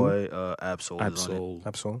 Schoolboy Q. Schoolboy, Absol is on it. Absol.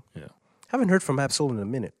 Absol. Yeah. Haven't heard from Absol in a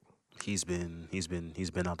minute. He's been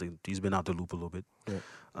out the loop a little bit. Yeah.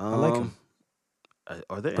 I like him.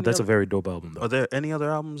 Are there? But that's a very dope album though. Are there any other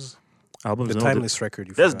albums? Albums The no, Timeless record.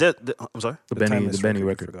 You There's forgot. I'm sorry. the Benny Timeless Benny you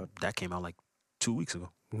record. forgot. That came out like 2 weeks ago.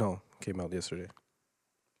 No, came out yesterday.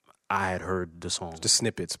 I had heard the song. The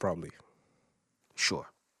snippets, probably. Sure.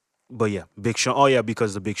 But yeah, Big Sean. Oh yeah,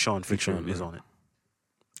 because the Big Sean feature Sean, is right. on it.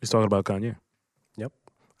 He's talking about Kanye. Yep.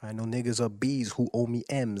 I know niggas are B's who owe me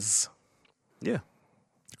M's. Yeah.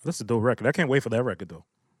 That's a dope record. I can't wait for that record though.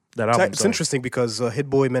 That album. It's interesting because Hit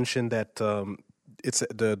Boy mentioned that it's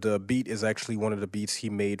the beat is actually one of the beats he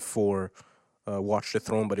made for Watch the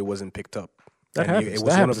Throne, but it wasn't picked up. That And happens. It That was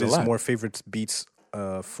one happens of a his lot. more favorite beats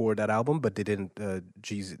for that album, but they didn't.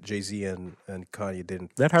 Jay-Z and Kanye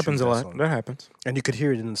didn't. That happens choose a that lot. song. That happens. And you could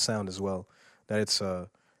hear it in the sound as well. That it's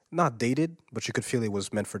not dated, but you could feel it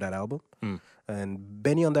was meant for that album. And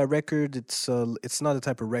Benny on that record, it's not the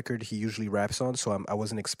type of record he usually raps on, so I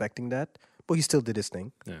wasn't expecting that. But he still did his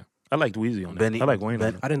thing. Yeah. I liked Weezy on Benny- it. I like Wayne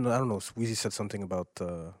on it. I don't know. Weezy said something about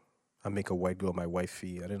I make a white girl my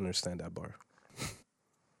wifey. I didn't understand that bar.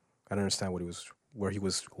 I didn't understand where he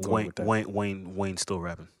was going with that. Wayne still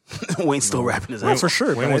rapping. Wayne's still rapping his Oh, ass for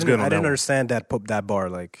sure. Wayne but was good on I that didn't one. understand that bar.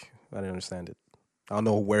 Like I didn't understand it. I don't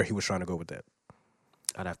know where he was trying to go with that.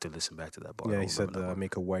 I'd have to listen back to that bar. I Yeah, don't he said remember that I bar.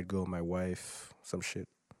 make a white girl my wife. Some shit.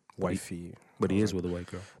 Wifey. But he is with a white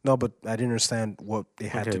girl. No, but I didn't understand what they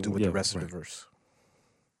had Okay, to do with yeah, the rest of right. the verse.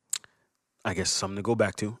 I guess something to go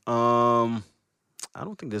back to. I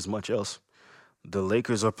don't think there's much else. The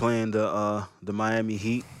Lakers are playing the Miami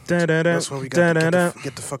Heat. That's why we got to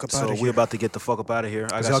get the fuck up out So of here. we're about to get the fuck up out of here.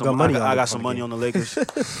 I 'Cause got y'all some got money money. on I the got some fucking money game. on the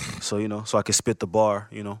Lakers. So I can spit the bar,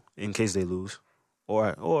 in case they lose,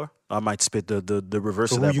 or I might spit the reverse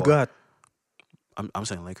So of who that you bar. got? I'm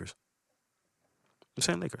saying Lakers. I'm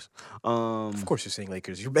saying Lakers. Of course you're saying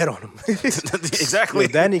Lakers. You bet on them. Exactly.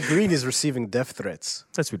 Yo, Danny Green is receiving death threats.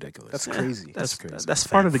 That's ridiculous. That's crazy. That's crazy. That's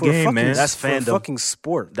part of the For a game, fucking- man. That's for a fandom. fucking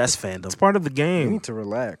sport. That's fandom. It's part of the We game. need to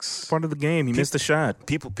relax. It's part of the game. He missed a shot.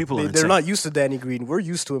 People are They're insane. not used to Danny Green. We're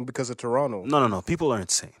used to him because of Toronto. No. People are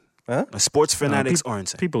insane. Huh? Sports fanatics peop- are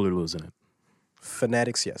insane. People are losing it.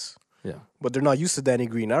 Fanatics, yes. Yeah. But they're not used to Danny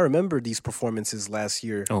Green. I remember these performances last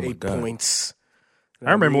year. Oh my 8 God. points. You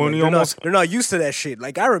I remember when he they're almost- They're not used to that shit.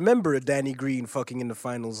 Like, I remember Danny Green fucking in the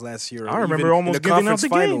finals last year. I or remember even almost in the giving out conference the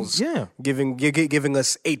finals. games. Yeah. Giving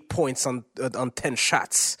us 8 points on 10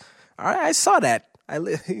 shots. I saw that.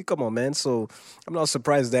 Come on, man. So I'm not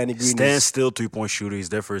surprised Danny Green Stand is, still 3-point shooter. He's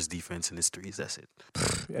there for his defense and his threes. That's it.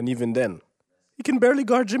 and even then, he can barely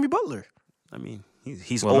guard Jimmy Butler. I mean,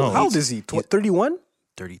 he's Well, old. no. How old is he? 31?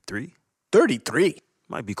 33. 33.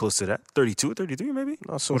 Might be close to that. 32 or 33 maybe.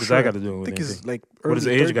 Not so What does sure. that got to do with I think he's anything? like What does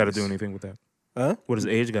early age got to 30s. do anything with that? Huh? What does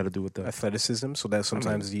age got to do with that? Athleticism. So that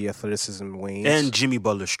sometimes the athleticism wanes. And Jimmy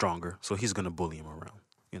Butler's stronger, so he's gonna bully him around.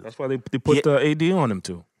 That's why they put AD on him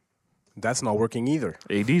too. that's not working either.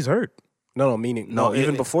 AD's hurt. No, meaning no.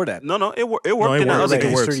 Even before that, No, it worked it in that works. other It game.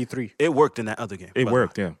 he's works. 33. It worked in that other game. It by the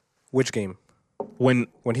worked. way. Yeah. Which game? When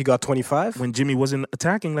When he got 25? Jimmy wasn't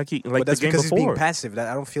attacking like But the that's game because he's before. being passive. That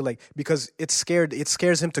I don't feel like because it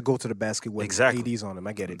scares him to go to the basket when Exactly. AD's on him.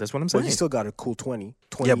 I get it. That's what I'm But he saying. still got a cool 20.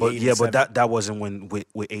 Yeah, 28 but that wasn't when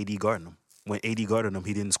with AD guarding him. When AD guarded him,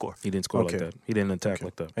 he didn't score. He didn't score Okay. like that. He didn't attack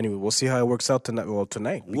like that. Anyway, we'll see how it works out tonight. Well,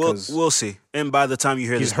 tonight We'll because see. And by the time you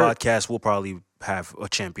hear He's this hurt. podcast, we'll probably have a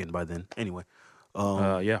champion by then. Anyway,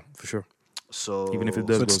 Yeah, for sure. so Even if it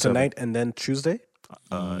does so it's go seven. tonight and then Tuesday.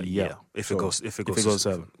 yeah. If So it goes if it goes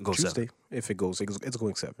seven. goes Tuesday, seven. if it goes, it's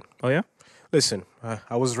going 7. Oh yeah, Listen,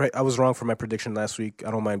 I was right. I was wrong for my prediction last week.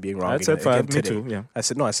 I don't mind being wrong. I said again 5. Me today. too. Yeah. I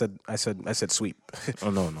said no. I said sweep. Oh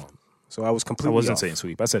no. So I was I completely. wasn't off. saying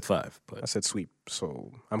sweep. I said 5. I But said sweep.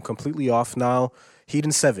 So I'm completely off now. Heat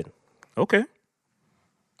in 7. okay.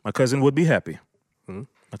 My cousin would be happy. Hmm?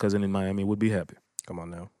 My cousin in Miami would be happy. Come on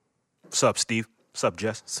now. Sup, Steve? Sup,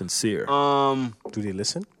 Jess? Sincere. Do they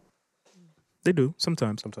listen They do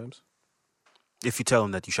sometimes. sometimes? If you tell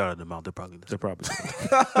them that you shouted them out, they're probably listening. They're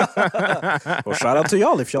probably. Well, shout out to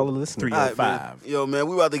y'all if y'all are listening. 3 All or right, man. 5. Yo, man,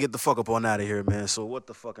 we about to get the fuck up on out of here, man. So what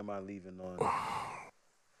the fuck am I leaving on?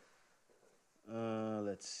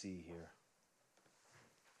 Let's see here.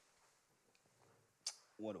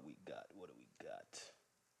 What do we got?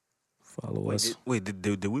 Follow us.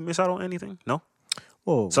 Did we miss out on anything? No?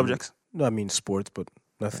 Whoa, Subjects? No, I mean sports, but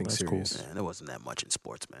nothing That's serious. cool. Man, there wasn't that much in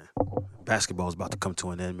sports, man. Basketball's about to come to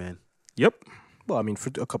an end, man. Yep. Well, I mean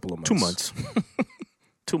for a couple of months. 2 months.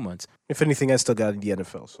 2 months. If anything, I still got the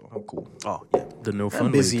NFL, so I'm cool. Oh, yeah. The no fun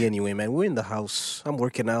I'm busy league. anyway, man. We're in the house. I'm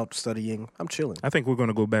working out, studying. I'm chilling. I think we're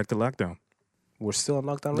gonna go back to lockdown. We're still on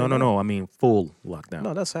lockdown. No, right no, now? no. I mean full lockdown.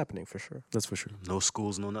 No, that's happening for sure. That's for sure. No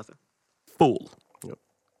schools, no nothing. Full.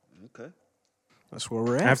 Okay. That's where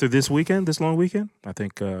we're at. After this weekend, this long weekend, I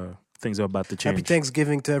think things are about to change. Happy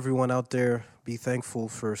Thanksgiving to everyone out there. Be thankful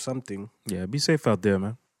for something. Yeah, be safe out there,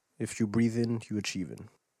 man. If you breathe in, you achieving.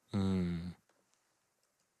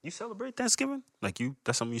 You celebrate Thanksgiving?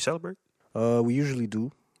 That's something you celebrate? We usually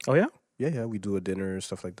do. Oh yeah. Yeah, we do a dinner and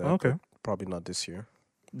stuff like that. Okay. but probably not this year.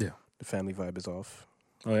 Yeah. The family vibe is off.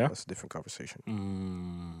 Oh yeah. That's a different conversation.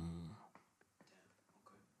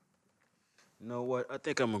 You know what? I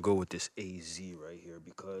think I'm going to go with this AZ right here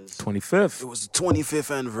because 25th. it was the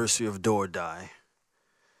 25th anniversary of Do or Die.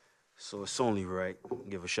 So it's only right.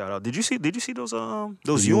 Give a shout out. Did you see those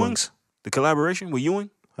Ewings? The collaboration with Ewing?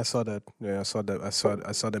 I saw that. Yeah, I saw that.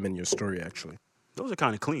 I saw them in your story actually. Those are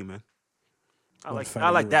kind of clean, man. I I'm a like fan I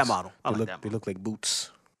of like that Ewings. model. I They like look. that They model. look like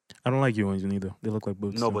boots. I don't like Ewings neither. They look like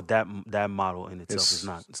boots. No, so. but that model in itself is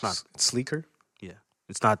not. It's not. It's sleeker. Yeah,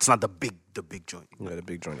 it's not the big joint. Yeah, the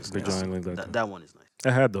big joint is Big nice. giant like that. That one is nice.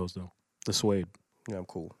 I had those though. The suede. Yeah, I'm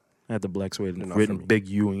cool. I had the black suede They're and not for written me. big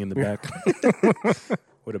Ewing in the back.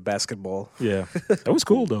 With a basketball. Yeah, that was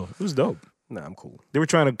cool though. It was dope. Nah, I'm cool. They were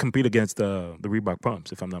trying to compete against the Reebok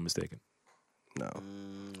pumps, if I'm not mistaken. No.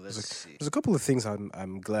 Let's see. There's a couple of things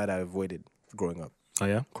I'm glad I avoided growing up. Oh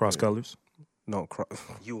yeah, cross colors, No,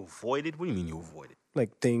 You avoided? What do you mean you avoided?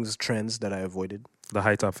 like things, trends that I avoided. the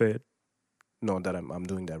high top fade. No, that I'm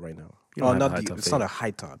doing that right now. You don't have not a high the. top It's fade. not a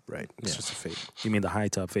high top, right? It's Yeah. just a fade. You mean the high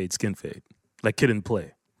top fade, skin fade, like Kid and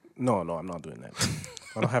Play? No, I'm not doing that.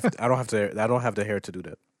 I don't have the hair to do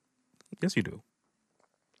that. Yes, you do.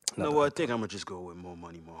 No, well, I think I'm gonna just go with more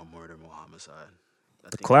money, more murder, more homicide.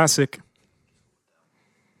 The classic.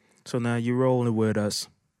 So now you're rolling with us,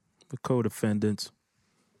 the co-defendants.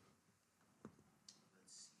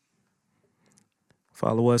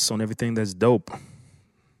 Follow us on everything that's dope.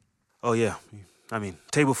 Oh yeah, I mean,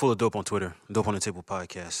 Table Full of Dope on Twitter, Dope on the Table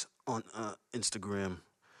podcast on Instagram.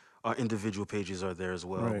 Our individual pages are there as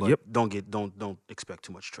well. Right. But Yep. don't expect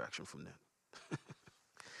too much traction from that.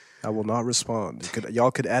 I will not respond.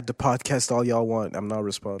 Y'all could add the podcast all y'all want. I'm not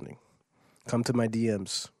responding. Come to my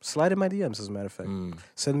DMs. Slide in my DMs, as a matter of fact.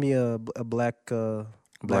 Send me a black Santa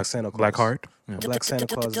Claus. Black heart. Yeah. Black Santa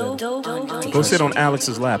Claus. Go sit on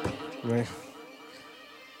Alex's lap. Right.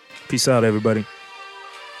 Peace out, everybody.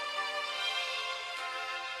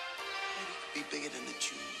 Be bigger than the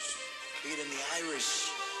Jews, bigger than the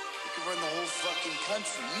Irish. You could run the whole fucking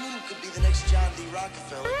country. You could be the next John D.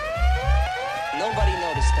 Rockefeller. Nobody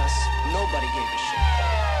noticed us. Nobody gave a shit.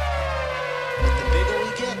 But the bigger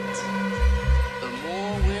we get, the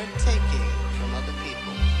more we're taking from other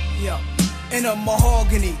people. Yo, in a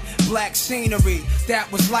mahogany, black scenery that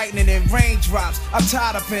was lightning and raindrops. I'm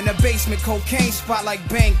tied up in a basement cocaine spot like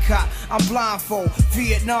Bangkok. I'm blindfold,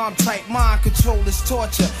 Vietnam type mind control is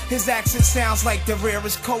torture. His accent sounds like the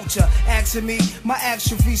rarest culture. Asking me, my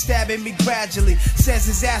atrophy stabbing me gradually. Says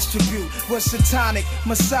his attribute was satanic,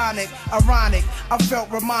 masonic, ironic. I felt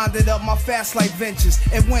reminded of my fast life ventures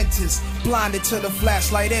and winters. Blinded till the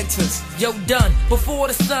flashlight enters. Yo, done. Before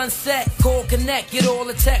the sunset, call connect, get all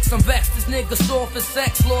the texts. I'm vexed. This nigga soft as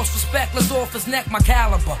sex, lost respect, let's off his neck, my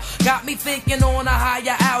caliber. Got me thinking on a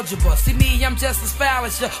higher algebra. See me, I'm just as foul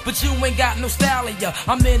as ya, but you ain't got no nostalgia.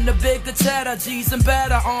 I'm in the bigger cheddar, G's and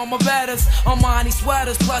better, armor betters, Armani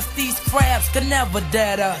sweaters, plus these crabs can never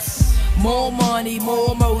dead us. More money,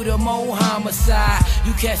 more murder, more homicide.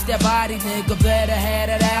 You catch that body, nigga, better have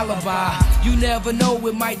that alibi. You never know,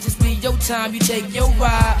 it might just be your time. You take your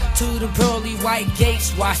ride to the pearly white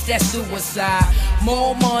gates, watch that suicide.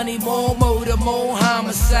 More money, more murder, more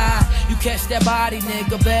homicide. You catch that body,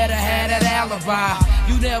 nigga, better have that alibi.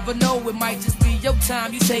 You never know, it might just be your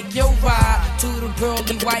time. You take your ride to the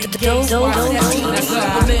pearly white gates, watch that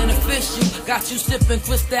suicide. Beneficial, got you sipping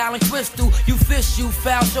crystal and crystal. You fish, you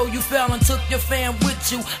foul, so you fell and took your fam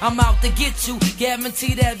with you. I'm out to get you,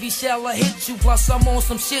 guarantee that V-Shella hit you. Plus I'm on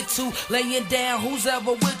some shit too, laying down who's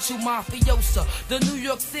ever with you, mafiosa. The New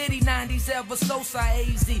York City 90s ever so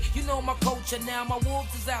AZ. You know my culture now, my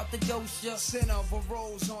wolves is out to ghost ya. Center of a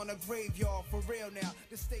rose on a graveyard for real now.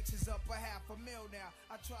 The stakes is up a $500,000 now.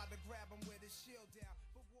 I tried to grab him with his shield down.